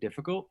that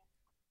difficult.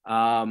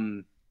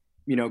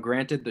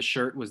 Granted, the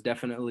shirt was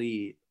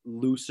definitely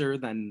looser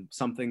than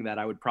something that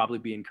I would probably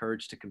be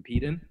encouraged to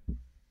compete in.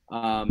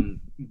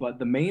 But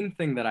the main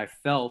thing that I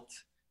felt,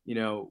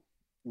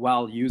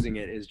 while using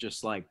it is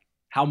just like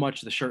how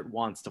much the shirt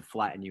wants to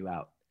flatten you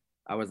out.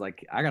 I was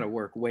like, I got to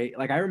work weight.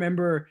 Like, I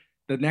remember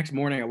the next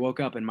morning I woke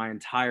up and my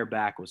entire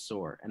back was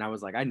sore. And I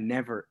was like, I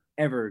never,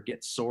 ever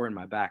get sore in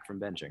my back from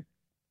benching.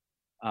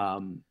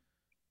 So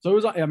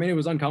it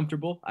was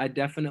uncomfortable.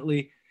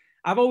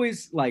 I've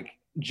always like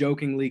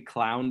jokingly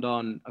clowned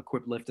on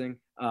equipped lifting.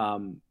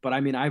 But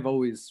I've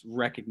always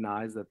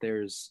recognized that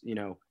there's,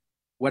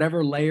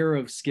 whatever layer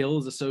of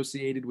skills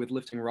associated with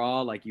lifting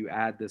raw, like you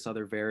add this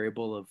other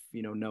variable of,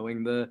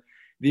 knowing the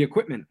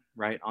equipment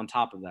right on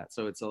top of that.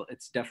 So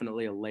it's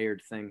definitely a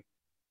layered thing.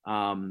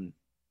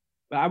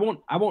 But I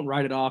won't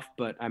write it off,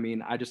 but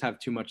I just have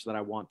too much that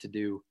I want to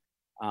do,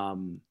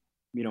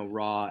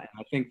 raw. And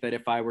I think that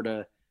if I were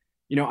to,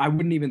 I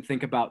wouldn't even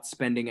think about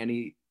spending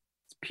any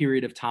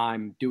period of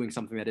time doing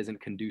something that isn't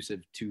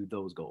conducive to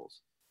those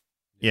goals.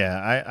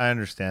 Yeah, I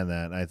understand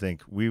that. I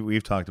think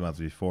we've talked about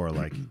this before.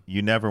 Like,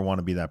 you never want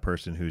to be that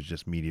person who's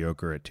just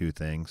mediocre at two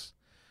things.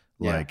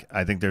 Like,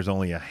 I think there's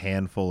only a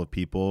handful of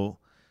people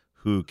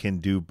who can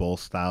do both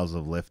styles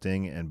of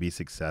lifting and be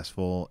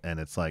successful. And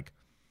it's like,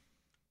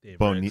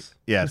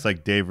 it's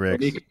like Dave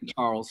Ricks,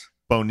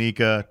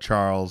 Bonica,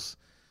 Charles,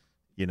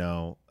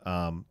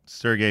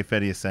 Sergey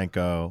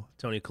Fedyasenko,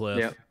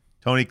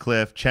 Tony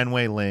Cliff, Chen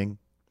Wei Ling,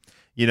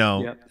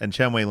 and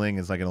Chen Wei Ling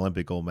is like an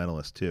Olympic gold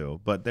medalist too.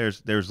 But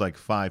there's like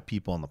 5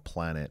 people on the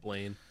planet.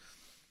 Blaine.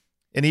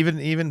 And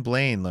even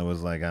Blaine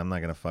was like, I'm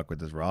not gonna fuck with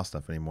this raw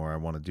stuff anymore. I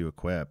want to do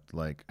equipped.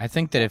 Like, I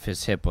think that if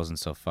his hip wasn't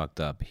so fucked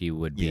up, he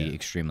would be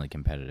extremely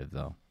competitive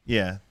though.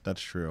 Yeah,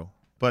 that's true.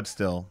 But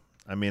still,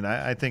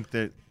 I think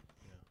that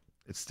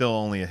it's still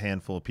only a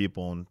handful of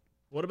people. And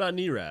what about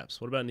knee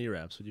wraps? Would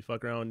you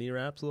fuck around with knee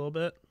wraps a little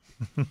bit?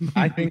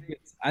 I think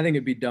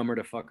it'd be dumber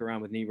to fuck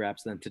around with knee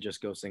wraps than to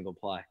just go single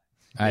ply.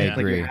 I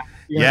agree.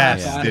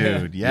 Yes,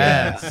 dude.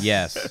 Yes.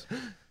 Yes.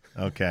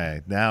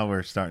 Okay, now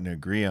we're starting to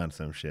agree on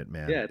some shit,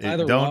 man. Yeah, it's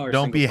either raw or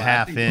don't be single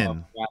half ply.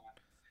 in.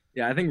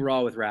 Yeah, I think raw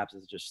with wraps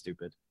is just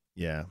stupid.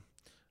 Yeah.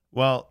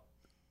 Well,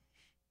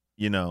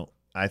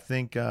 I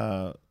think we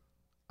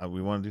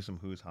want to do some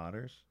who's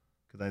hotters,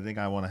 because I think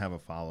I want to have a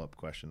follow-up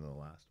question to the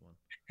last one.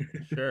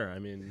 Sure.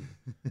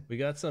 We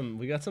got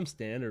some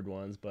standard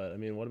ones, but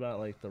what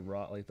about like the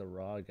raw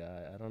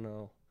guy? I don't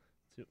know.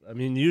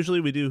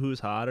 Usually we do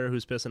who's hotter,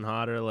 who's pissing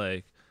hotter,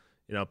 like,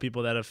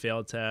 people that have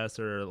failed tests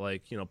or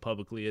like,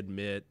 publicly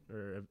admit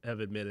or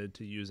have admitted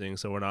to using.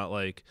 So we're not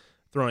like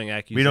throwing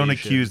accusations. We don't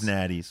accuse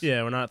natties.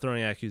 Yeah, we're not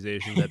throwing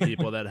accusations at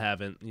people that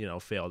haven't,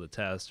 failed a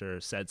test or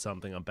said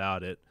something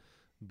about it.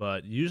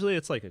 But usually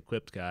it's like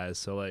equipped guys.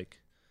 So like,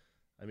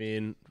 I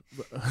mean,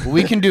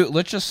 we can do.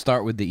 Let's just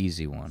start with the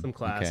easy one. Some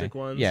classic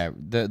ones. Yeah,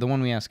 the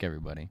one we ask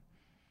everybody,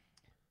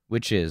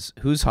 which is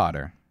who's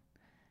hotter,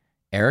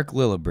 Eric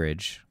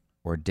Lillibridge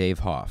or Dave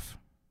Hoff?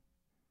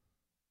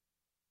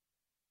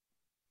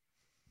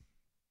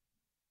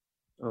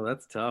 Oh,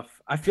 that's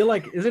tough. I feel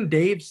like isn't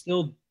Dave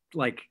still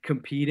like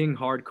competing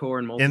hardcore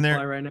and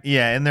multiply right now?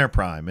 Yeah, in their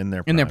prime. In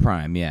their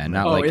prime, yeah.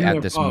 Not like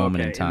at this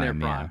moment in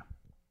time, yeah.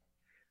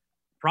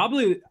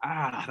 Probably,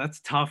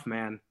 that's tough,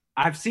 man.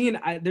 I've seen,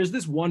 there's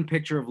this one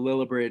picture of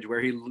Lillibridge where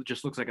he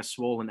just looks like a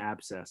swollen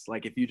abscess.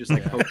 Like if you just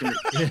like poked him,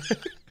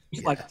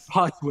 just like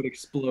pus would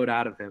explode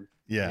out of him.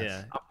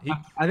 Yeah.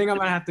 I think I'm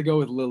going to have to go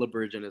with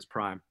Lillibridge in his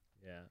prime.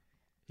 Yeah.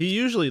 He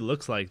usually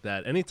looks like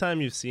that. Anytime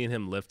you've seen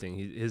him lifting,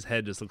 his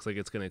head just looks like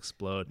it's going to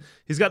explode.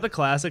 He's got the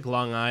classic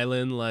Long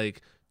Island,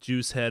 like,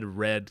 juice head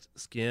red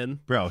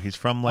skin. Bro, he's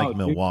from, like,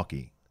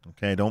 Milwaukee.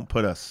 Okay, don't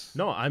put us...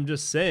 No, I'm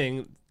just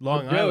saying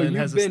Long Island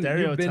has a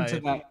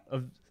stereotype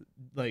of,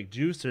 like,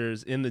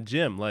 juicers in the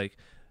gym. Like,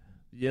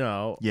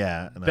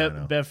 Yeah,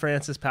 Bev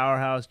Francis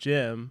Powerhouse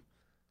Gym.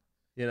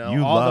 You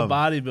all love, the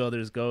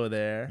bodybuilders go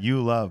there.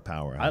 You love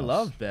Powerhouse. I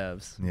love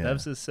Bev's. Yeah.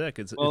 Bev's is sick.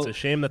 It's a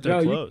shame that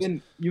they're closed.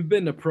 You've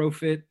been to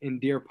ProFit in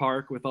Deer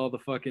Park with all the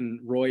fucking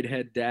roid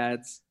head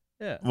dads.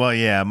 Yeah. Well,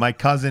 yeah, my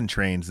cousin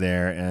trains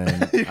there, and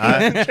you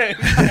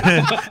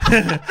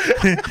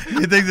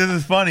think this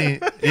is funny?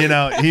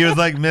 He was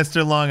like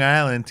Mr. Long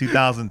Island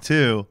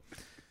 2002.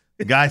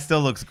 The guy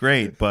still looks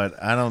great,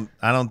 but I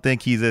don't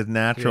think he's as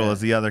natural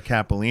as the other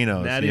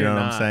Capolinos. Natty you know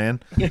what I'm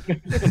saying?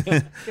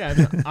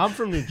 Yeah, I'm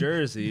from New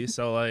Jersey,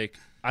 so like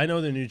I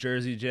know the New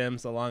Jersey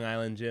gyms, the Long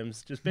Island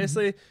gyms. Just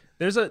basically,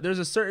 there's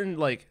a certain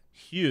like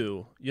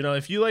hue.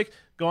 If you like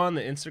go on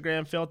the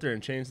Instagram filter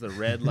and change the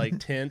red like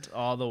tint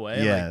all the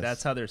way, like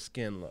that's how their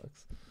skin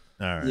looks.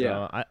 All right.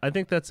 Yeah, so I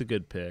think that's a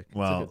good pick.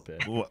 Well,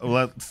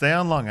 stay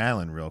on Long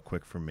Island real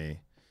quick for me.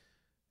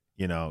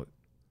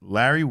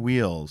 Larry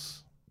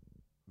Wheels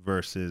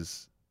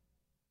versus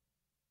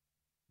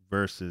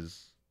Bill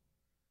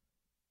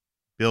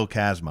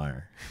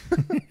Kazmaier.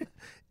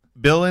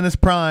 Bill in his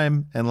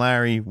prime and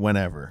Larry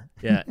whenever.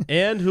 Yeah,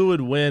 and who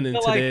would win in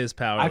today's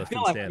powerlifting I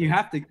feel like standards?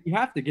 you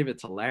have to give it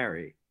to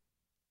Larry,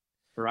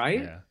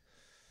 right?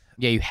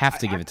 Yeah, you have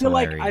to give it to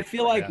Larry. I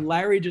feel like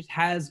Larry just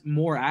has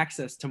more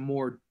access to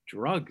more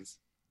drugs.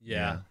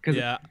 Yeah.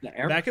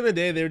 Back in the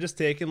day, they were just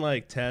taking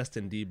like test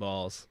and D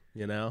balls,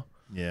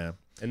 Yeah.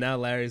 And now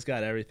Larry's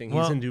got everything.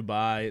 He's in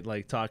Dubai,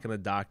 like talking to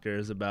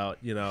doctors about,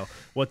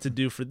 what to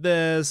do for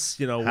this.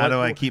 How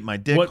do I keep my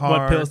dick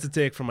hard? What pills to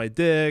take for my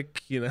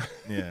dick? Yeah.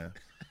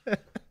 All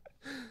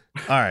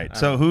right.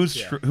 So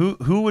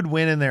who would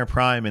win in their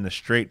prime in a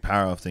straight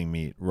powerlifting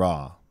meet?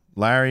 Raw,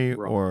 Larry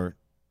or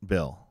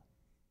Bill?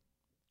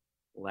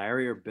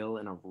 Larry or Bill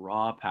in a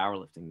raw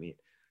powerlifting meet?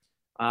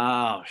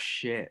 Oh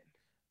shit.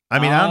 I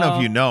mean, I don't know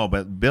if you know,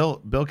 but Bill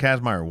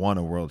Kazmaier won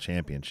a world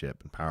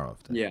championship in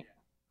powerlifting.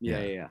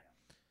 Yeah.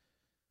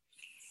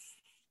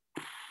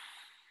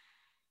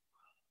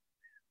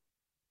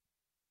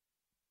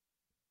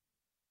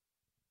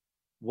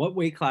 What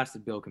weight class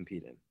did Bill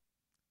compete in?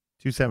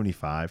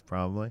 275,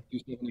 probably.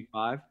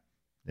 275.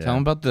 Yeah. Tell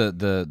him about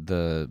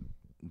the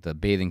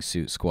bathing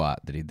suit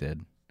squat that he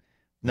did.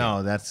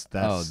 No, that's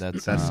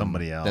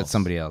somebody else. That's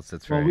somebody else.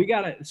 That's right. Well, we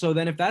got it. So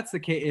then, if that's the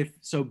case, if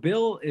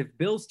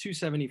Bill's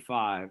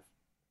 275,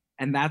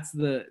 and that's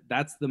the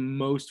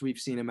most we've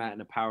seen him at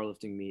in a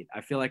powerlifting meet,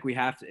 I feel like we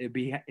have to.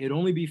 It'd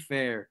only be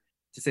fair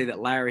to say that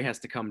Larry has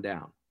to come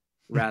down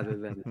rather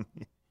than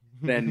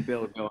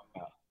Bill going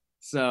up.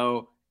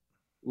 So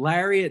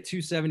Larry at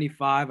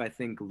 275, I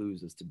think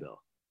loses to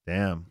Bill.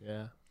 Damn.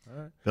 Yeah. All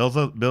right.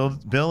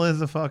 Bill is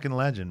a fucking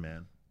legend,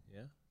 man.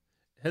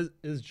 Yeah.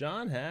 Has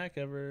John Hack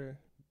ever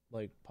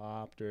like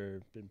popped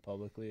or been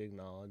publicly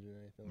acknowledged or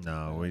anything?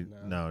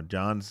 No.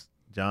 John's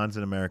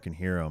an American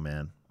hero,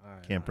 man.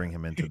 Right, Can't bring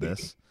him into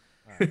this.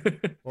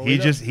 Right. Well, he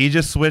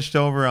just switched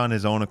over on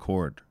his own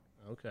accord.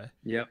 Okay.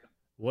 Yep.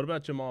 What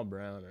about Jamal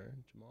Browner?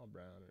 Jamal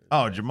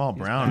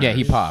Browner. Yeah,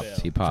 he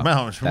popped.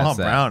 Jamal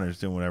Browner's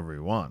doing whatever he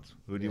wants.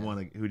 Who do you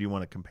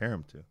want to compare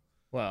him to?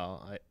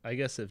 Well, I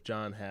guess if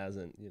John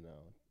hasn't,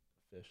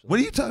 officially. What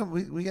are you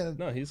talking? We got.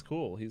 No, he's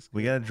cool.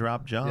 We got to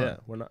drop John. Yeah,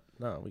 we're not.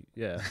 No,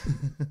 yeah.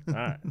 All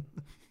right. All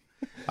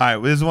right.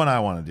 Well, this is what I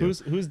want to do.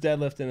 Who's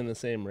deadlifting in the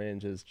same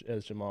range as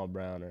Jamal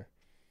Browner?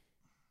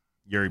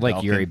 Yuri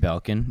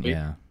Belkin.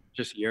 Yeah.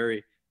 Just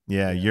Yuri.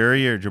 Yeah,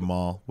 Yuri or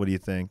Jamal. What do you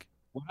think?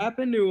 What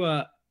happened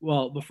to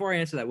well, before I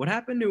answer that, what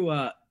happened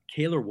to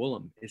Kaylor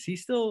Woolham? Is he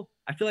still?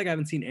 I feel like I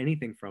haven't seen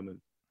anything from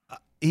him.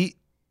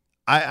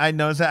 I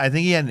noticed that. I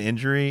think he had an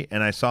injury,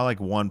 and I saw like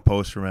one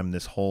post from him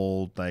this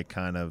whole like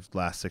kind of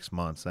last 6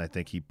 months. I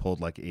think he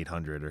pulled like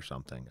 800 or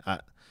something. I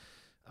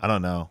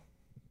don't know.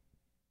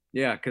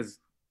 Yeah, because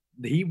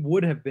he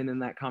would have been in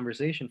that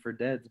conversation for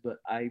Deads, but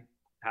I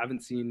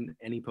haven't seen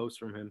any posts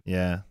from him.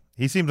 Yeah,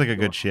 he seems like a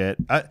good shit.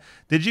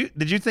 Did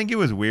you think it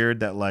was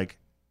weird that like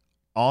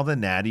all the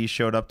natties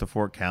showed up to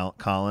Fort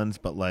Collins,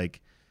 but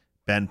like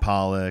Ben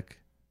Pollock,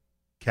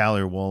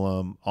 Callie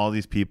Woolham, all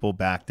these people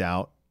backed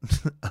out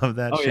of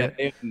that shit.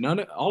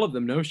 Yeah, all of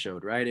them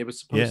no-showed, right? It was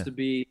supposed to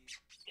be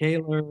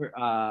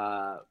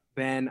Kaylor,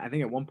 Ben. I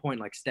think at one point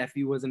like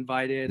Steffi was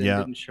invited and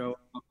didn't show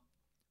up.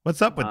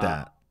 What's up with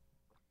that?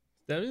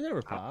 Steffi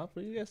never popped.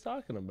 What are you guys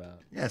talking about?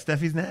 Yeah,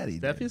 Steffi's natty.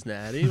 Steffi's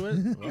natty. What?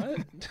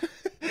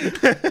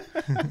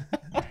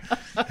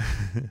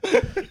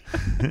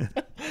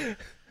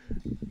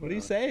 What are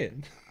you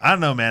saying? I don't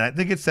know, man. I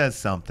think it says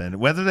something.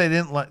 Whether they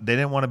didn't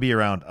want to be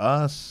around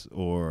us,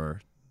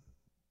 or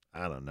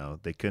I don't know,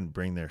 they couldn't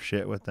bring their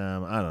shit with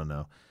them. I don't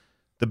know.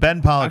 The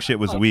Ben Pollock shit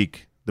was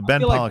weak. The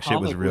Ben Pollock shit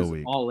was real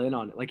weak. All in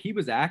on it. Like he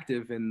was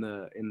active in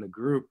the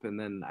group, and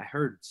then I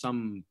heard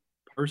some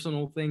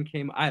personal thing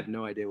came. I have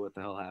no idea what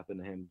the hell happened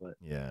to him, but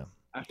yeah,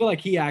 I feel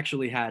like he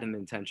actually had an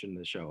intention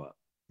to show up.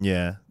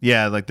 Yeah,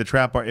 like the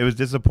trap bar. It was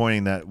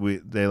disappointing that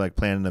they like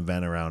planned an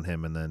event around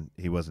him and then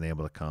he wasn't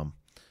able to come.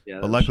 Yeah,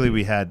 but luckily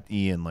we had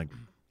Ian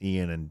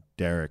and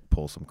Derek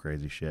pull some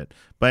crazy shit.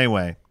 But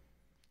anyway,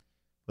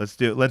 let's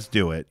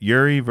do it.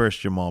 Yuri versus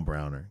Jamal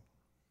Browner.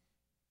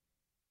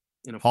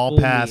 Hall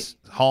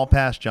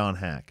pass John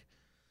Hack.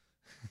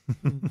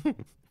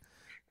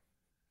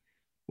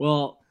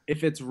 Well,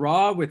 if it's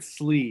Raw with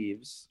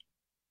sleeves.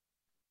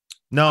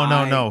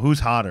 No.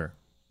 Who's hotter?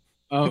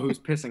 Oh, who's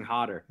pissing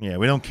hotter? Yeah,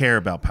 we don't care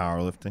about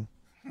powerlifting.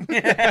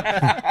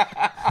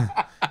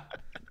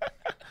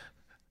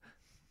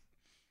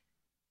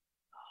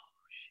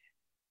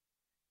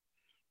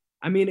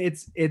 I mean, I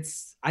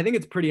think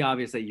it's pretty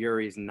obvious that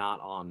Yuri's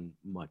not on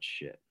much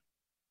shit.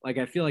 Like,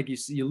 I feel like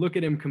you look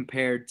at him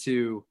compared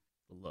to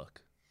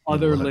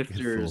other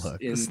lifters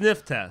in the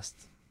sniff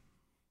test.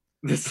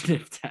 The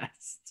sniff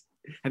test.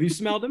 Have you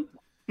smelled him?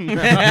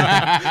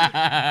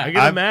 I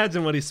can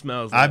imagine what he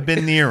smells like. I've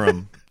been near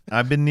him.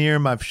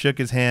 I've shook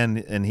his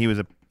hand, and he was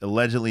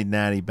allegedly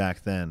natty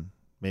back then.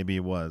 Maybe he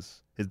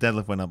was. His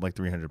deadlift went up like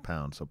 300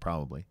 pounds, so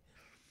probably.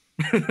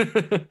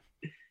 I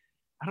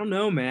don't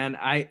know, man.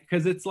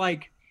 Because it's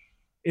like,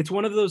 it's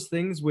one of those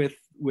things with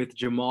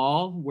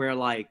Jamal where,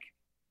 like,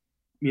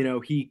 you know,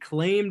 he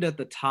claimed at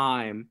the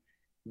time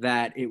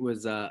that it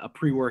was a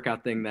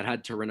pre-workout thing that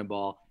had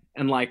Turinabol,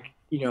 and like,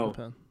 you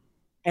know,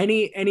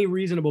 any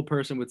reasonable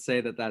person would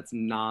say that that's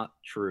not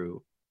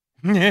true.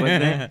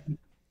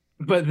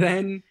 But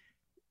then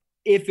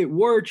if it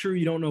were true,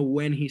 you don't know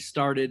when he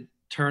started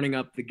turning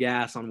up the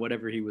gas on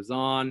whatever he was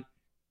on.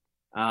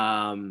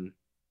 I'm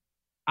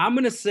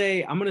gonna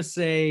say,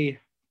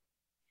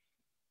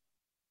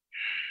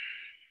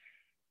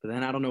 but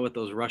then I don't know what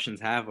those Russians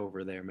have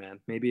over there, man.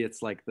 Maybe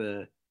it's like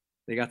they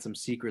got some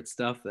secret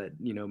stuff that,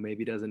 you know,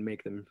 maybe doesn't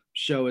make them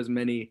show as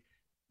many.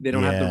 They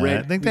don't have the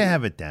red. I think they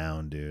have it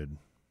down, dude.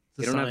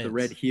 They don't have the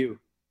red hue.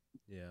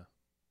 Yeah.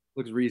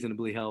 Looks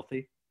reasonably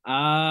healthy.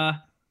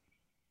 I'm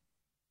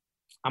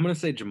gonna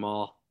say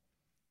Jamal.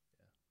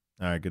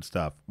 All right, good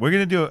stuff. We're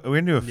gonna do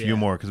a few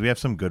more because we have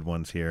some good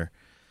ones here.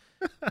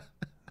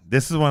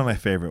 This is one of my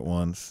favorite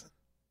ones.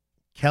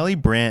 Kelly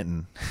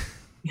Branton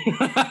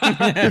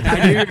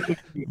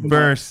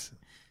versus,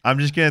 I'm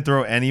just gonna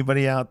throw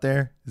anybody out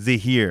there.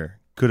 Zahir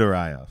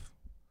Kudarayev.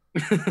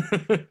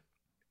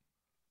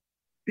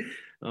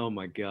 Oh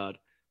my God.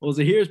 Well,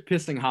 Zahir's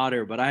pissing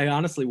hotter, but I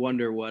honestly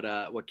wonder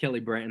what Kelly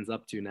Branton's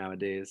up to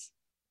nowadays.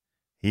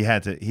 He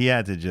had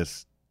to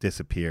just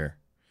disappear.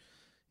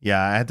 Yeah,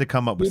 I had to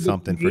come up with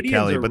something for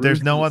Kelly, but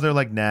there's no other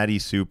like natty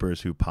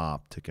supers who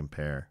pop to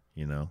compare,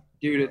 you know?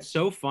 Dude, it's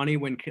so funny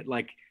when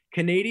like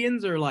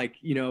Canadians are like,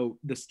 you know,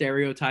 the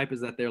stereotype is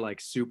that they're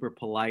like super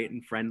polite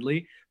and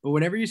friendly, but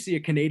whenever you see a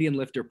Canadian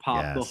lifter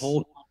pop, the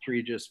whole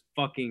country just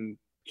fucking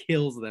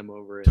kills them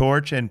over it.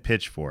 Torch and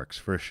pitchforks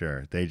for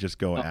sure. They just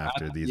go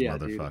after these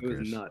motherfuckers. Dude, it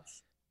was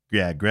nuts.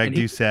 Yeah, Greg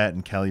Doucette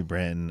and Kelly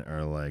Branton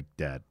are like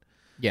dead.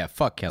 Yeah,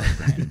 fuck Kelly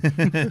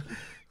Branton.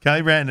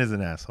 Kelly Branton is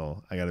an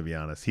asshole. I got to be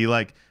honest. He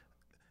like,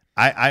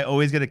 I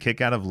always get a kick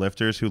out of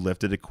lifters who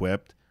lifted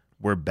equipped,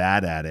 were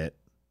bad at it,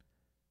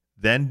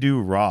 then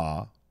do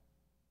raw,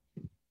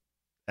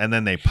 and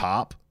then they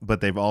pop, but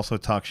they've also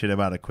talked shit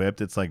about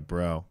equipped. It's like,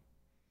 bro,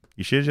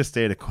 you should have just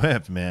stayed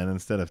equipped, man,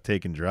 instead of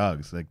taking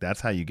drugs. Like,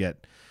 that's how you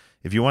get,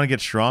 if you want to get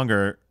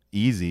stronger,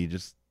 easy,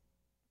 just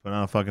put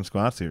on a fucking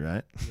squat suit,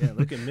 right? Yeah,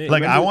 look at me.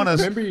 Like, I want to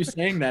remember you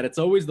saying that. It's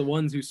always the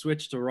ones who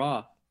switch to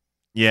raw.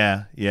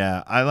 Yeah.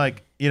 I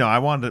like, you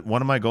know,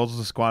 one of my goals was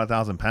to squat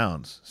 1,000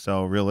 pounds.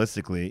 So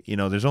realistically, you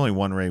know, there's only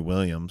one Ray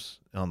Williams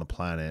on the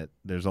planet.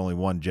 There's only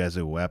one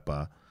Jesu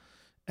Wepa.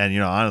 And, you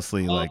know,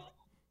 honestly, like,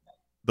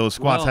 those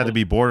squats had to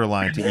be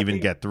borderline to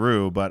even get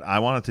through, but I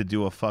wanted to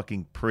do a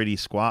fucking pretty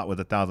squat with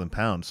 1,000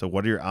 pounds. So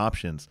what are your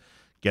options?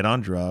 Get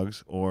on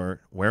drugs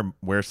or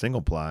wear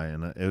single ply.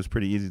 And it was a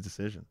pretty easy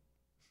decision.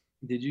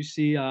 Did you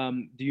see,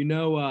 do you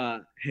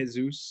know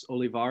Jesus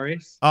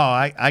Olivares? Oh,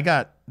 I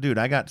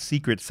got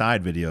secret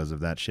side videos of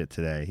that shit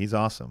today. He's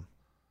awesome.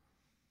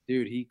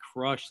 Dude, he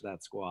crushed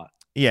that squat.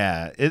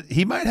 Yeah,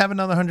 he might have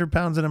another 100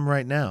 pounds in him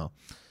right now.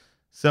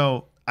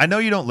 So I know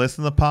you don't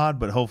listen to the pod,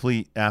 but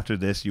hopefully after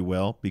this you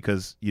will,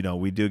 because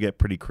we do get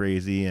pretty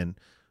crazy and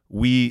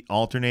we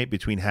alternate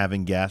between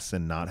having guests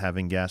and not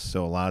having guests.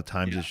 So a lot of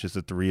times it's just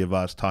the three of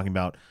us talking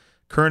about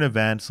current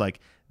events. Like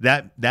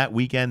that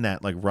weekend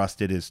that like Russ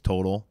did his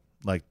total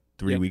like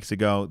 3 weeks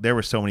ago, there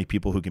were so many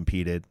people who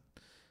competed.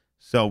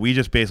 So we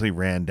just basically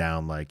ran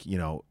down like,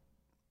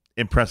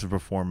 impressive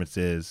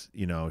performances,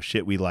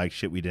 shit we liked,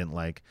 shit we didn't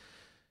like.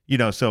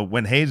 So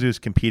when Jesus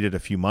competed a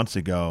few months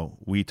ago,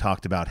 we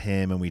talked about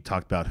him and we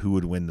talked about who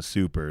would win the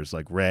supers,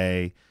 like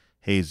Ray,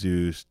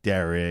 Jesus,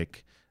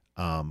 Derek,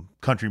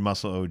 Country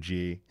Muscle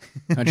OG.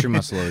 Country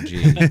Muscle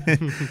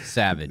OG.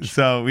 Savage.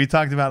 So we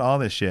talked about all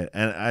this shit.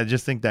 And I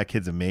just think that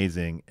kid's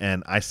amazing.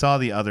 And I saw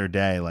the other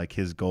day, like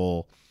his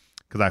goal,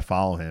 because I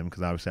follow him,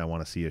 because obviously I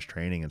want to see his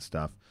training and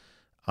stuff.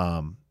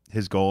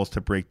 His goal is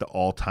to break the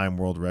all-time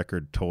world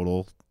record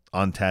total,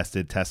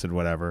 untested, tested,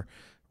 whatever.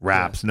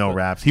 Wraps, no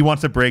wraps. He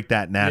wants to break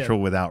that natural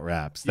without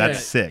wraps.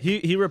 That's sick.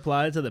 He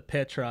replied to the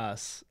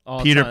Petros.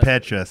 Peter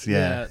Petros,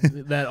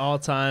 that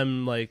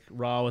all-time like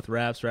raw with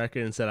wraps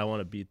record and said, "I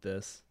want to beat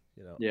this."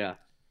 Yeah.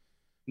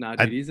 Nah,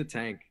 dude, he's a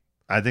tank.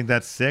 I think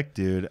that's sick,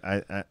 dude.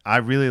 I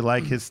really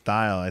like his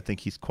style. I think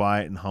he's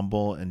quiet and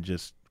humble and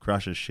just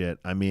crushes shit.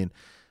 I mean,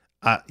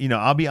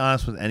 I'll be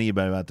honest with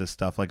anybody about this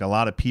stuff. Like a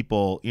lot of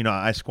people,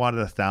 I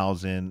squatted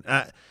 1,000,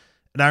 and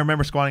I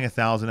remember squatting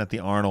 1,000 at the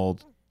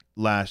Arnold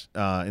last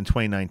in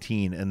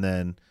 2019, and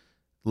then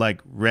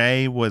like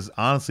Ray was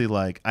honestly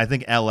like, I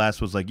think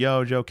LS was like,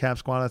 "Yo, Joe Cap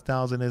squat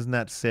 1,000, isn't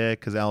that sick?"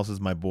 Because LS is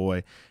my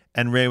boy,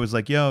 and Ray was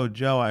like, "Yo,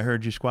 Joe, I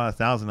heard you squat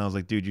 1,000." I was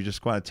like, "Dude, you just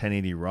squatted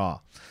 1080 raw,"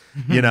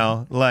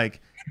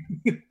 like.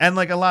 And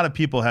like a lot of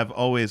people have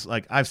always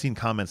like, I've seen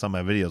comments on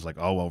my videos like,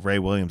 "Oh well, Ray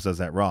Williams does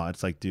that raw."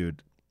 It's like,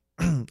 dude,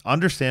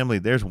 understandably,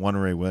 there's one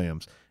Ray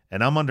Williams,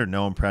 and I'm under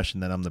no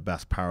impression that I'm the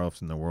best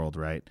powerlifter in the world,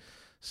 right?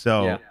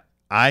 So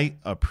I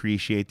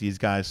appreciate these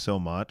guys so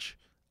much.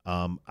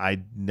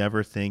 I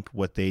never think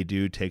what they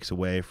do takes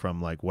away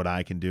from like what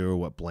I can do or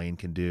what Blaine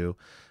can do.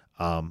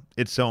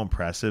 It's so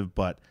impressive,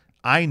 but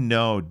I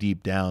know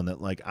deep down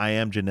that like I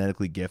am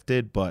genetically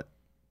gifted, but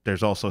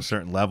there's also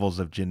certain levels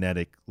of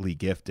genetically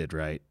gifted,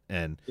 right?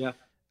 And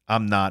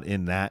I'm not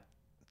in that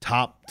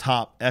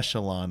top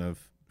echelon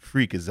of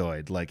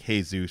freakazoid like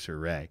Jesus or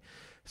Ray.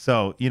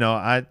 So,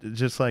 I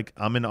just like,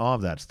 I'm in awe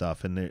of that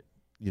stuff. And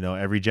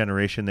every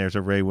generation there's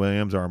a Ray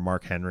Williams or a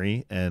Mark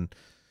Henry, and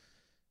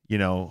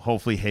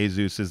hopefully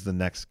Jesus is the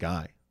next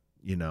guy.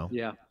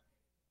 Yeah.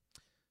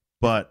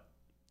 But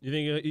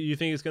you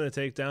think it's going to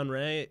take down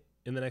Ray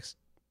in the next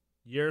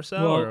year or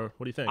so, or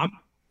what do you think?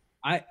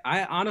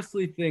 I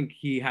honestly think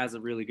he has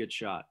a really good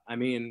shot. I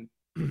mean,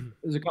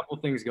 there's a couple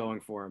things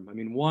going for him. I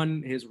mean,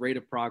 one, his rate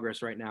of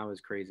progress right now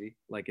is crazy.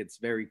 Like it's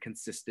very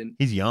consistent.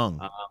 He's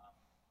young.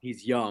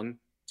 He's young.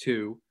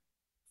 2,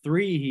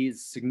 3,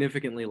 he's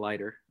significantly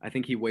lighter. I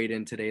think he weighed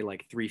in today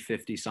like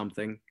 350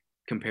 something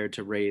compared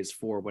to Ray's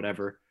 4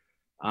 whatever.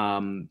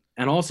 And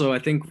also I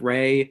think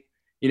Ray,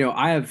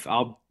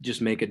 I'll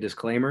just make a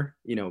disclaimer.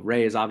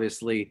 Ray is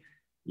obviously,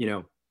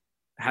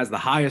 has the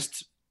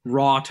highest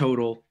raw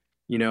total,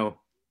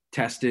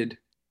 tested,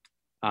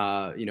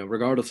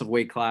 regardless of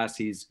weight class.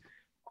 He's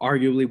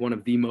arguably one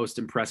of the most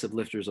impressive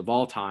lifters of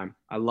all time.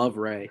 I love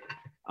Ray.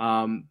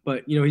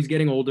 But he's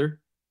getting older.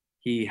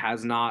 He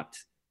has not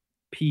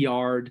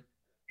PR'd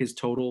his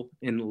total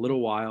in a little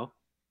while,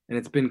 and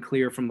it's been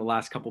clear from the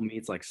last couple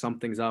meets like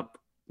something's up.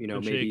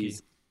 Maybe he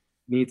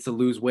needs to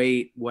lose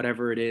weight,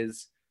 whatever it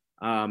is.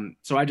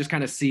 So I just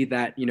kind of see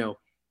that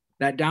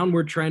that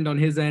downward trend on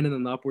his end and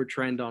then the upward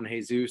trend on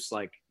Jesus.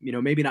 Like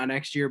maybe not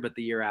next year, but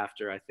the year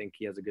after, I think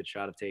he has a good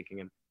shot of taking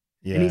him.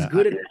 Yeah, and he's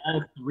good at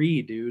all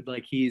 3, dude.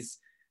 Like he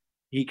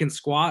can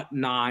squat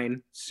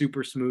 9,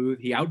 super smooth.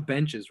 He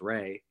outbenches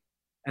Ray.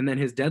 And then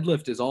his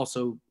deadlift is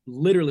also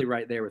literally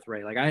right there with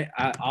Ray. Like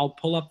I'll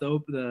pull up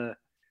the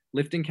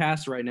lifting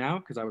cast right now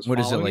because I was. What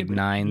is it like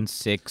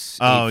 9.6,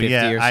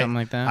 850 or something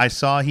like that? I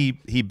saw he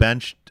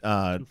benched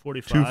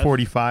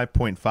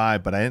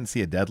 245.5, but I didn't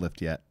see a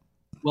deadlift yet.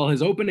 Well,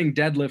 his opening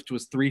deadlift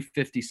was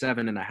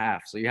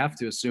 357.5, so you have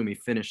to assume he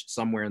finished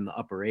somewhere in the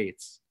upper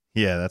 8s.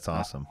 Yeah, that's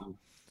awesome.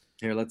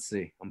 Here, let's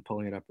see. I'm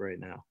pulling it up right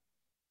now.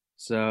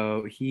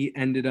 So he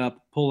ended up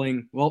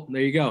pulling. Well,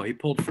 there you go. He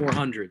pulled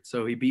 400.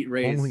 So he beat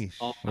Ray's.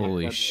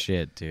 Holy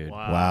shit, dude!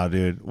 Wow,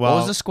 dude. Well, what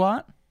was the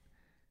squat?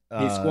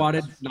 He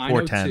squatted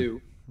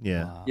 902.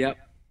 Yeah. Yep.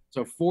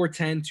 So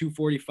 410,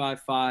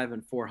 245.5,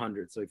 and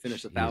 400. So he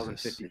finished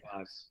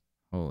 1,055.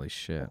 Holy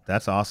shit!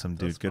 That's awesome,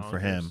 dude. Good for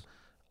him.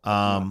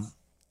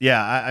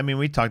 Yeah, I mean,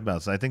 we talked about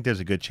this. I think there's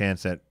a good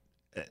chance that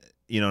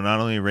not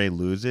only Ray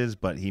loses,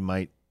 but he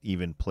might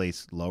even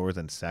place lower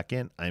than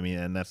second. I mean,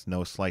 and that's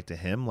no slight to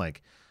him.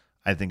 Like,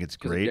 I think it's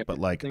great, but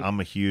like, I'm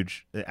a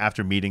huge,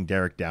 after meeting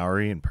Derek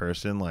Dowry in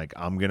person, like,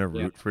 I'm going to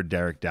root for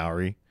Derek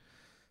Dowry.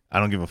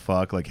 I don't give a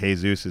fuck. Like,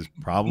 Jesus is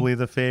probably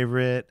the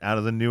favorite out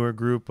of the newer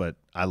group, but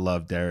I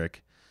love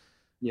Derek.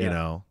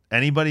 Yeah.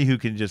 Anybody who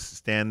can just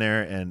stand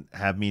there and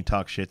have me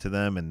talk shit to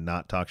them and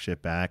not talk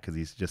shit back because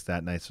he's just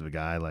that nice of a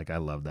guy. Like, I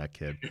love that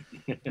kid.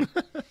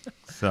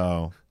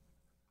 So,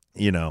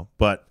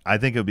 But I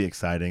think it'll be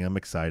exciting. I'm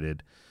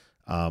excited.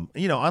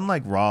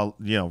 Unlike raw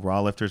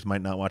lifters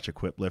might not watch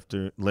equip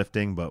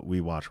lifting, but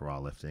we watch raw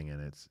lifting,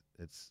 and it's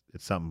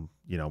something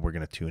we're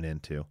gonna tune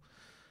into.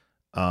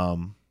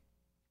 All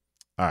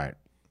right,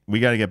 we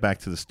got to get back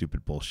to the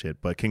stupid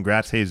bullshit. But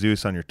congrats,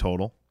 Jesus, on your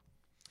total.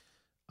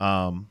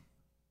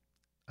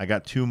 I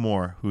got two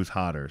more who's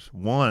hotters.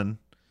 One,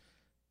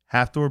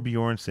 Hafthor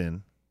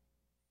Bjornsson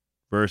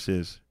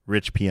versus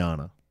Rich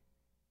Piana.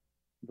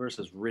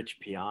 Versus Rich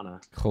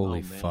Piana.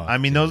 Holy fuck! I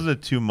mean, those are the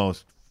two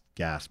most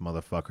gas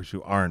motherfuckers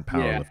who aren't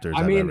powerlifters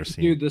I've ever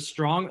seen. Dude, the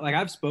strong, like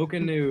I've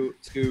spoken to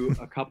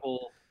a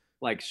couple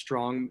like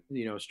strong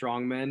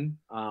men,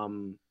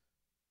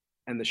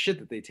 and the shit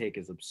that they take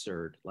is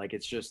absurd. Like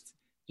it's just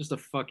a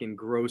fucking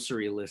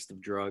grocery list of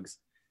drugs.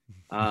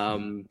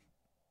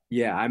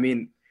 Yeah, I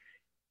mean,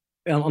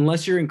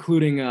 unless you're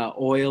including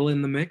oil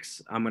in the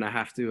mix, I'm gonna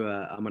have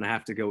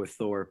to go with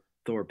Thor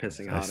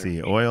pissing hotter. I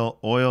see.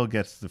 Oil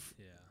gets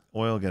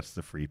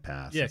the free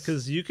pass. Yeah,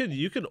 because you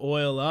could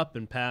oil up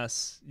and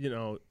pass.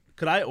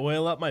 Could I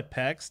oil up my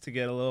pecs to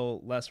get a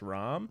little less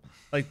ROM?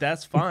 Like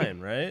that's fine,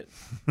 right?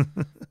 I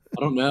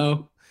don't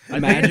know.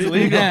 Imagine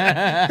legal.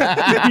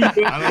 I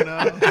don't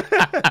know.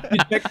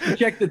 You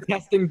check the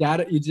testing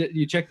data.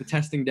 You check the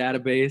testing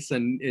database,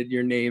 and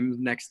your name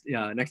next to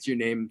your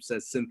name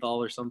says synthol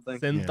or something.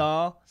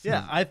 Synthol.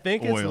 Yeah, I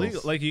think it's Oils.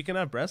 legal. Like you can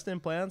have breast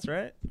implants,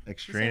 right?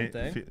 Extreme.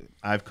 Same thing.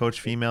 I've coached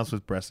females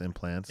with breast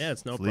implants. Yeah,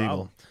 it's no legal.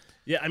 problem.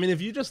 Yeah, I mean,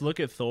 if you just look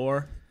at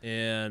Thor,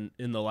 and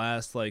in the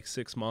last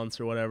 6 months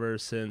or whatever,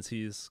 since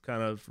he's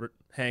kind of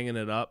hanging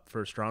it up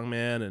for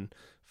strongman and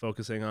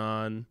focusing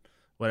on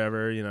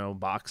whatever,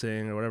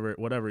 boxing or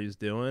whatever he's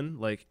doing,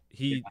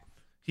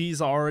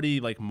 he's already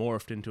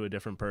morphed into a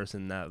different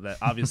person that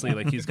obviously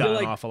he's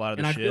gotten off a lot of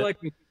the shit.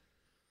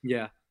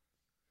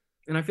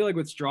 And I feel like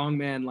with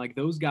strongman,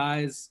 those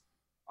guys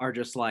are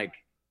just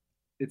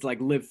it's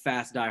live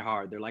fast, die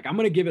hard. They're like, I'm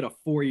gonna give it a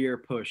 4-year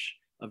push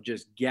of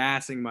just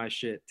gassing my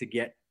shit to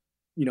get,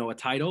 a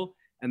title.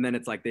 And then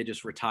it's they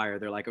just retire.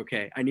 They're like,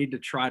 okay, I need to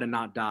try to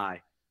not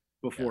die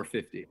before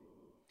 50. Yeah.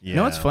 You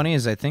know what's funny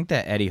is I think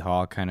that Eddie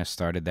Hall kind of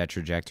started that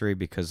trajectory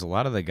because a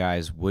lot of the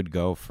guys would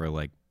go for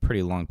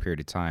pretty long period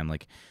of time.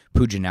 Like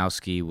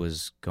Pujanowski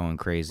was going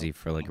crazy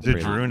for a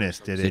pretty long time.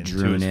 Did it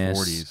into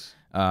his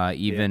 40s.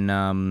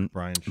 Even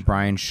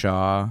Brian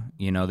Shaw,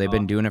 they've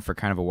been doing it for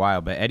kind of a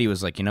while. But Eddie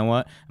was like, you know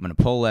what? I'm going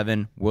to pull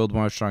 11, World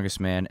War Strongest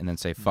Man, and then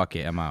say, fuck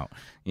it, I'm out.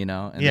 And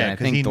yeah,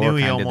 because he knew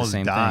he almost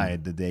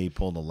died the day he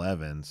pulled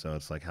 11. So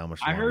it's how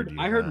much longer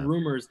I heard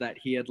rumors that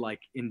he had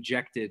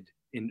injected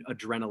in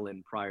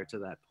adrenaline prior to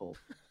that pull.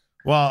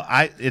 Well,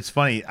 it's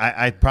funny.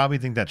 I probably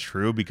think that's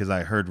true because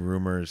I heard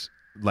rumors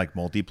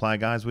multiply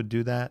guys would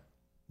do that,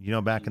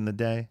 back in the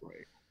day,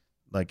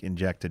 right.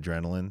 Inject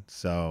adrenaline.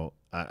 So,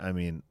 I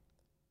mean...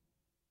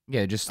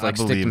 Yeah, just stick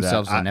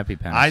themselves in an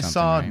EpiPen. I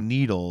saw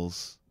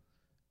needles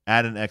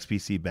at an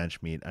XPC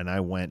bench meet, and I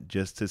went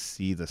just to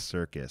see the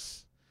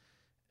circus.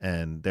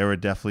 And there were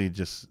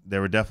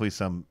definitely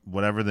some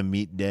whatever the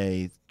meet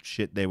day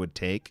shit they would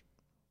take.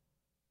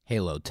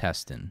 Halo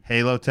testing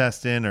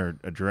or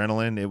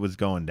adrenaline. It was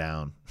going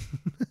down.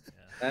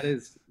 That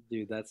is,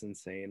 dude, that's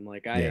insane.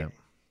 I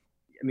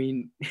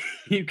mean,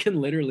 you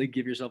can literally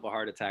give yourself a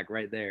heart attack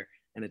right there,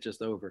 and it's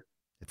just over.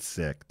 It's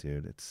sick,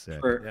 dude. It's sick.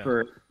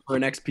 For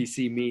an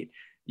XPC meet,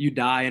 you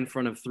die in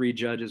front of 3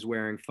 judges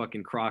wearing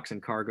fucking Crocs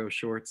and cargo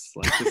shorts.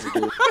 This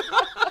is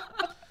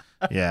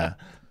yeah.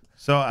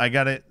 So I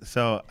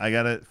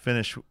gotta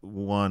finish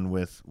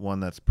with one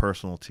that's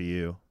personal to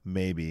you.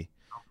 Maybe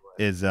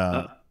is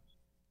Evan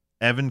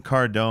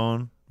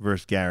Cardone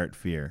versus Garrett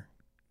Fear.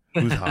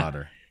 Who's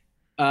hotter?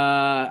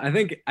 I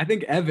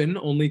think Evan,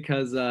 only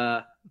because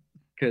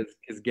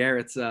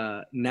Garrett's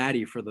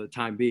natty for the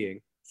time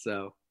being.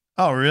 So.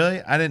 Oh,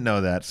 really? I didn't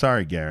know that.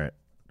 Sorry, Garrett.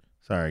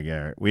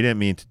 We didn't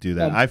mean to do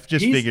that. I've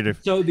just figured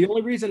if. So the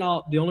only reason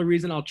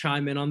I'll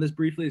chime in on this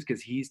briefly is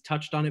because he's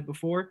touched on it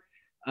before.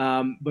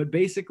 But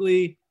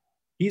basically,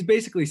 he's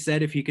basically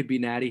said if he could be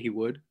natty, he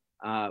would.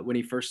 When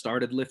he first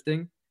started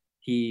lifting,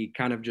 he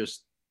kind of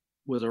just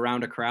was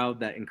around a crowd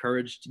that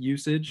encouraged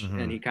usage,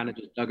 and he kind of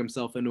just dug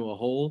himself into a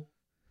hole,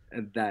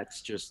 and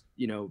that's just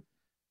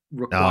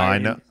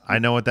required. No, I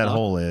know what that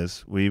hole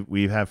is.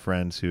 We have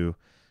friends who.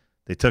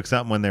 They took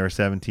something when they were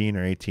 17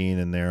 or 18,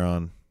 and they're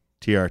on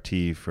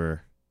TRT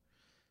for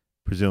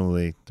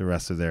presumably the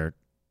rest of their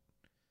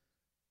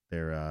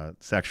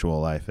sexual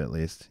life, at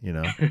least,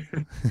 Yeah,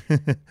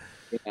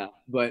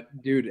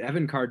 but dude,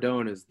 Evan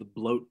Cardone is the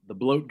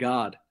bloat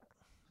god.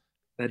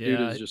 That dude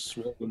is just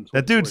swollen.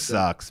 That dude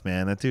sucks,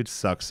 man. That dude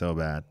sucks so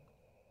bad.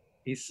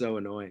 He's so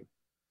annoying.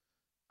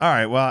 All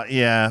right, well,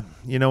 yeah.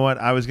 You know what?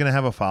 I was gonna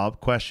have a follow-up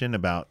question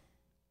about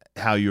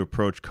how you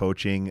approach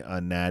coaching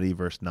a natty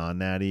versus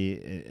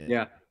non-natty.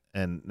 Yeah.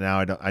 And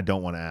now I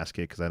don't want to ask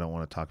it because I don't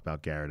want to talk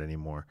about Garrett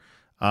anymore.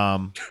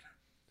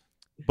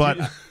 But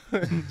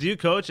do you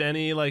coach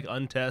any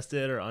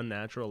untested or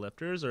unnatural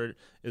lifters, or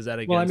is that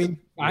against? Well, I mean,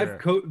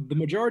 the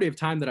majority of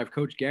time that I've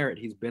coached Garrett,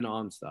 he's been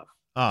on stuff.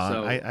 Oh,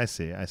 so, I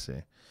see.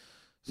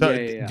 So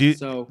yeah.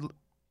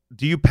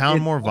 Do you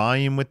pound more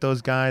volume with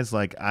those guys?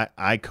 Like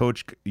I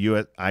coach a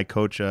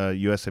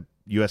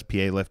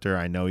USPA lifter.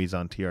 I know he's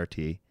on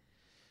TRT.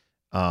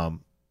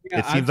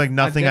 It seems like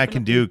nothing I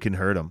can do can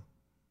hurt him.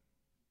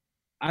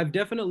 I've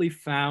definitely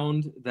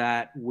found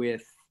that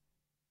with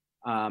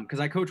because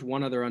I coach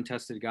one other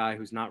untested guy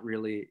who's not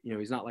really,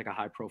 he's not like a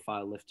high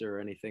profile lifter or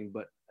anything,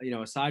 but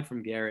aside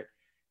from Garrett,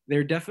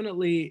 they're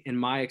definitely, in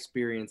my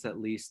experience at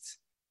least,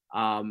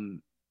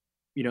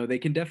 they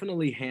can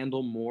definitely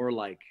handle more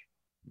like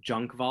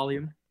junk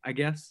volume, I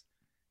guess.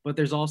 But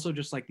there's also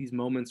just like these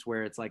moments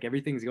where it's like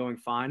everything's going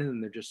fine and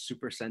then they're just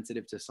super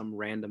sensitive to some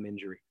random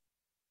injury.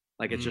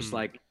 Like it's just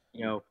like,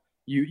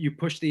 you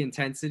push the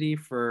intensity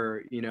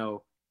for,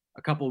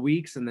 a couple of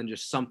weeks and then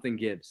just something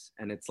gives.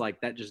 And it's like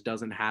that just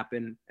doesn't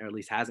happen, or at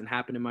least hasn't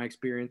happened in my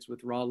experience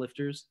with raw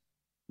lifters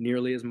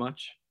nearly as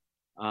much.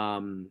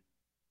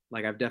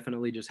 Like I've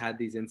definitely just had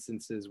these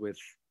instances with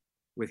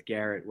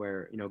Garrett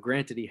where,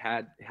 granted he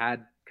had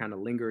kind of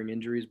lingering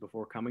injuries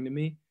before coming to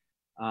me.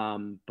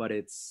 But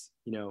it's,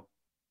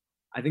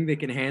 I think they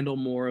can handle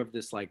more of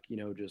this, like,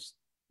 just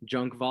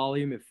junk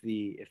volume if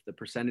the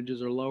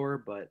percentages are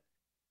lower. But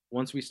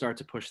once we start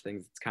to push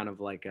things, it's kind of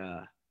like,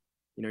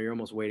 you're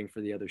almost waiting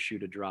for the other shoe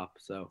to drop.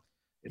 So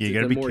you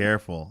got to be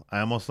careful.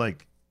 I'm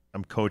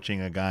coaching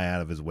a guy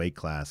out of his weight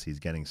class. He's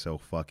getting so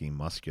fucking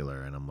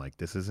muscular. And I'm like,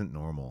 this isn't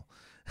normal.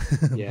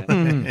 Yeah.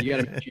 You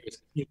got to make sure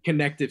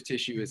connective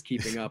tissue is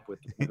keeping up with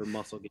the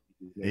muscle gains.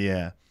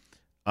 Yeah.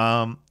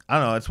 I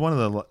don't know. It's one of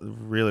the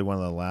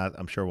last,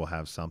 I'm sure we'll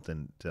have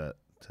something to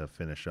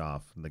finish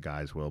off, and the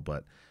guys will,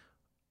 but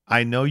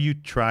I know you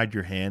tried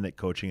your hand at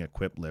coaching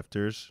equipped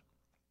lifters,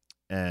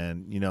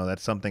 and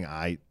that's something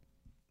I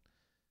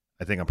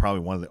think I'm probably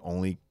one of the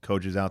only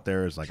coaches out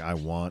there is like, I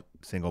want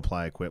single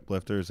ply equipped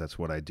lifters. That's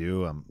what I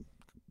do. I'm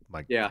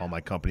like, call my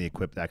company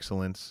Equipped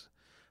Excellence.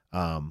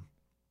 How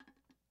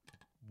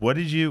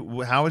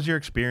was your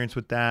experience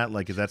with that?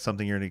 Like, is that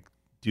something you're going to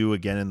do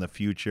again in the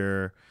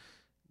future?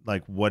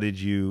 Like, what did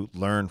you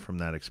learn from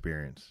that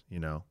experience?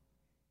 I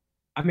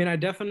mean, I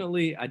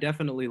definitely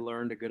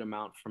learned a good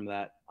amount from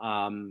that.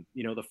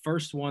 The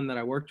first one that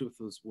I worked with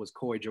was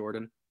Coy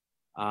Jordan,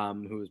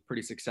 who was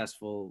pretty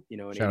successful.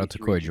 Shout out to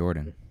Coy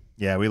Jordan.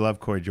 Yeah, we love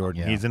Coy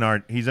Jordan. Yeah.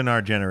 He's in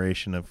our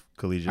generation of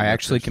collegiate. I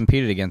actually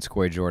competed against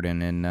Coy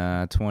Jordan in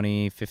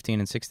 2015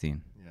 and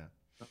 16. Yeah.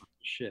 Oh,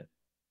 shit.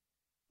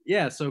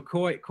 Yeah. So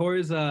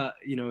Coy's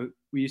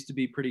we used to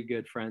be pretty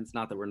good friends.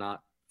 Not that we're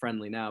not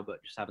friendly now,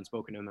 but just haven't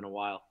spoken to him in a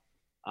while.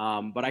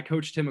 But I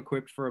coached him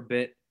equipped for a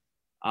bit.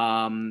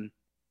 I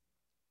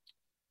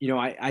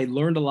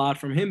learned a lot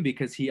from him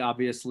because he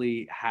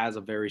obviously has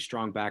a very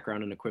strong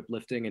background in equipped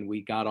lifting, and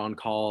we got on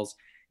calls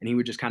and he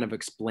would just kind of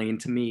explain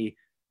to me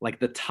like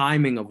the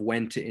timing of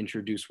when to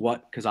introduce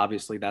what, because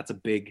obviously that's a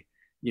big,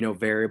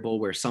 variable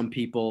where some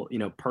people,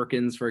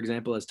 Perkins, for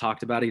example, has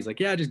talked about it. He's like,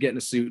 yeah, just get in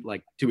a suit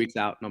like 2 weeks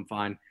out and I'm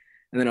fine.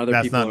 And then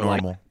other people are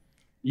normal. Like,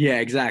 yeah,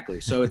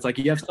 exactly. So it's like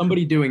you have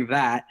somebody doing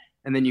that,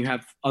 and then you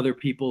have other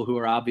people who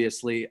are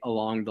obviously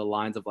along the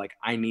lines of like,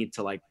 I need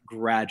to like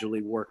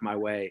gradually work my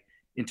way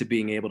into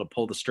being able to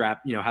pull the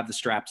strap, have the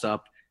straps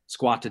up,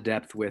 squat to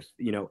depth with,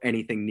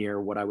 anything near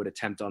what I would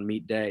attempt on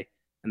meet day.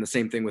 And the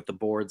same thing with the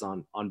boards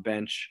on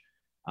bench.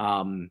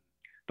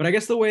 But I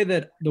guess the way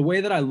that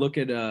I look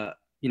at, I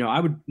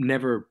would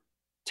never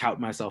tout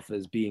myself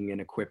as being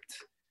an equipped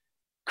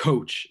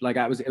coach. Like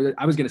I was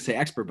going to say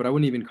expert, but I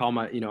wouldn't even call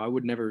I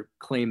would never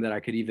claim that I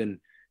could even,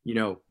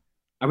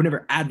 I would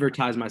never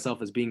advertise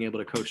myself as being able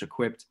to coach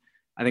equipped.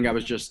 I think I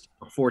was just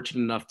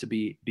fortunate enough to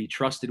be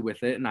trusted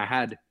with it, and I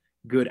had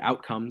good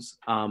outcomes.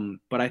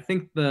 But I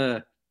think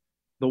the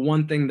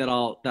one thing that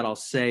I'll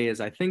say is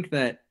I think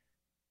that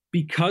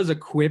because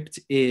equipped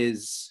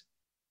is,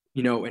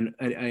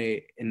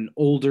 an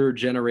older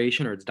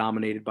generation, or it's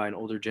dominated by an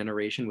older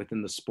generation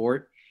within the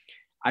sport,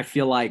 I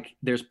feel like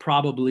there's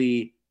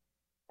probably,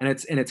 and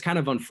it's kind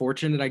of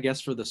unfortunate, I guess,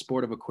 for the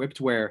sport of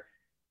equipped, where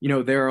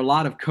there are a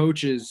lot of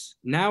coaches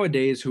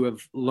nowadays who have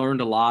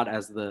learned a lot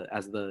as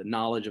the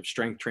knowledge of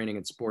strength training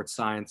and sports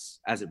science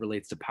as it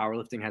relates to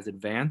powerlifting has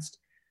advanced.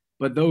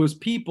 But those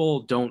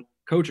people don't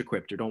coach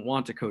equipped or don't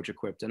want to coach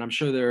equipped. And I'm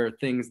sure there are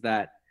things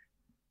that,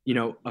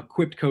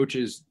 equipped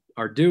coaches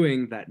are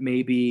doing that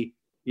maybe,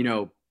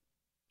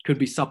 could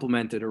be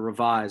supplemented or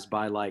revised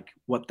by like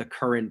what the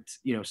current,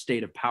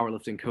 state of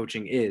powerlifting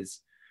coaching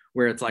is,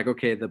 where it's like,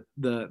 okay,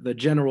 the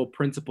general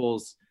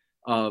principles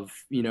of,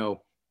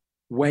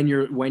 when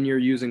you're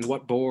using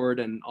what board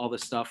and all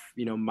this stuff,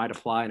 might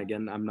apply. And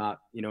again, I'm not,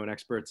 an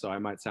expert, so I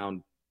might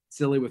sound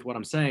silly with what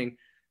I'm saying.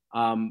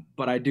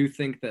 But I do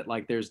think that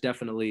like there's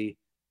definitely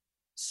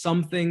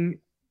something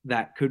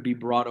that could be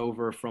brought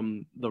over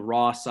from the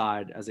raw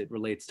side as it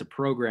relates to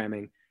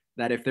programming,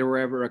 that if there were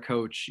ever a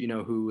coach,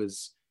 who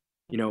was,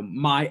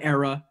 my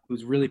era,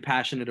 who's really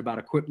passionate about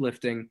equipped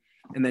lifting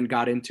and then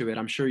got into it,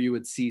 I'm sure you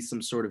would see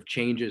some sort of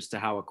changes to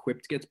how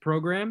equipped gets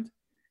programmed.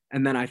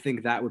 And then I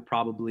think that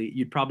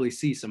you'd probably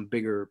see some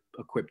bigger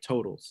equipped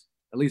totals.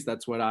 At least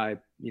that's what I,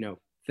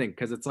 think.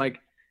 Cause it's like,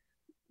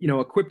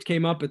 equipped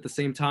came up at the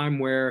same time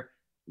where,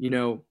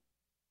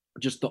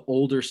 just the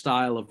older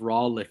style of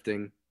raw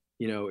lifting.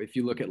 You know, if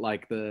you look at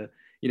like who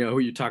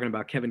you're talking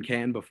about, Kevin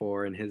Can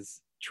before and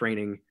his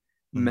training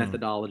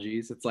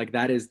methodologies, it's like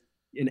that is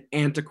an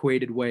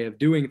antiquated way of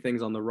doing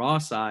things on the raw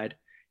side.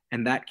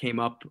 And that came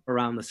up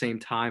around the same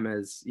time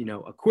as,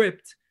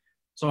 Equipped.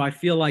 So I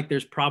feel like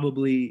there's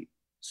probably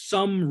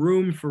some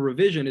room for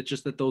revision. It's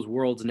just that those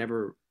worlds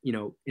never,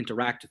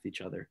 interact with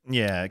each other.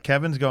 Yeah,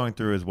 Kevin's going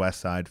through his West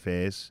Side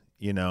phase,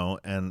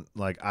 and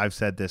like I've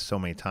said this so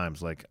many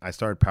times. Like I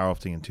started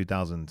powerlifting in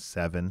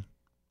 2007.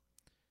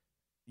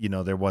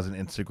 There wasn't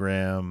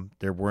Instagram,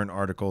 there weren't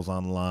articles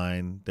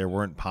online, there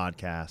weren't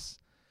podcasts.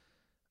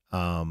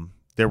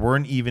 There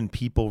weren't even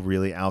people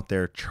really out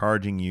there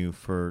charging you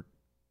for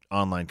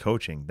online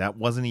coaching. That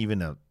wasn't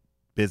even a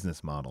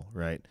business model,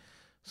 right?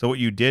 So what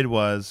you did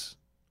was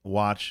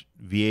watch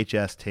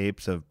VHS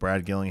tapes of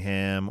Brad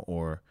Gillingham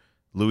or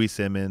Louis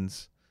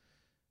Simmons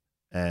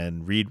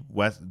and read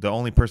the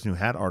only person who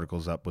had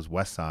articles up was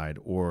Westside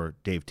or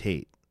Dave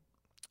Tate.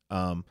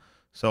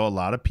 So a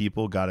lot of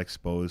people got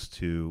exposed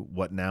to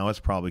what now is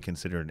probably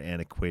considered an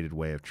antiquated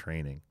way of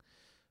training.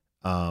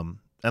 And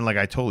like,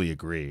 I totally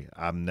agree.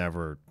 I'm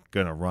never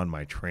going to run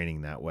my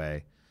training that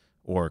way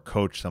or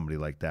coach somebody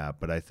like that.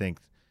 But I think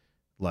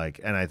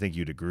and I think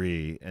you'd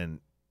agree. And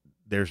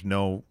there's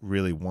no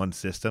really one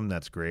system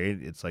that's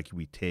great. It's like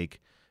we take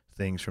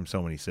things from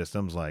so many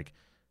systems. Like,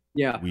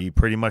 yeah, we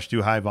pretty much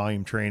do high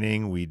volume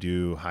training. We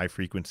do high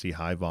frequency,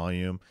 high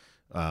volume.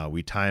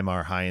 We time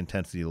our high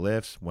intensity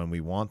lifts when we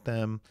want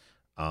them.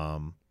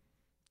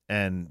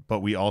 But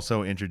we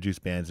also introduce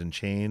bands and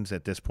chains.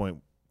 At this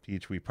point,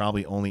 Teach, we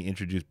probably only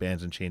introduce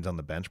bands and chains on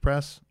the bench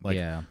press.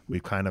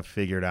 We've kind of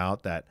figured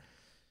out that,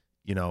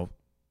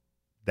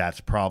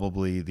 that's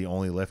probably the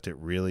only lift it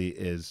really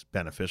is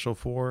beneficial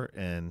for.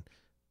 And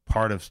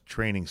part of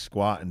training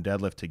squat and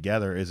deadlift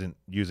together isn't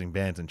using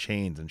bands and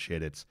chains and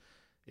shit. It's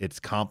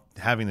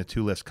having the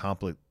two lifts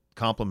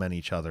complement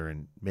each other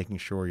and making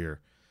sure you're,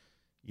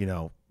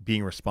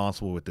 being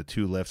responsible with the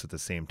two lifts at the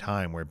same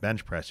time, where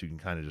bench press, you can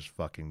kind of just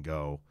fucking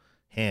go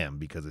ham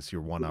because it's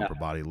your one upper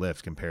body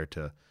lift compared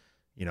to,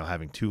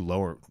 having two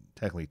lower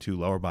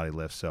body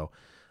lifts. So,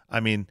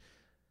 I mean,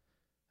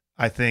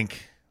 I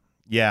think,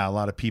 a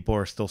lot of people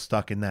are still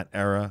stuck in that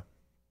era.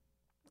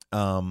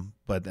 And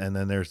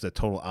then there's the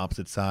total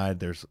opposite side.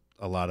 There's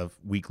a lot of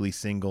weekly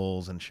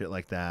singles and shit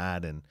like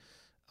that. And,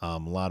 a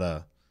lot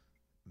of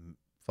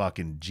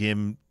fucking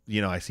gym,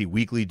 I see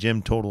weekly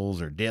gym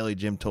totals or daily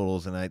gym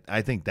totals. And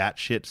I think that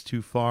shit's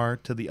too far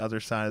to the other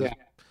side of the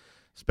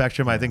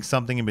spectrum. I think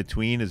something in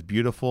between is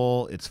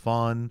beautiful. It's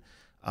fun.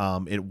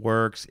 It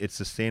works. It's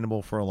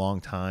sustainable for a long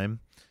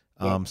time.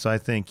 So I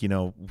think,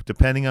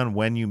 depending on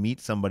when you meet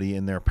somebody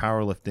in their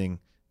powerlifting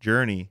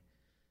journey,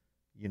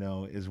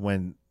 is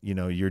when,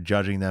 you're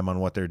judging them on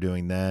what they're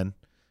doing then.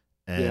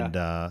 And,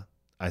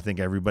 I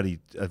think everybody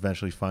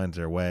eventually finds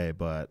their way,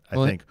 but I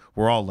think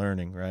we're all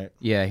learning, right?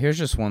 Yeah. Here's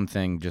just one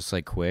thing, just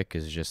like quick,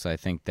 is just, I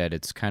think that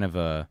it's kind of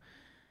a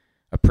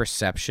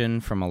perception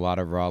from a lot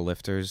of raw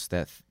lifters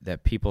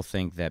that people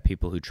think that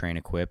people who train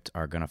Equipped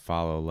are going to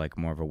follow like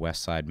more of a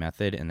West Side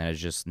method, and that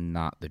is just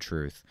not the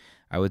truth.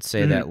 I would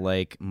say that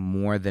like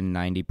more than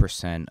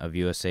 90% of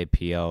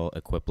USAPL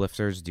Equipped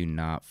lifters do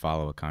not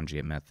follow a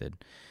conjugate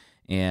method.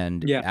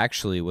 And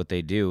actually what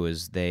they do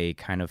is they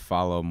kind of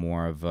follow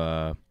more of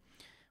a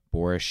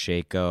Boris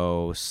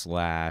Shako /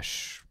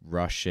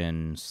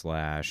 Russian /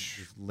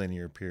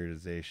 linear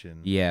periodization.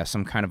 Yeah,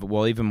 some kind of,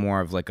 even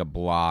more of like a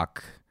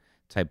block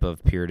type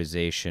of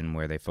periodization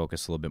where they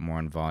focus a little bit more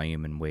on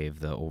volume and wave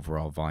the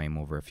overall volume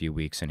over a few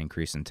weeks and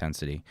increase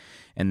intensity.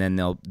 And then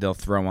they'll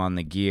throw on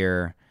the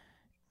gear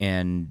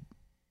and,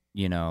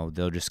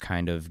 they'll just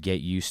kind of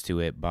get used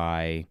to it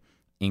by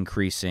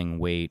increasing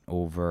weight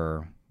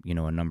over,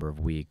 a number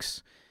of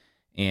weeks.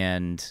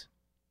 And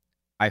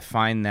I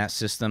find that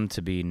system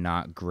to be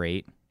not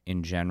great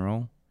in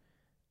general.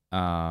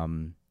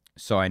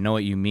 So I know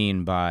what you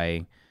mean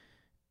by,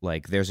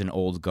 like, there's an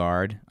old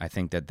guard. I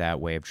think that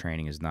way of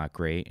training is not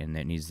great and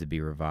it needs to be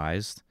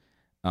revised.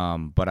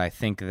 But I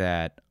think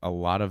that a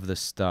lot of the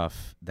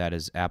stuff that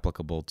is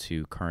applicable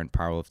to current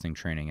powerlifting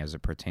training as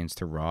it pertains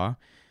to raw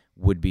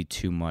would be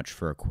too much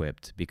for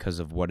Equipped because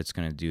of what it's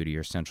going to do to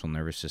your central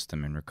nervous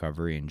system and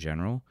recovery in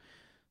general.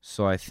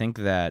 So I think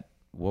that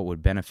what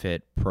would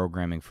benefit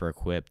programming for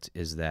Equipped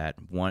is that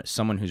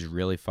someone who's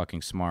really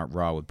fucking smart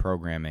raw with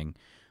programming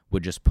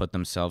would just put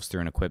themselves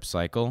through an Equipped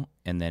cycle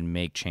and then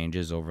make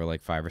changes over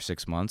like 5 or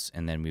 6 months,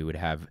 and then we would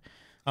have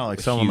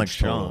someone like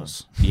Sean.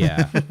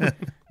 Yeah,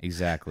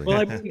 exactly.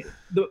 Well, I mean,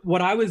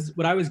 what I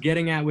was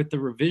getting at with the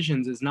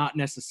revisions is not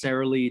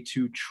necessarily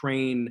to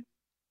train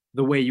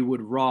the way you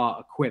would raw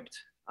Equipped,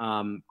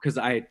 because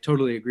I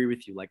totally agree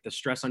with you. Like the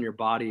stress on your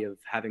body of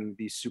having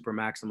these super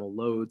maximal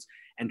loads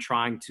and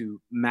trying to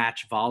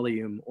match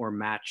volume or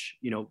match,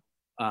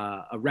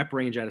 a rep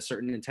range at a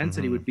certain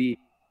intensity would be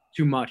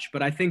too much.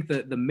 But I think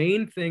the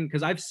main thing,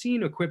 because I've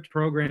seen Equipped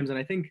programs, and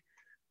I think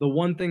the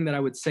one thing that I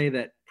would say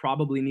that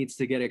probably needs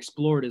to get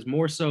explored is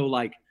more so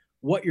like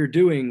what you're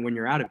doing when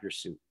you're out of your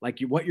suit, like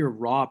what your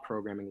raw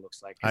programming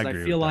looks like. Because I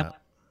feel like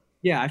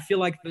yeah, I feel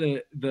like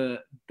the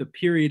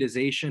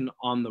periodization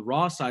on the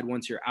raw side,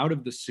 once you're out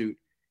of the suit,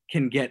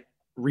 can get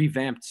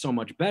revamped so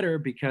much better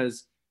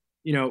because,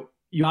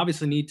 you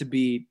obviously need to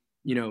be,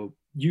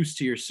 used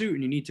to your suit,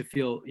 and you need to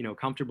feel,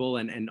 comfortable,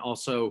 and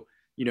also,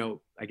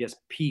 I guess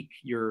peak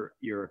your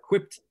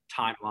equipped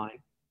timeline.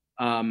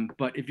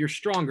 But if you're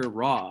stronger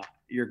raw,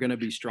 you're going to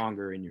be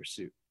stronger in your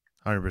suit.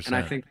 100%. And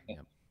I think,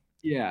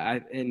 yeah,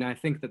 I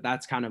think that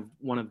that's kind of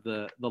one of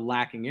the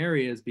lacking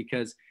areas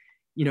because,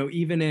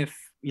 even if,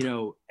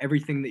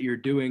 everything that you're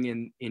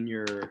doing in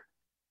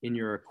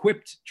your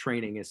equipped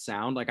training is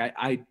sound, like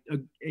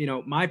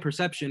my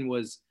perception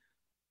was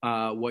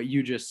what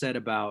you just said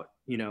about,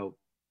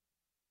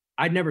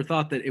 I'd never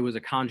thought that it was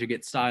a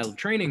conjugate style of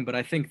training, but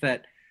I think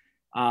that,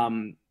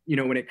 when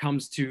it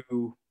comes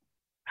to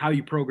how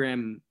you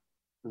program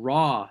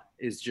raw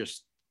is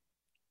just,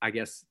 I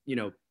guess,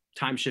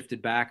 time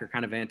shifted back or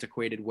kind of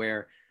antiquated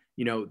where,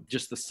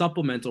 just the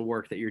supplemental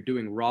work that you're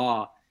doing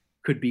raw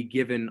could be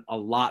given a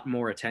lot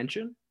more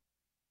attention.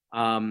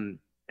 And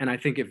I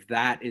think if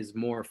that is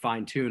more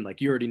fine tuned, like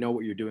you already know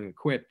what you're doing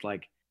equipped,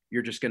 like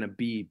you're just going to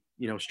be,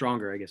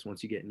 stronger, I guess,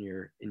 once you get in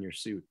your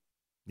suit.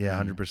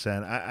 Yeah,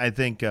 100%. I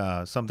think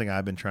something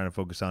I've been trying to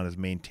focus on is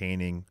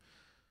maintaining,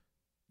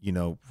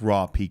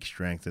 raw peak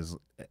strength is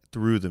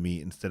through the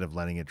meet instead of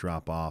letting it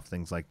drop off,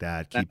 things like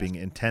that, keeping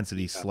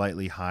intensity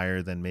slightly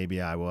higher than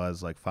maybe I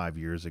was like 5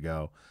 years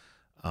ago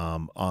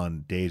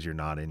on days you're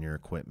not in your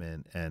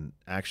equipment. And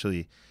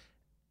actually,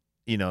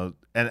 and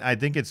I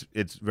think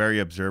it's very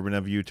observant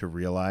of you to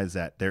realize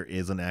that there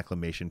is an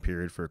acclimation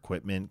period for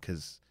equipment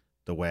because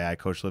the way I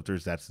coach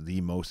lifters, that's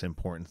the most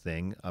important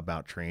thing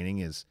about training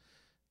is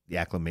the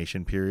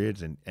acclimation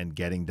periods and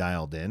getting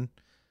dialed in.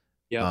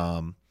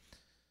 Yeah.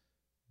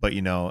 But,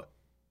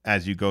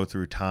 as you go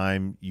through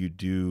time, you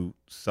do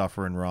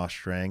suffer in raw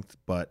strength.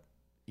 But,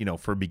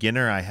 for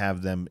beginner, I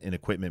have them in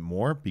equipment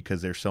more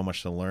because there's so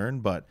much to learn.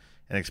 But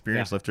an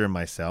experienced lifter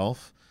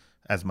myself,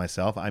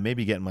 I may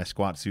be getting my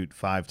squat suit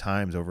 5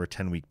 times over a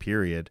 10-week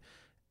period.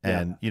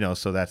 And,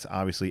 so that's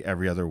obviously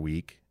every other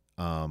week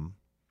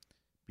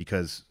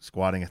because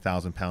squatting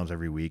 1,000 pounds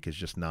every week is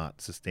just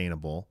not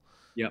sustainable.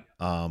 Yep.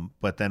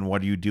 But then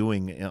what are you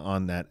doing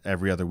on that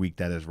every other week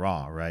that is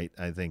raw, right?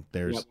 I think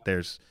there's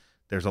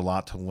a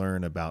lot to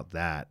learn about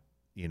that,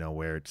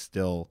 where it's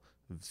still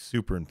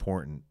super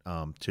important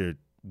to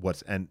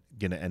what's going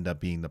to end up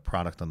being the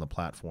product on the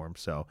platform.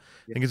 So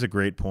I think it's a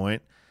great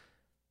point.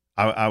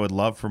 I would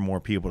love for more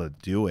people to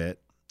do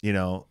it.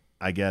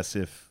 I guess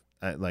if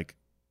like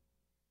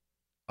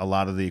a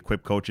lot of the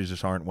equipped coaches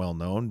just aren't well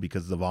known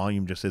because the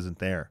volume just isn't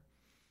there.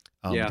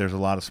 There's a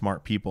lot of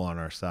smart people on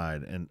our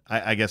side. And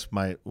I guess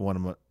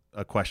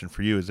a question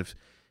for you is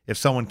if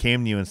someone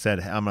came to you and said,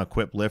 I'm an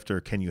equipped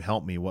lifter, can you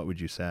help me? What would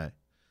you say?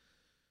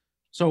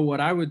 So what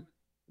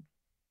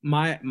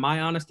my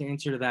honest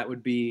answer to that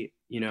would be,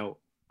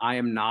 I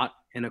am not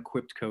an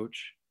equipped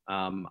coach.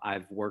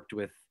 I've worked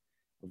with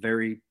a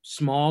very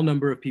small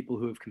number of people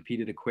who have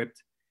competed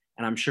equipped.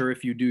 And I'm sure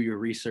if you do your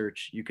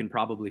research, you can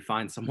probably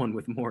find someone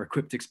with more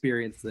equipped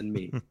experience than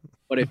me.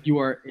 But if you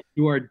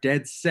are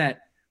dead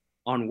set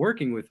on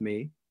working with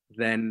me,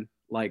 then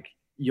like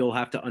you'll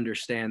have to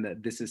understand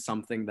that this is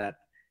something that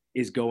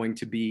is going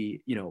to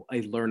be,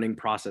 a learning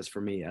process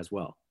for me as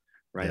well.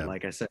 Right. Yeah.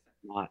 Like I said,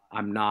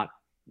 I'm not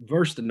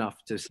versed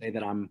enough to say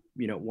that I'm,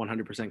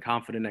 100%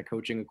 confident at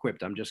coaching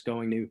equipped. I'm just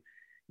going to,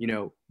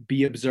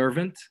 be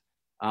observant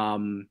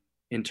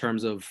in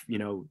terms of,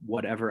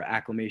 whatever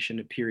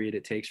acclimation period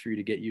it takes for you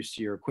to get used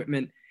to your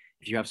equipment.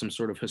 If you have some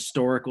sort of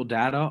historical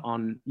data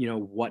on,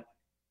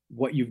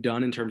 what you've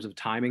done in terms of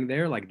timing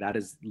there, like that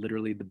is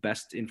literally the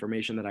best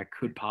information that I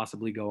could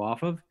possibly go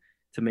off of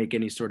to make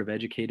any sort of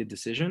educated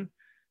decision.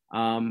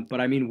 But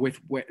I mean,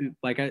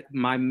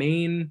 my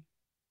main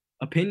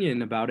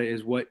opinion about it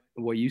is what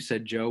you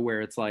said, Joe, where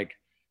it's like,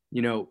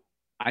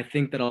 I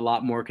think that a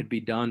lot more could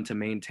be done to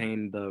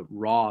maintain the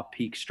raw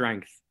peak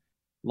strength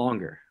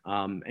longer.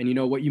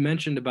 And what you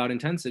mentioned about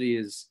intensity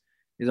is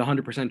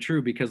 100%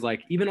 true because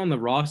like even on the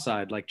raw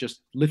side, like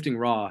just lifting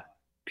raw,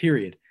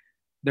 period,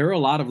 there are a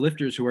lot of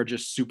lifters who are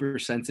just super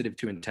sensitive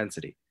to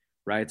intensity,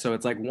 right? So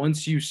it's like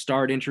once you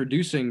start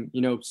introducing,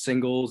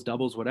 singles,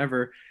 doubles,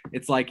 whatever,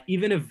 it's like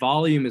even if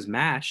volume is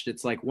matched,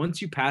 it's like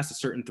once you pass a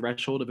certain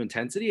threshold of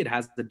intensity, it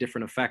has a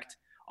different effect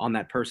on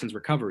that person's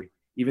recovery.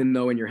 Even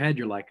though in your head,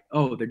 you're like,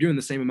 oh, they're doing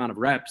the same amount of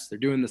reps, they're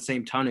doing the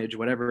same tonnage,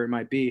 whatever it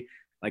might be,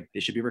 like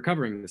they should be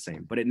recovering the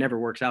same, but it never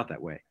works out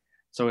that way.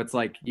 So it's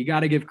like, you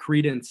got to give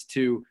credence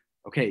to,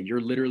 okay, you're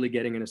literally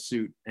getting in a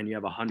suit and you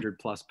have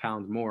 100+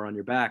 pounds more on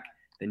your back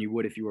than you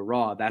would if you were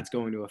raw. That's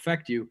going to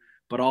affect you,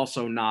 but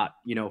also not,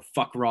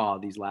 fuck raw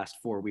these last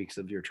 4 weeks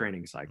of your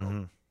training cycle.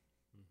 Mm-hmm.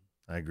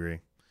 I agree.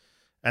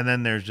 And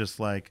then there's just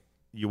like,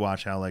 you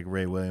watch how like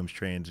Ray Williams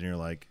trains and you're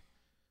like,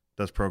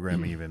 does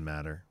programming even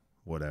matter?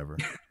 Whatever.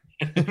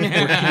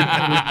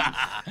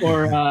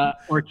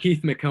 or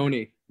Keith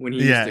McConey when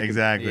he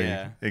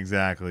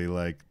exactly.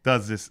 Like,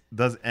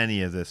 does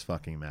any of this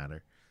fucking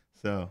matter?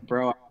 So,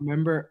 bro, I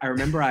remember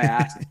I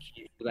asked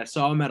Keith, because I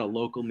saw him at a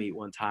local meet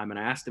one time and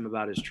I asked him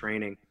about his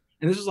training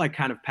and this was like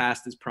kind of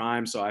past his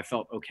prime, so I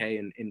felt okay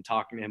in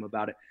talking to him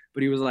about it.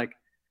 But he was like,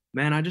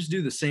 man, I just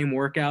do the same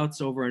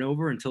workouts over and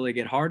over until they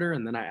get harder,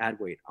 and then I add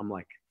weight. I'm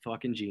like,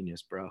 fucking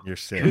genius, bro. You're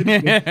sick.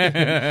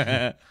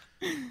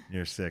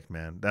 You're sick,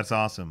 man. That's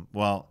awesome.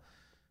 Well,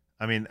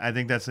 I mean, I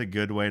think that's a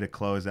good way to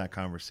close that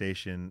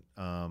conversation.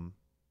 I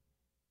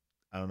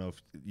don't know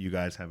if you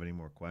guys have any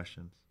more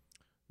questions.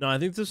 No, I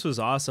think this was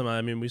awesome.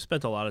 I mean, we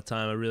spent a lot of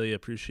time. I really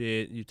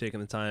appreciate you taking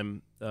the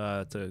time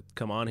to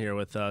come on here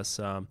with us.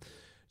 Do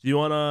you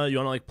wanna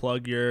like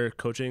plug your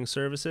coaching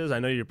services? I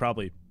know you're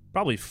probably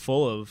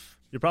full of.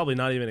 You're probably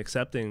not even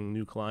accepting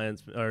new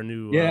clients or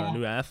new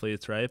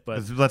athletes, right?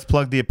 But let's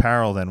plug the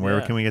apparel then.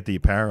 Where can we get the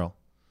apparel?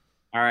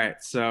 All right,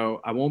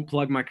 so I won't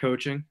plug my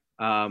coaching,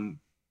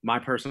 my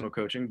personal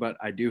coaching, but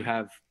I do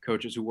have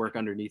coaches who work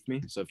underneath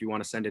me. So if you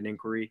want to send an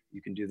inquiry,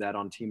 you can do that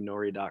on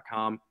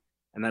teamnori.com.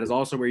 And that is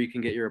also where you can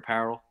get your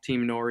apparel,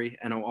 teamnori,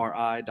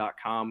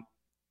 NORI.com.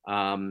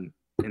 In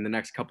the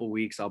next couple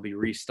weeks, I'll be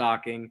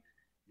restocking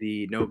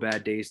the No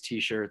Bad Days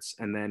t-shirts.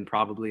 And then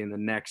probably in the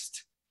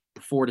next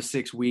 4 to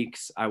 6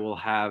 weeks, I will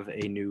have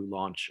a new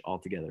launch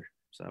altogether.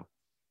 So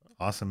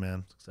awesome,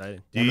 man. It's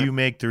exciting. Do you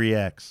make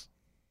 3X?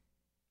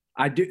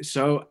 I do.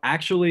 So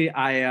actually,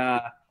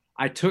 I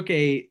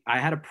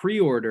had a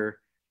pre-order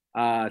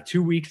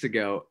 2 weeks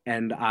ago,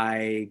 and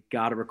I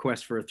got a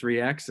request for a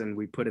 3X, and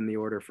we put in the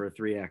order for a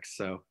 3X.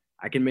 So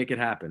I can make it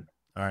happen.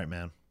 All right,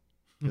 man.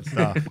 Good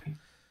stuff.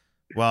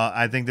 Well,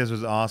 I think this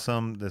was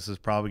awesome. This is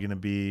probably going to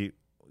be,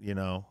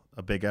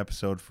 a big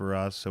episode for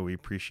us. So we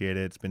appreciate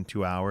it. It's been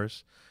 2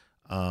 hours.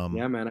 Yeah,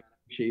 man. I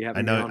appreciate you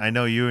having me on. I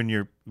know you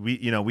and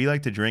we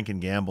like to drink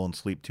and gamble and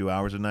sleep 2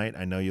 hours a night.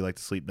 I know you like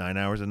to sleep 9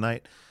 hours a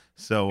night.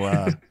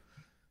 So,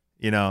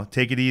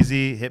 take it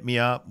easy. Hit me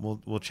up.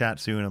 We'll chat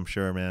soon, I'm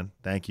sure, man.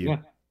 Thank you. Yeah,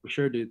 for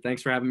sure, dude.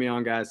 Thanks for having me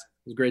on, guys. It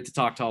was great to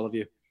talk to all of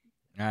you.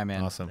 All right,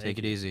 man. Awesome. Take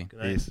it easy.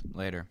 Peace.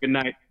 Later. Good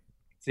night.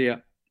 See ya.